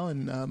everybody now,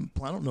 and I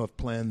don't know if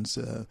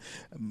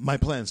my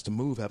plans to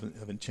move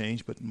haven't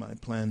changed, but my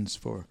plans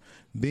for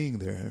being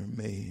there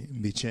may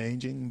be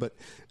changing. But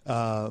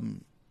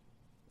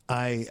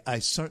I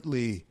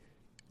certainly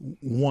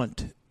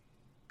want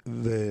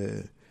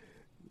the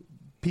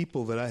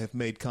people that I have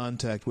made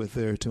contact with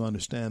there to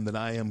understand that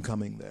I am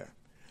coming there.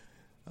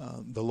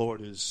 The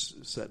Lord has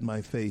set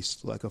my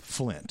face like a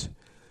flint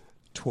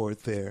toward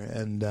there,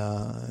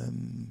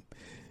 and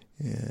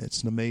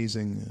it's an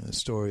amazing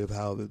story of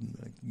how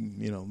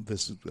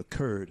this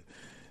occurred,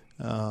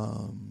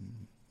 and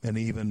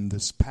even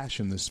this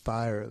passion, this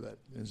fire that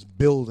is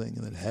building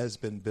and that has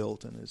been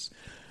built and is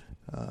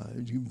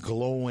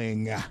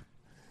glowing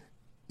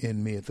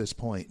in me at this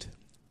point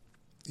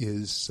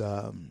is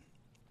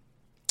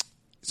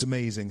it's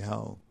amazing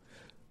how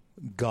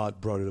God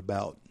brought it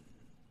about.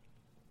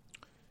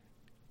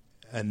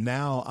 And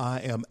now I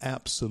am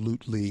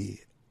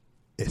absolutely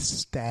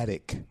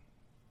ecstatic,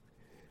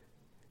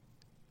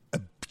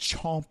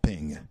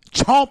 chomping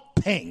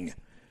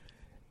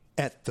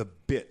at the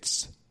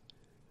bits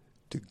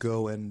to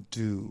go and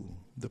do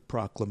the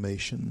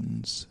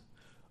proclamations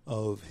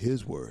of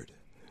His word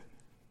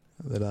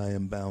that I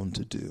am bound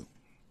to do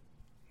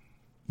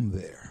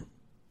there.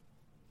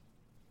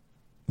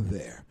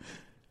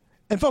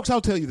 And folks,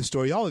 I'll tell you the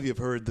story. All of you have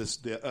heard this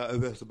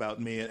about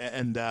me,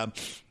 and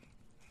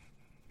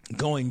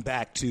going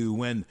back to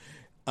when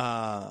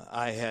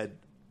I had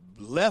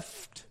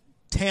left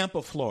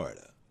Tampa,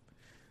 Florida. I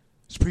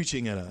was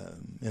preaching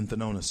in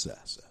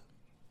Thanonasassa,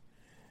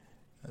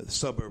 a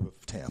suburb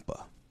of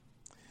Tampa.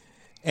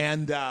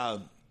 And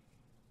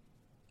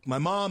my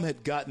mom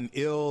had gotten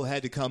ill,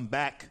 had to come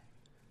back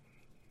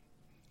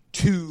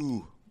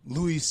to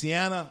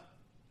Louisiana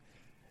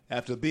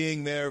after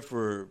being there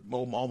for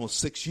almost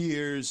 6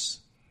 years.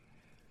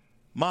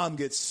 Mom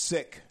gets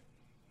sick.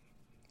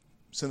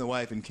 Send the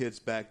wife and kids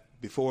back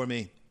before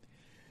me.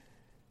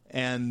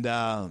 And,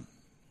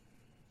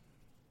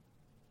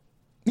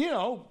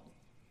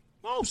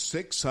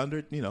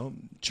 600,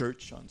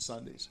 church on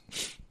Sundays.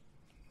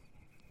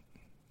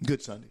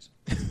 Good Sundays.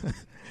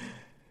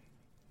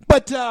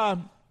 But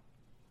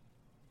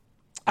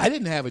I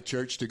didn't have a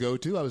church to go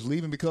to. I was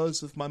leaving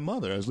because of my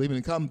mother. I was leaving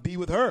to come be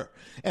with her.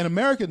 And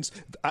Americans,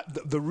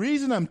 the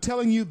reason I'm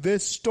telling you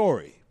this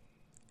story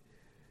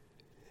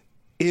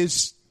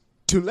is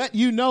to let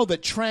you know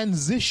that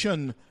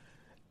transition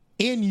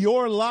in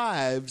your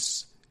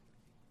lives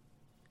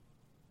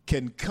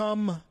can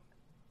come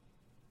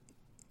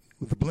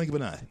with the blink of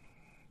an eye.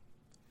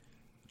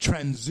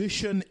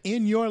 Transition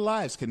in your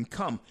lives can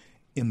come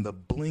in the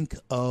blink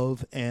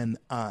of an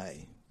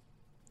eye.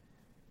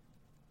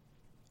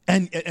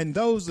 And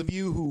those of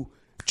you who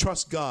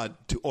trust God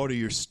to order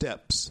your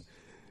steps,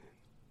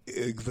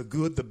 the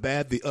good, the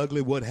bad, the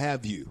ugly, what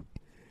have you,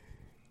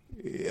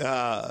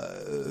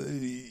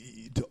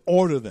 to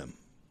order them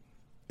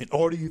and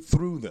order you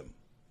through them,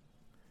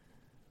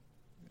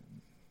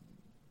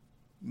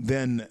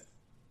 then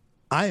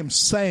I am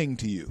saying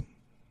to you,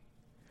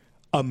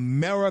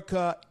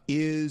 America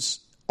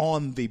is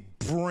on the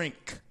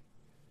brink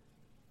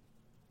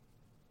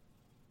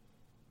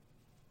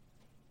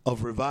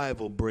of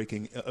revival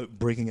breaking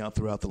out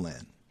throughout the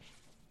land.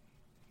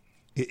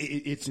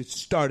 It's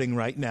starting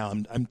right now.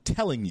 I'm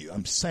telling you.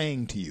 I'm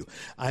saying to you.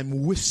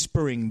 I'm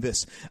whispering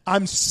this.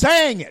 I'm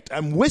saying it.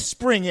 I'm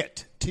whispering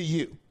it to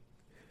you.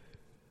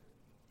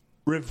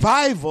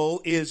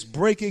 Revival is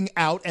breaking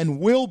out and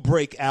will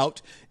break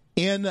out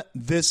in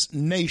this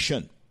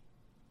nation.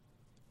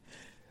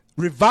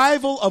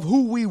 Revival of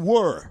who we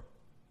were.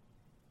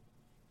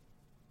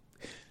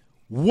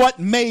 What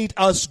made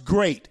us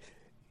great?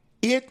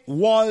 It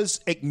was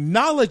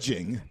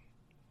acknowledging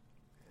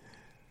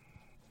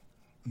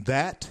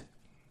that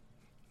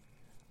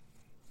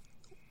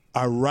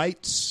our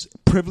rights,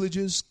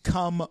 privileges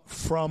come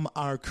from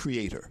our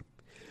Creator.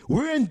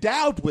 We're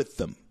endowed with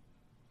them.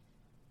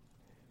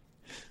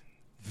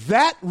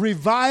 That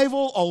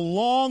revival,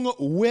 along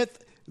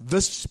with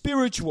the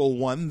spiritual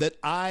one that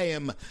I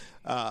am,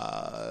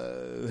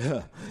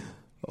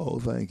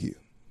 thank you.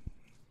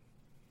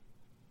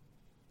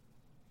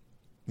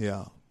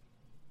 Yeah.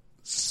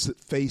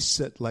 Face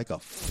set like a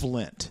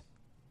flint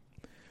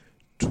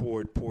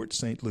toward Port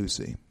St.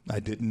 Lucie. I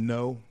didn't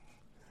know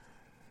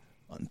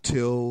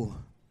until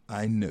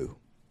I knew.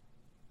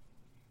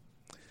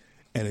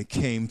 And it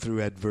came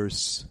through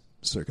adverse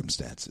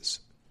circumstances.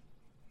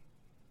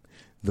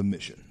 The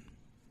mission.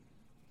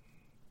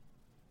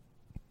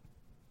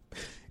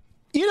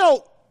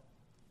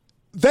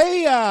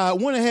 They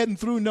went ahead and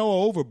threw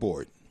Noah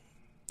overboard.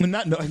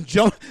 Not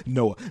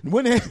Noah.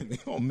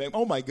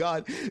 Oh my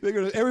God!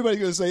 Everybody's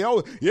gonna say,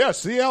 "Oh yeah,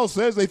 CL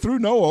says they threw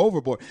Noah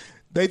overboard."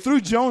 They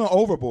threw Jonah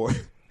overboard.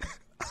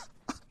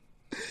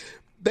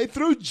 They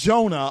threw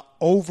Jonah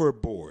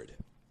overboard.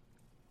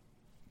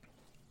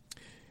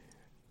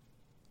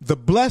 The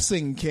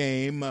blessing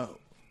came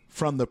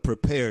from the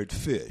prepared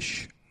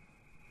fish.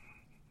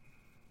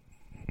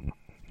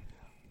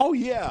 Oh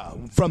yeah,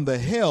 from the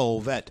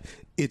hell that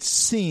it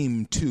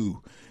seemed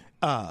to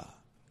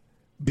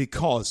be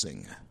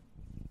causing.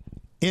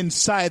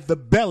 Inside the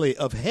belly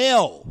of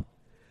hell,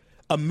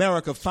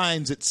 America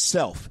finds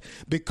itself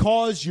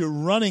because you're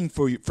running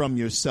from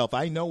yourself.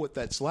 I know what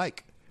that's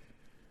like.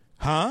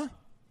 Huh?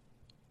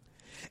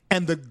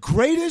 And the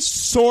greatest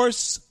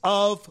source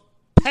of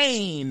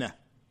pain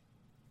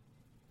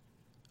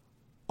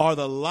are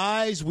the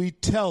lies we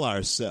tell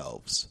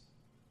ourselves.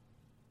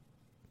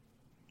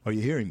 Are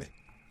you hearing me?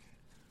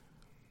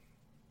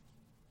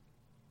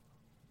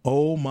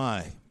 Oh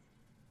my.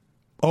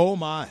 Oh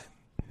my.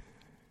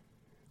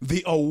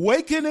 The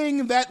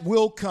awakening that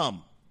will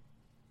come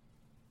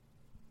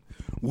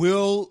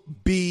will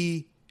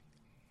be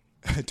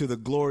to the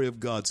glory of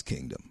God's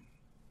kingdom.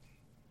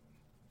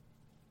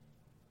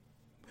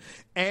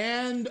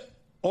 And,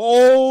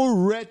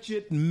 oh,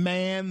 wretched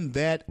man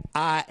that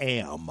I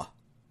am,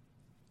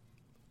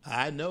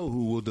 I know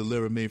who will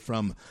deliver me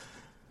from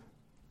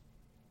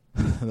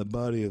the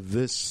body of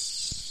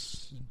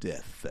this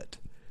death that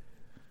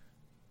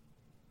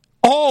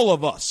all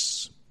of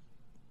us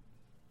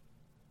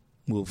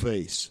will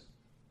face.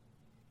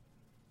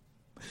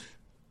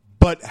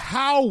 But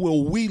how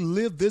will we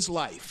live this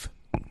life?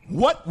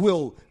 What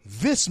will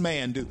this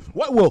man do?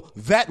 What will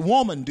that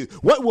woman do?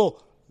 What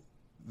will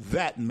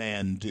that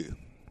man do?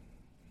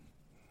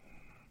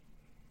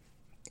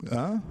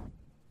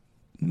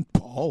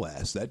 Paul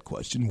asked that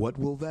question. What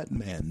will that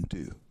man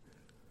do?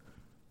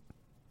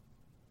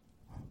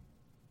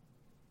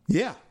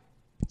 Yeah,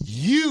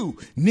 you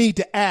need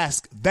to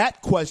ask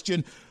that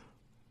question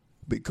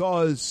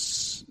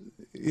because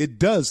it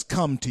does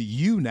come to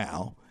you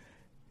now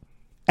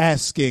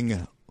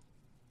asking,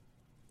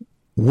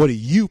 what are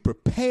you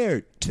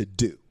prepared to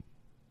do?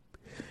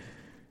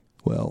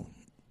 Well,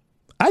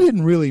 I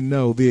didn't really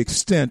know the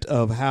extent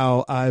of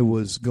how I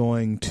was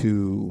going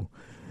to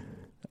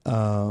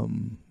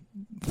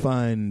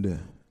find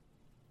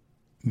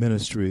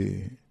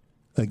ministry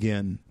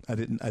again. I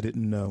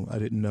didn't know.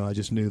 I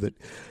just knew that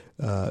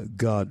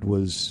God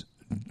was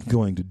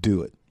going to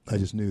do it. I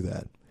just knew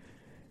that.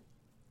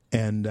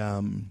 And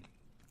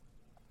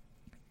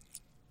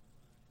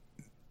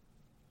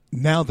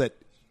now that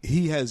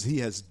he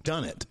has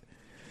done it,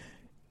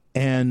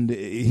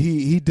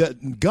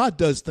 and God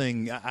does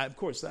things. Of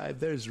course,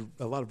 there's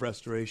a lot of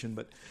restoration,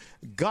 but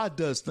God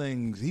does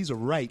things. He's a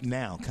right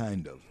now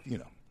kind of,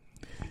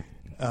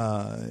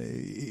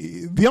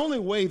 the only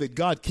way that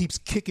God keeps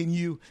kicking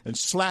you and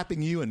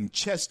slapping you and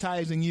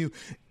chastising you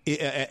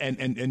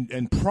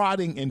and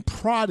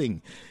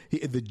prodding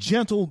the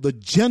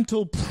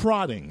gentle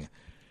prodding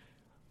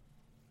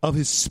of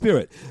his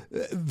Spirit.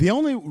 The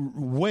only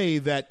way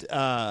that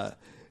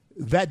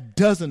that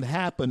doesn't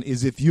happen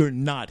is if you're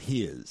not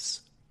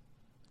his.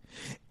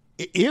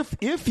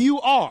 If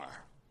you are,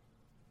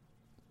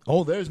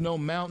 there's no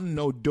mountain,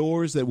 no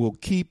doors that will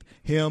keep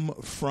him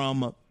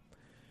from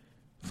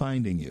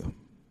finding you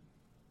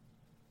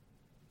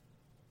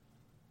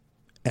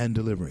and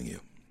delivering you.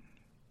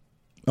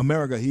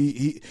 America,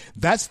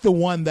 that's the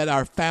one that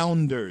our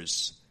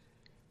founders,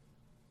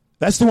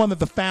 that's the one that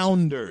the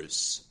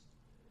founders,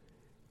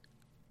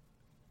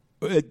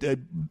 the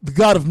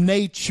God of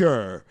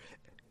nature,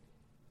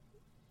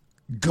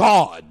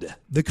 God,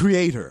 the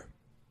creator,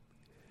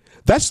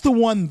 that's the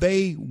one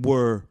they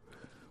were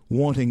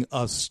wanting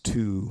us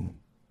to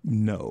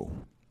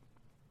know.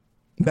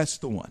 That's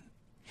the one.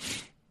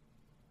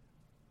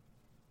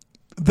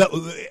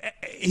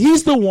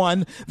 He's the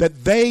one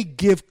that they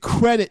give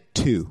credit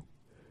to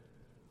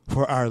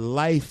for our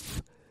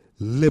life,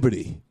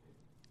 liberty,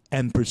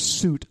 and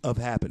pursuit of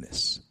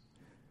happiness.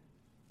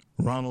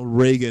 Ronald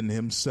Reagan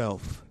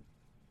himself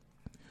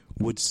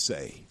would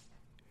say,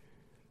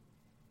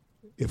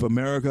 if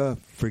America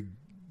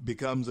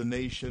becomes a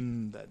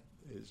nation that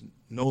is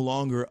no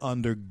longer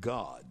under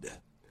God,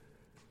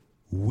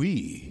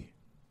 we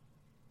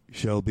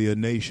shall be a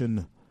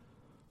nation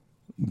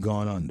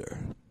gone under.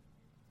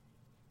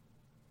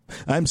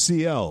 I'm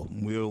CL.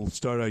 We'll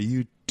start our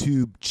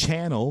YouTube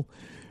channel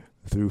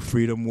through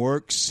Freedom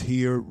Works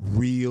here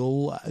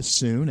real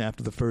soon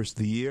after the first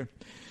of the year.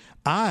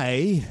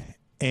 I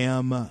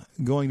am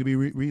going to be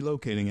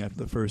relocating after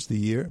the first of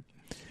the year.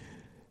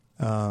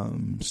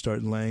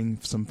 Start laying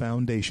some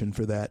foundation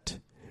for that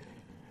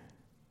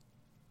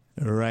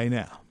right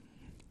now.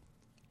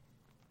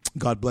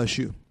 God bless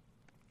you.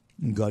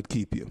 God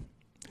keep you.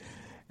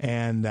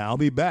 And I'll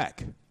be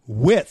back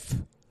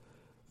with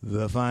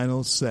the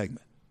final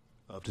segment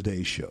of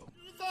today's show.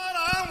 You thought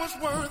I was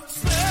worth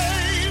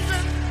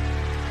saving,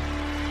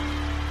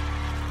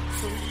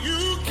 so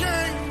you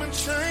came and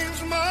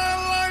changed my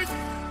life.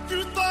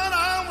 You thought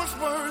I was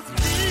worth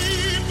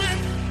keeping.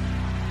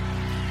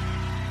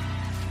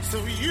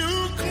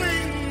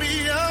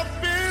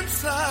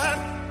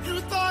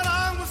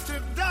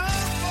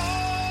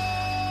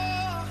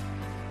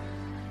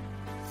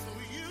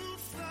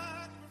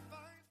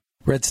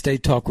 Red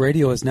State Talk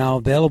Radio is now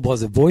available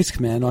as a voice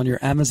command on your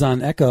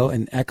Amazon Echo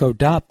and Echo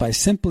Dot by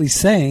simply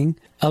saying,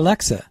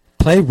 Alexa,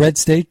 play Red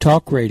State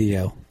Talk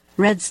Radio.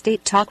 Red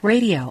State Talk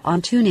Radio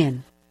on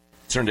TuneIn.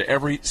 Concern to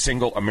every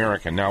single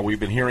American. Now,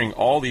 we've been hearing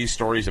all these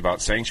stories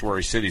about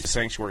sanctuary cities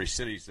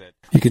that...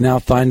 You can now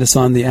find us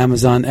on the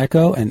Amazon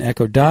Echo and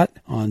Echo Dot,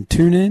 on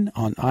TuneIn,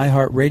 on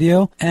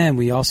iHeartRadio, and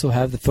we also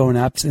have the phone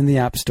apps in the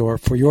App Store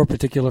for your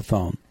particular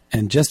phone.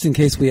 And just in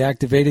case we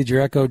activated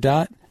your Echo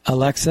Dot,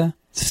 Alexa,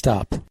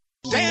 stop.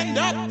 Stand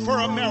up for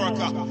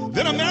America.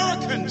 Then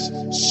Americans,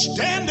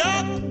 stand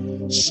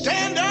up,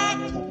 stand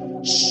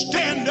up,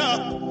 stand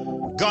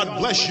up. God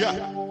bless you.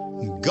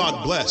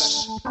 God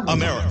bless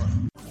America.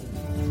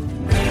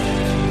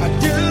 I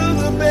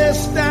do the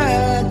best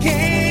I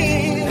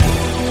can,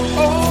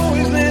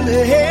 always lend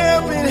a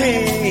helping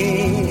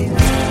hand,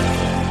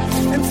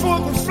 and for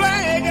the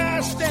flag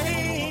I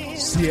stand.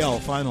 CL,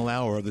 final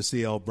hour of the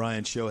CL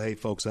Bryant Show. Hey,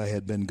 folks, I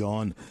had been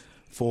gone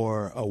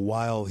for a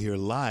while here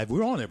live.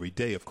 We're on every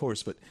day, of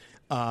course, but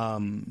I've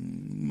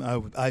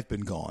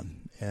been gone,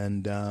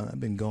 and I've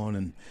been gone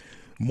in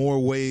more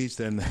ways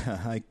than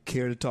I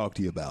care to talk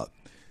to you about.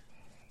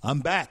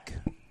 I'm back.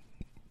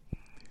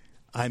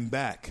 I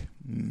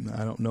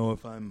don't know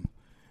if I'm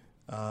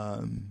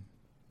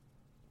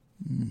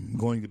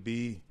going to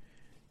be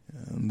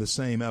the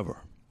same ever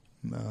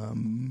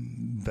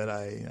that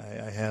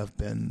I have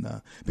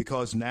been,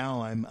 because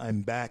now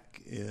I'm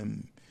back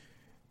in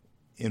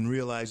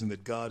realizing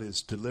that God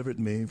has delivered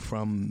me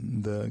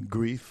from the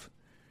grief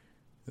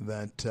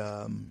that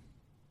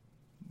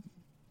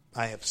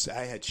I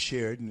had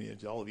shared,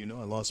 and all of you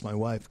know I lost my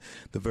wife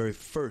the very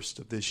first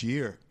of this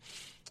year,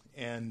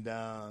 and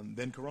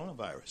then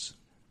coronavirus.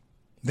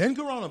 Then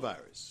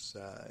coronavirus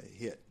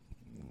hit.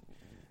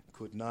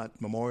 Could not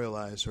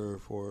memorialize her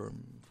for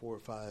 4 or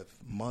 5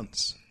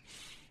 months,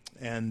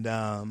 and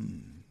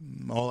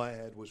all I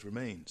had was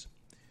remains,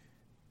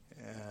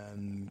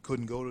 and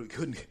couldn't.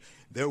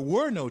 There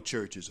were no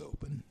churches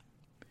open,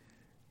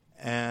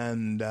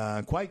 and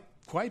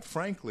quite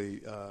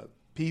frankly,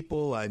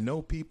 I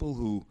know people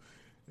who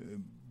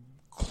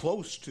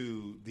close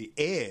to the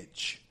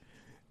edge,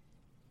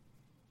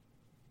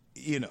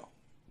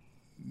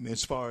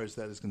 as far as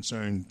that is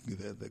concerned,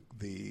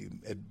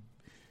 the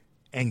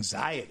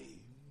anxiety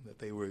that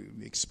they were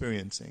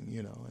experiencing,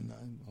 and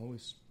I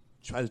always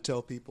try to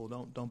tell people,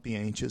 don't be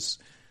anxious.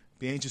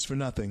 Be anxious for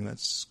nothing.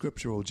 That's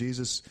scriptural.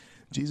 Jesus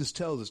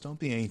tells us, don't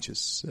be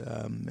anxious.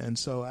 And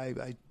so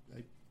I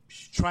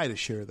try to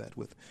share that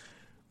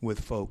with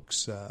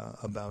folks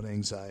about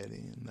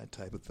anxiety and that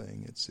type of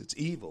thing. It's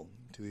evil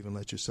to even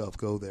let yourself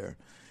go there,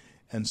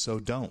 and so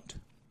don't.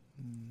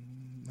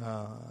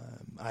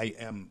 I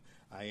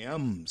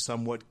am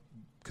somewhat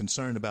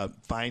concerned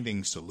about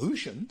finding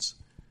solutions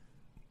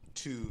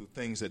to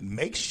things that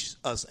make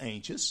us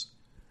anxious,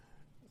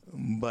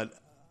 but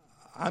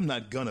I'm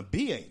not going to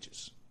be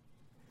anxious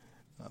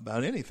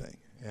about anything.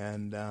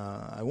 And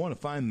I want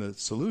to find the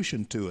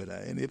solution to it.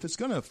 And if it's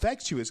going to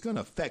affect you, it's going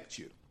to affect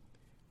you.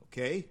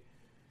 Okay?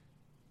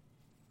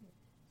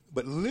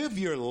 But live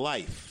your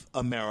life,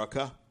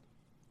 America.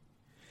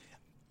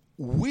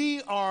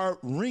 We are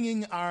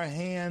wringing our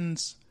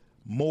hands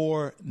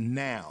more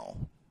now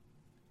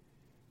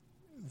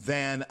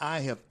than I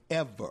have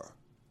ever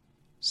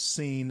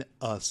seen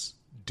us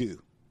do.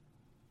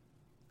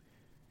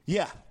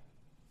 Yeah,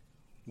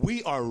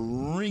 we are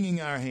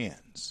wringing our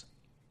hands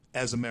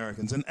as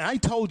Americans. And I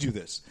told you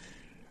this.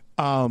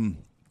 An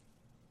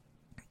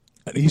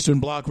Eastern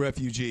Bloc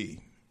refugee.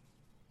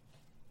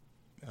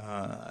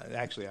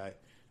 Actually, I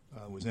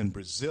was in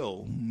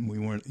Brazil. We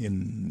weren't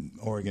in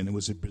Oregon. It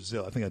was in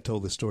Brazil. I think I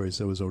told the story.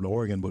 So it was in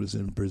Oregon, but it was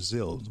in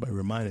Brazil. Somebody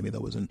reminded me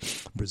that was in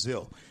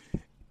Brazil.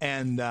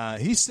 And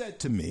he said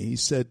to me,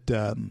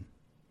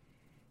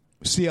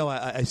 CL,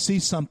 I see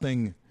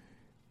something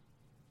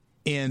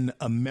in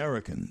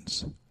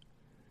Americans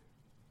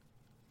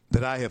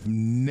that I have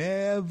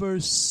never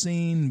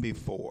seen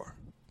before.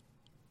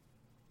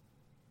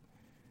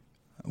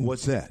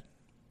 What's that?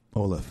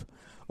 Olaf.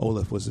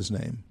 Olaf was his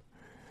name.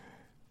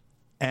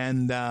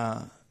 And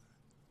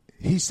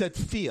he said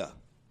fear.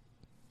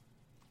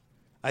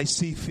 I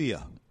see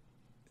fear,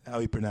 how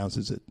he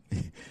pronounces it.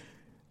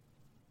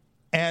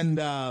 And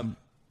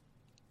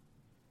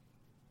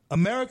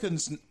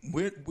Americans,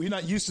 we're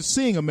not used to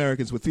seeing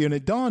Americans with fear, and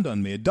it dawned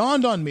on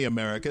me,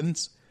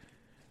 Americans,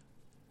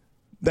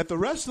 that the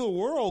rest of the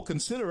world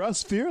consider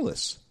us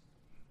fearless.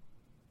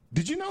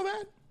 Did you know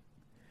that?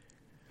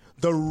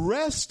 The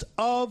rest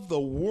of the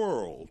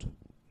world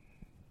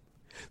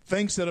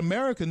thinks that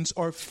Americans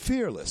are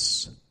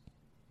fearless.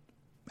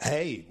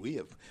 Hey, we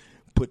have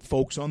put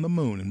folks on the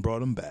moon and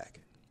brought them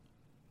back.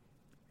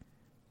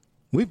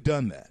 We've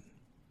done that.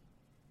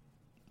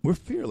 We're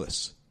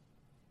fearless.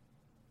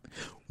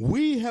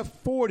 We have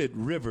forded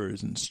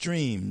rivers and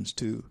streams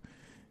to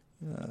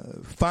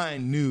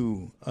find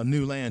a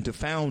new land, to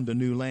found a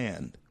new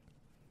land.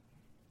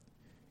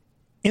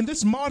 In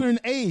this modern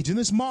age, in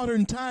this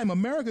modern time,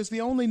 America is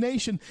the only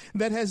nation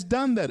that has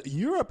done that.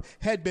 Europe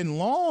had been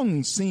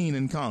long seen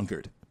and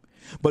conquered.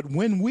 But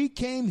when we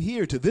came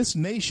here to this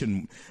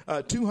nation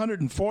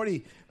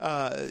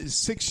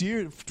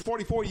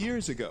 44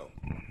 years ago,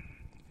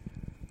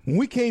 when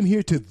we came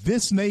here to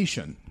this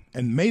nation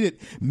and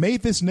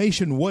made this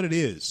nation what it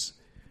is,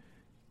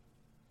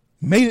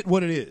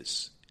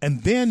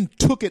 and then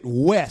took it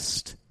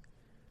west,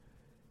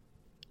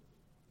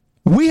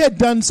 we had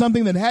done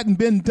something that hadn't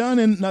been done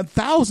in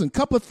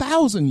couple of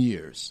thousand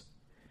years.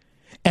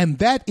 And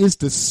that is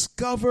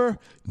discover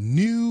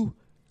new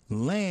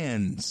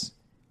lands.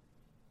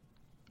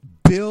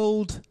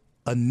 Build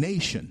a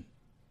nation.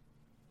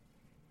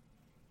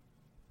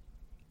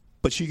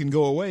 But she can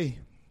go away.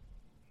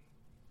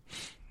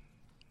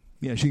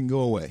 Yeah, she can go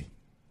away.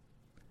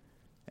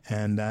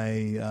 And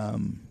I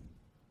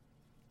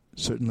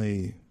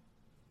certainly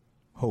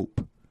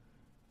hope.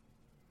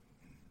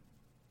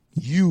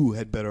 You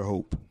had better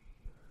hope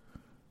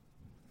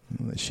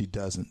that she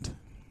doesn't.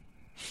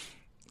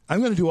 I'm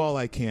going to do all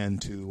I can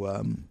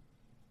to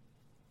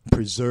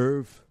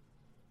preserve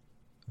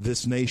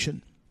this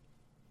nation,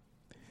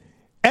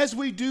 as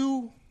we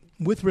do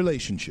with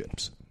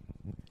relationships.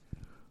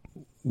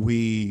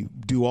 We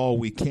do all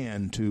we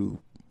can to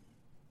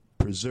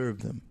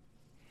preserve them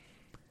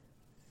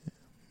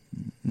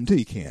until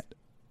you can't.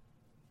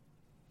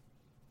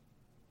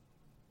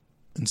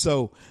 And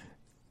so,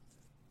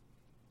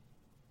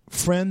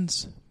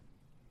 friends,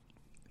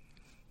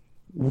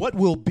 what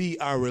will be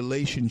our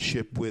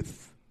relationship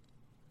with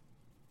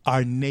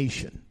our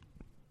nation,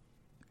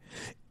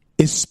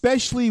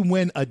 especially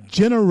when a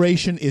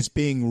generation is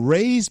being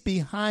raised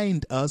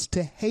behind us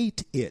to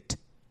hate it?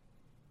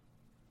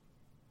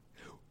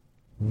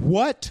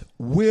 What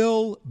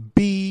will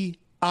be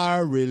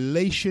our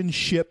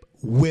relationship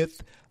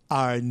with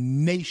our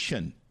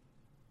nation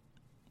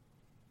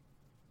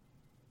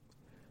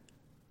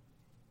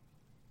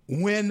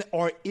when,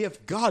 or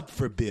if, God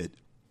forbid,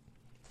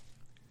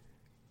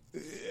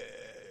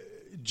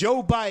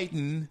 Joe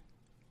Biden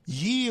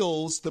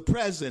yields the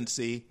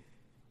presidency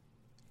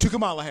to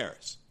Kamala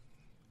Harris?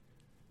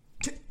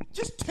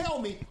 Just tell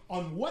me,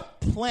 on what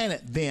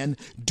planet then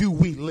do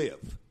we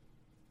live?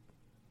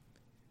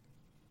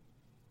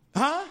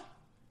 Huh?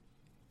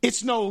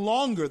 It's no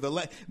longer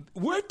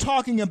we're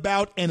talking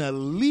about an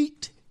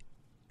elitist,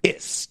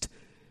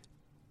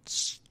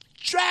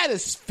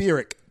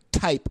 stratospheric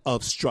type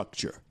of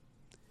structure.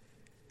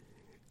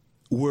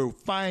 We'll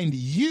find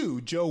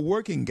you, Joe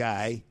Working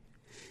Guy,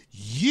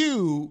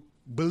 you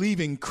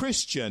believing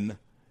Christian,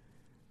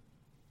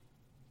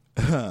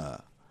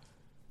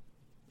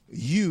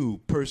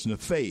 you person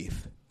of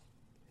faith.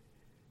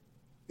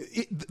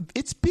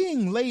 It's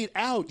being laid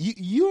out.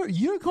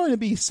 You're going to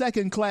be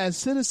second-class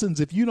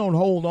citizens if you don't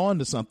hold on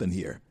to something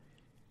here.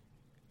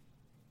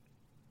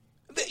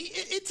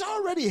 It's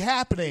already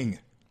happening.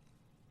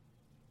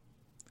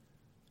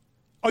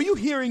 Are you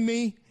hearing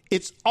me?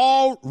 It's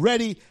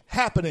already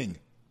happening.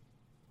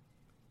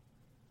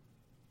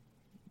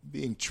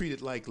 Being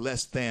treated like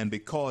less than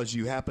because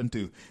you happen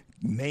to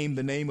name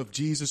the name of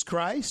Jesus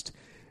Christ.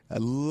 I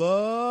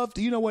love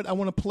to, you know what? I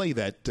want to play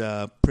that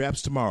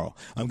perhaps tomorrow.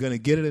 I'm going to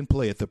get it and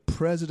play it. The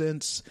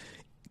president's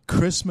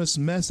Christmas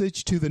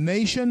message to the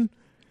nation.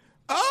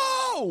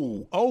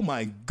 Oh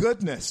my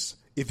goodness.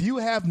 If you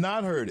have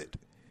not heard it,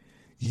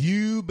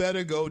 you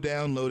better go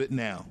download it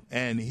now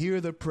and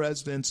hear the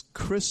president's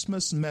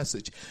Christmas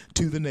message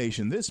to the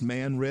nation. This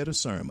man read a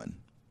sermon.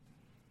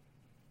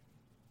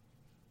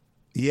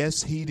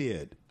 Yes, he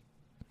did.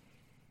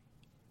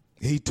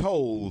 He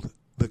told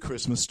the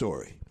Christmas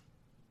story.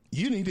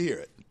 You need to hear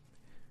it.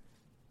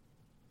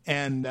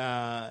 And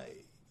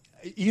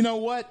you know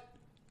what?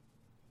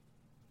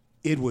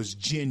 It was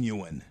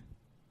genuine.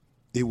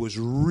 It was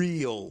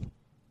real.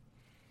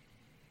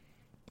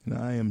 And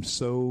I am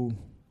so...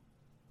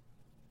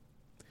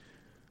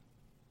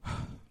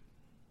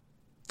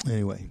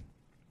 Anyway.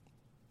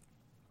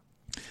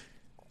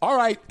 All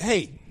right.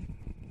 Hey.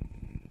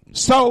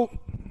 So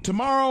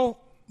tomorrow,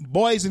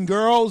 boys and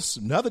girls,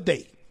 another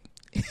day.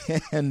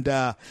 And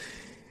I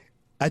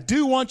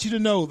do want you to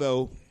know,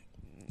 though,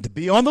 to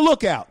be on the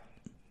lookout.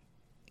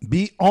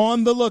 Be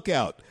on the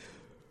lookout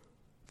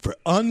for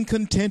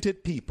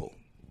uncontented people.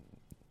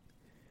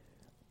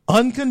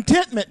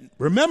 Uncontentment,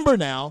 remember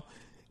now,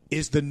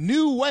 is the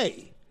new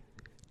way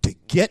to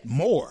get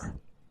more.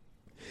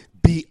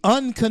 Be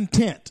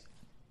uncontent.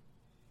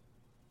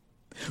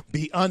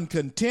 Be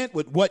uncontent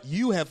with what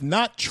you have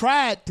not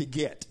tried to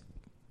get.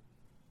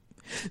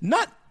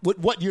 Not with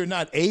what you're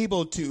not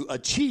able to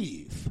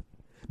achieve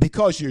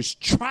because you're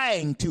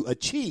trying to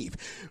achieve.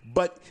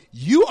 But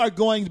you are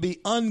going to be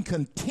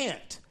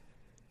uncontent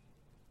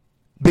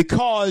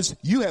because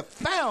you have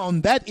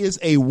found that is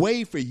a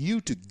way for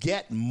you to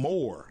get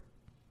more.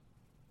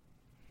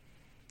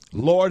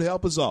 Lord,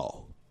 help us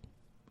all.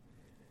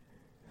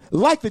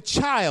 Like the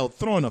child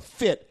throwing a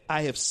fit,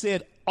 I have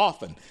said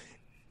often,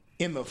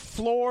 in the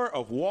floor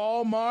of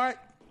Walmart,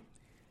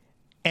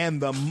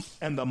 and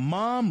the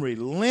mom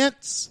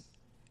relents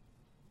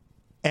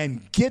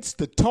and gets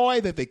the toy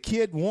that the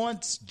kid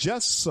wants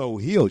just so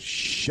he'll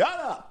shut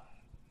up.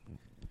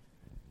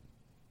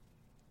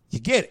 You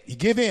get it. You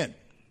give in.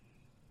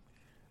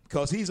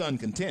 Because he's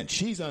uncontent.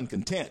 She's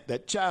uncontent.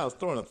 That child's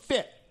throwing a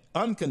fit.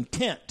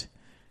 Uncontent.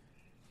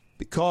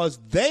 Because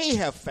they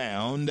have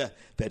found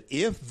that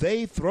if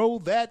they throw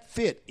that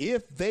fit,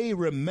 if they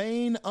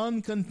remain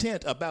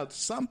uncontent about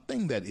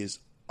something that is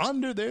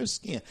under their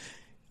skin,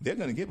 they're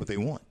going to get what they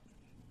want.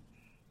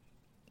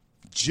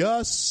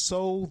 Just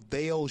so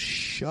they'll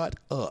shut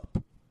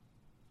up.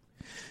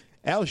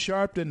 Al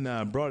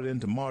Sharpton brought it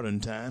into modern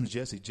times.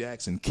 Jesse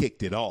Jackson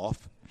kicked it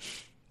off.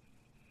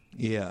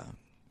 Yeah.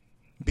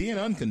 Being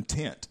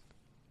uncontent.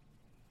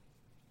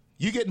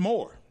 You get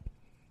more.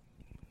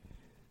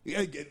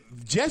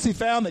 Jesse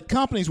found that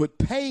companies would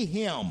pay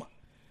him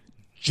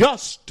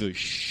just to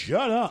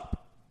shut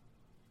up.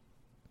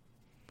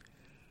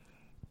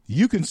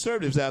 You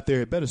conservatives out there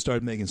had better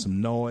start making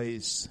some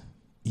noise.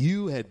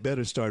 You had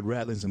better start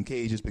rattling some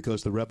cages,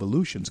 because the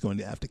revolution's going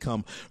to have to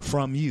come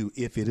from you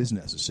if it is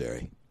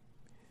necessary.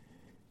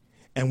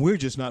 And we're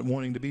just not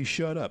wanting to be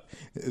shut up.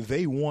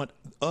 They want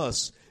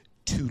us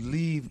to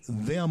leave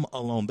them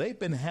alone. They've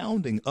been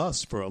hounding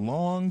us for a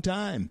long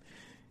time.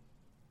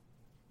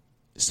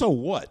 So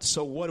what?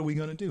 So what are we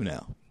going to do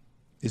now?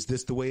 Is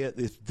this the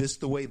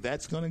way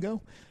that's going to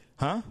go?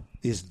 Huh?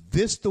 Is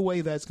this the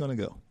way that's going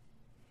to go?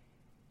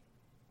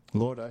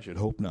 Lord, I should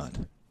hope not.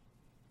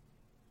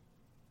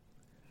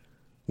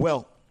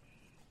 Well,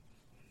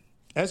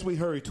 as we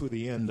hurry to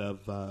the end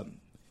of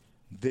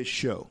this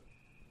show,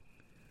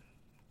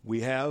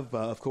 we have,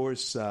 of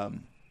course,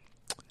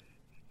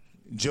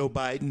 Joe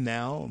Biden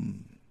now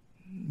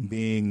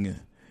being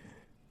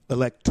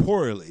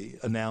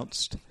electorally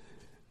announced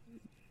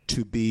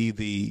to be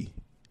the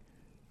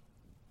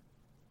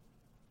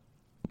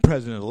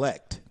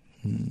president-elect.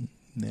 And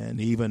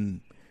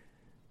even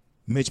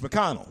Mitch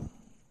McConnell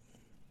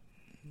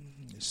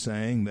is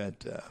saying that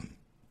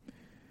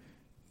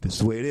this is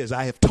the way it is.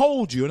 I have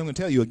told you, and I'm going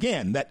to tell you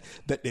again, that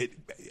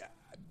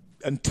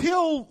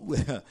until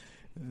if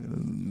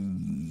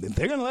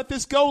they're going to let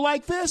this go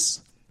like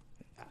this,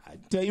 I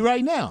tell you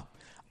right now,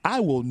 I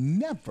will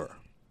never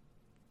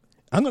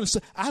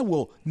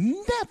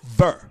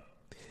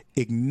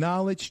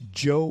acknowledge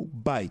Joe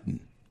Biden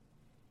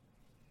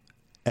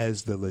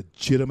as the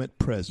legitimate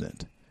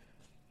president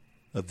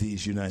of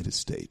these United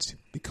States,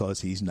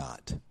 because he's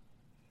not.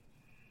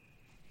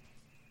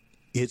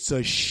 It's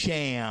a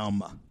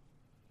sham.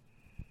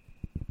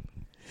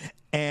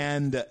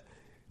 And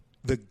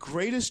the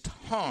greatest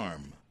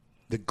harm,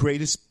 the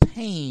greatest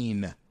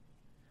pain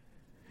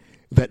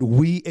that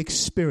we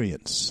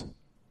experience,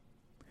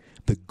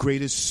 the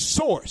greatest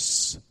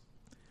source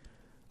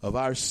of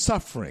our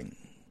suffering,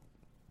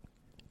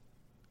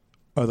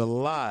 are the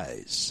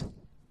lies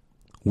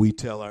we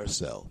tell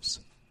ourselves.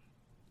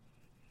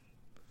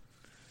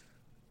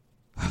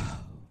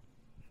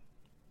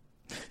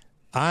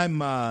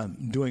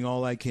 I'm doing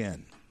all I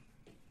can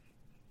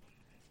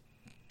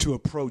to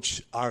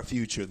approach our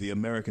future, the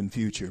American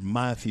future,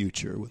 my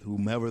future, with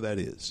whomever that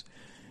is,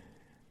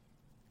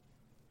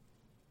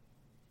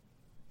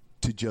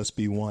 to just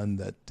be one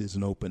that is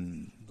an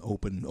open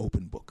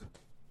book.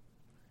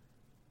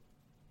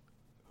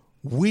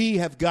 We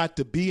have got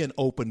to be an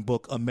open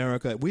book,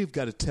 America. We've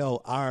got to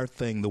tell our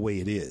thing the way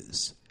it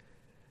is.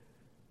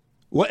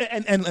 Well,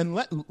 and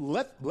let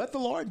the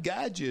Lord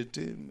guide you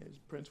to, as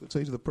Prince would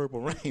say, to the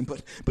purple rain.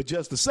 But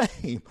just the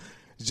same.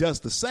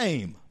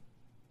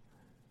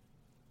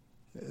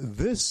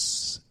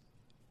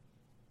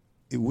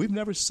 We've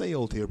never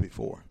sailed here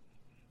before,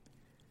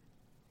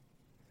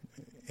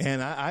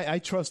 and I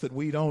trust that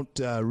we don't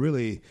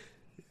really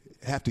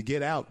have to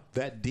get out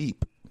that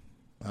deep.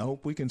 I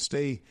hope we can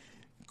stay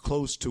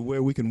close to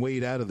where we can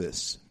wade out of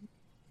this,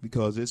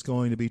 because it's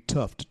going to be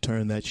tough to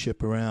turn that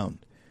ship around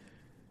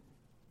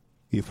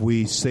if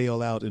we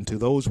sail out into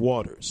those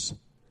waters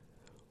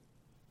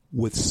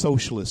with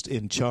socialists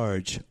in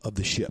charge of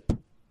the ship.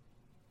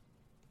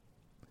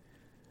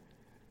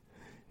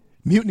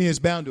 Mutiny is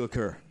bound to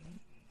occur.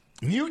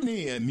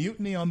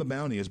 Mutiny on the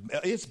Bounty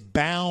it's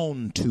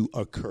bound to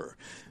occur.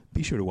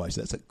 Be sure to watch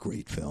that. It's a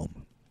great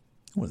film.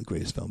 One of the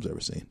greatest films I've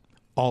ever seen.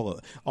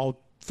 All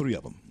three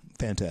of them.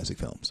 Fantastic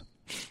films.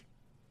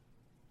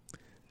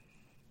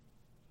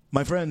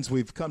 My friends,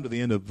 we've come to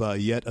the end of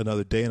yet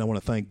another day, and I want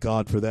to thank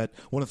God for that.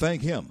 I want to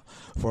thank Him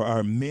for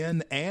our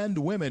men and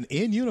women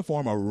in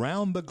uniform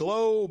around the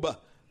globe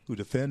who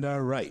defend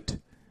our right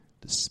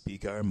to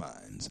speak our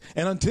minds.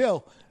 And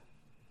until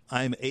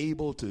I'm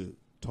able to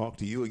talk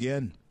to you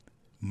again,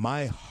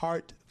 my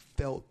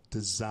heartfelt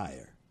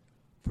desire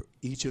for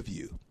each of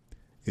you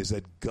is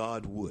that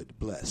God would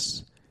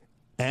bless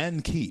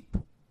and keep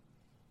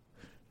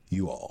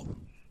you all.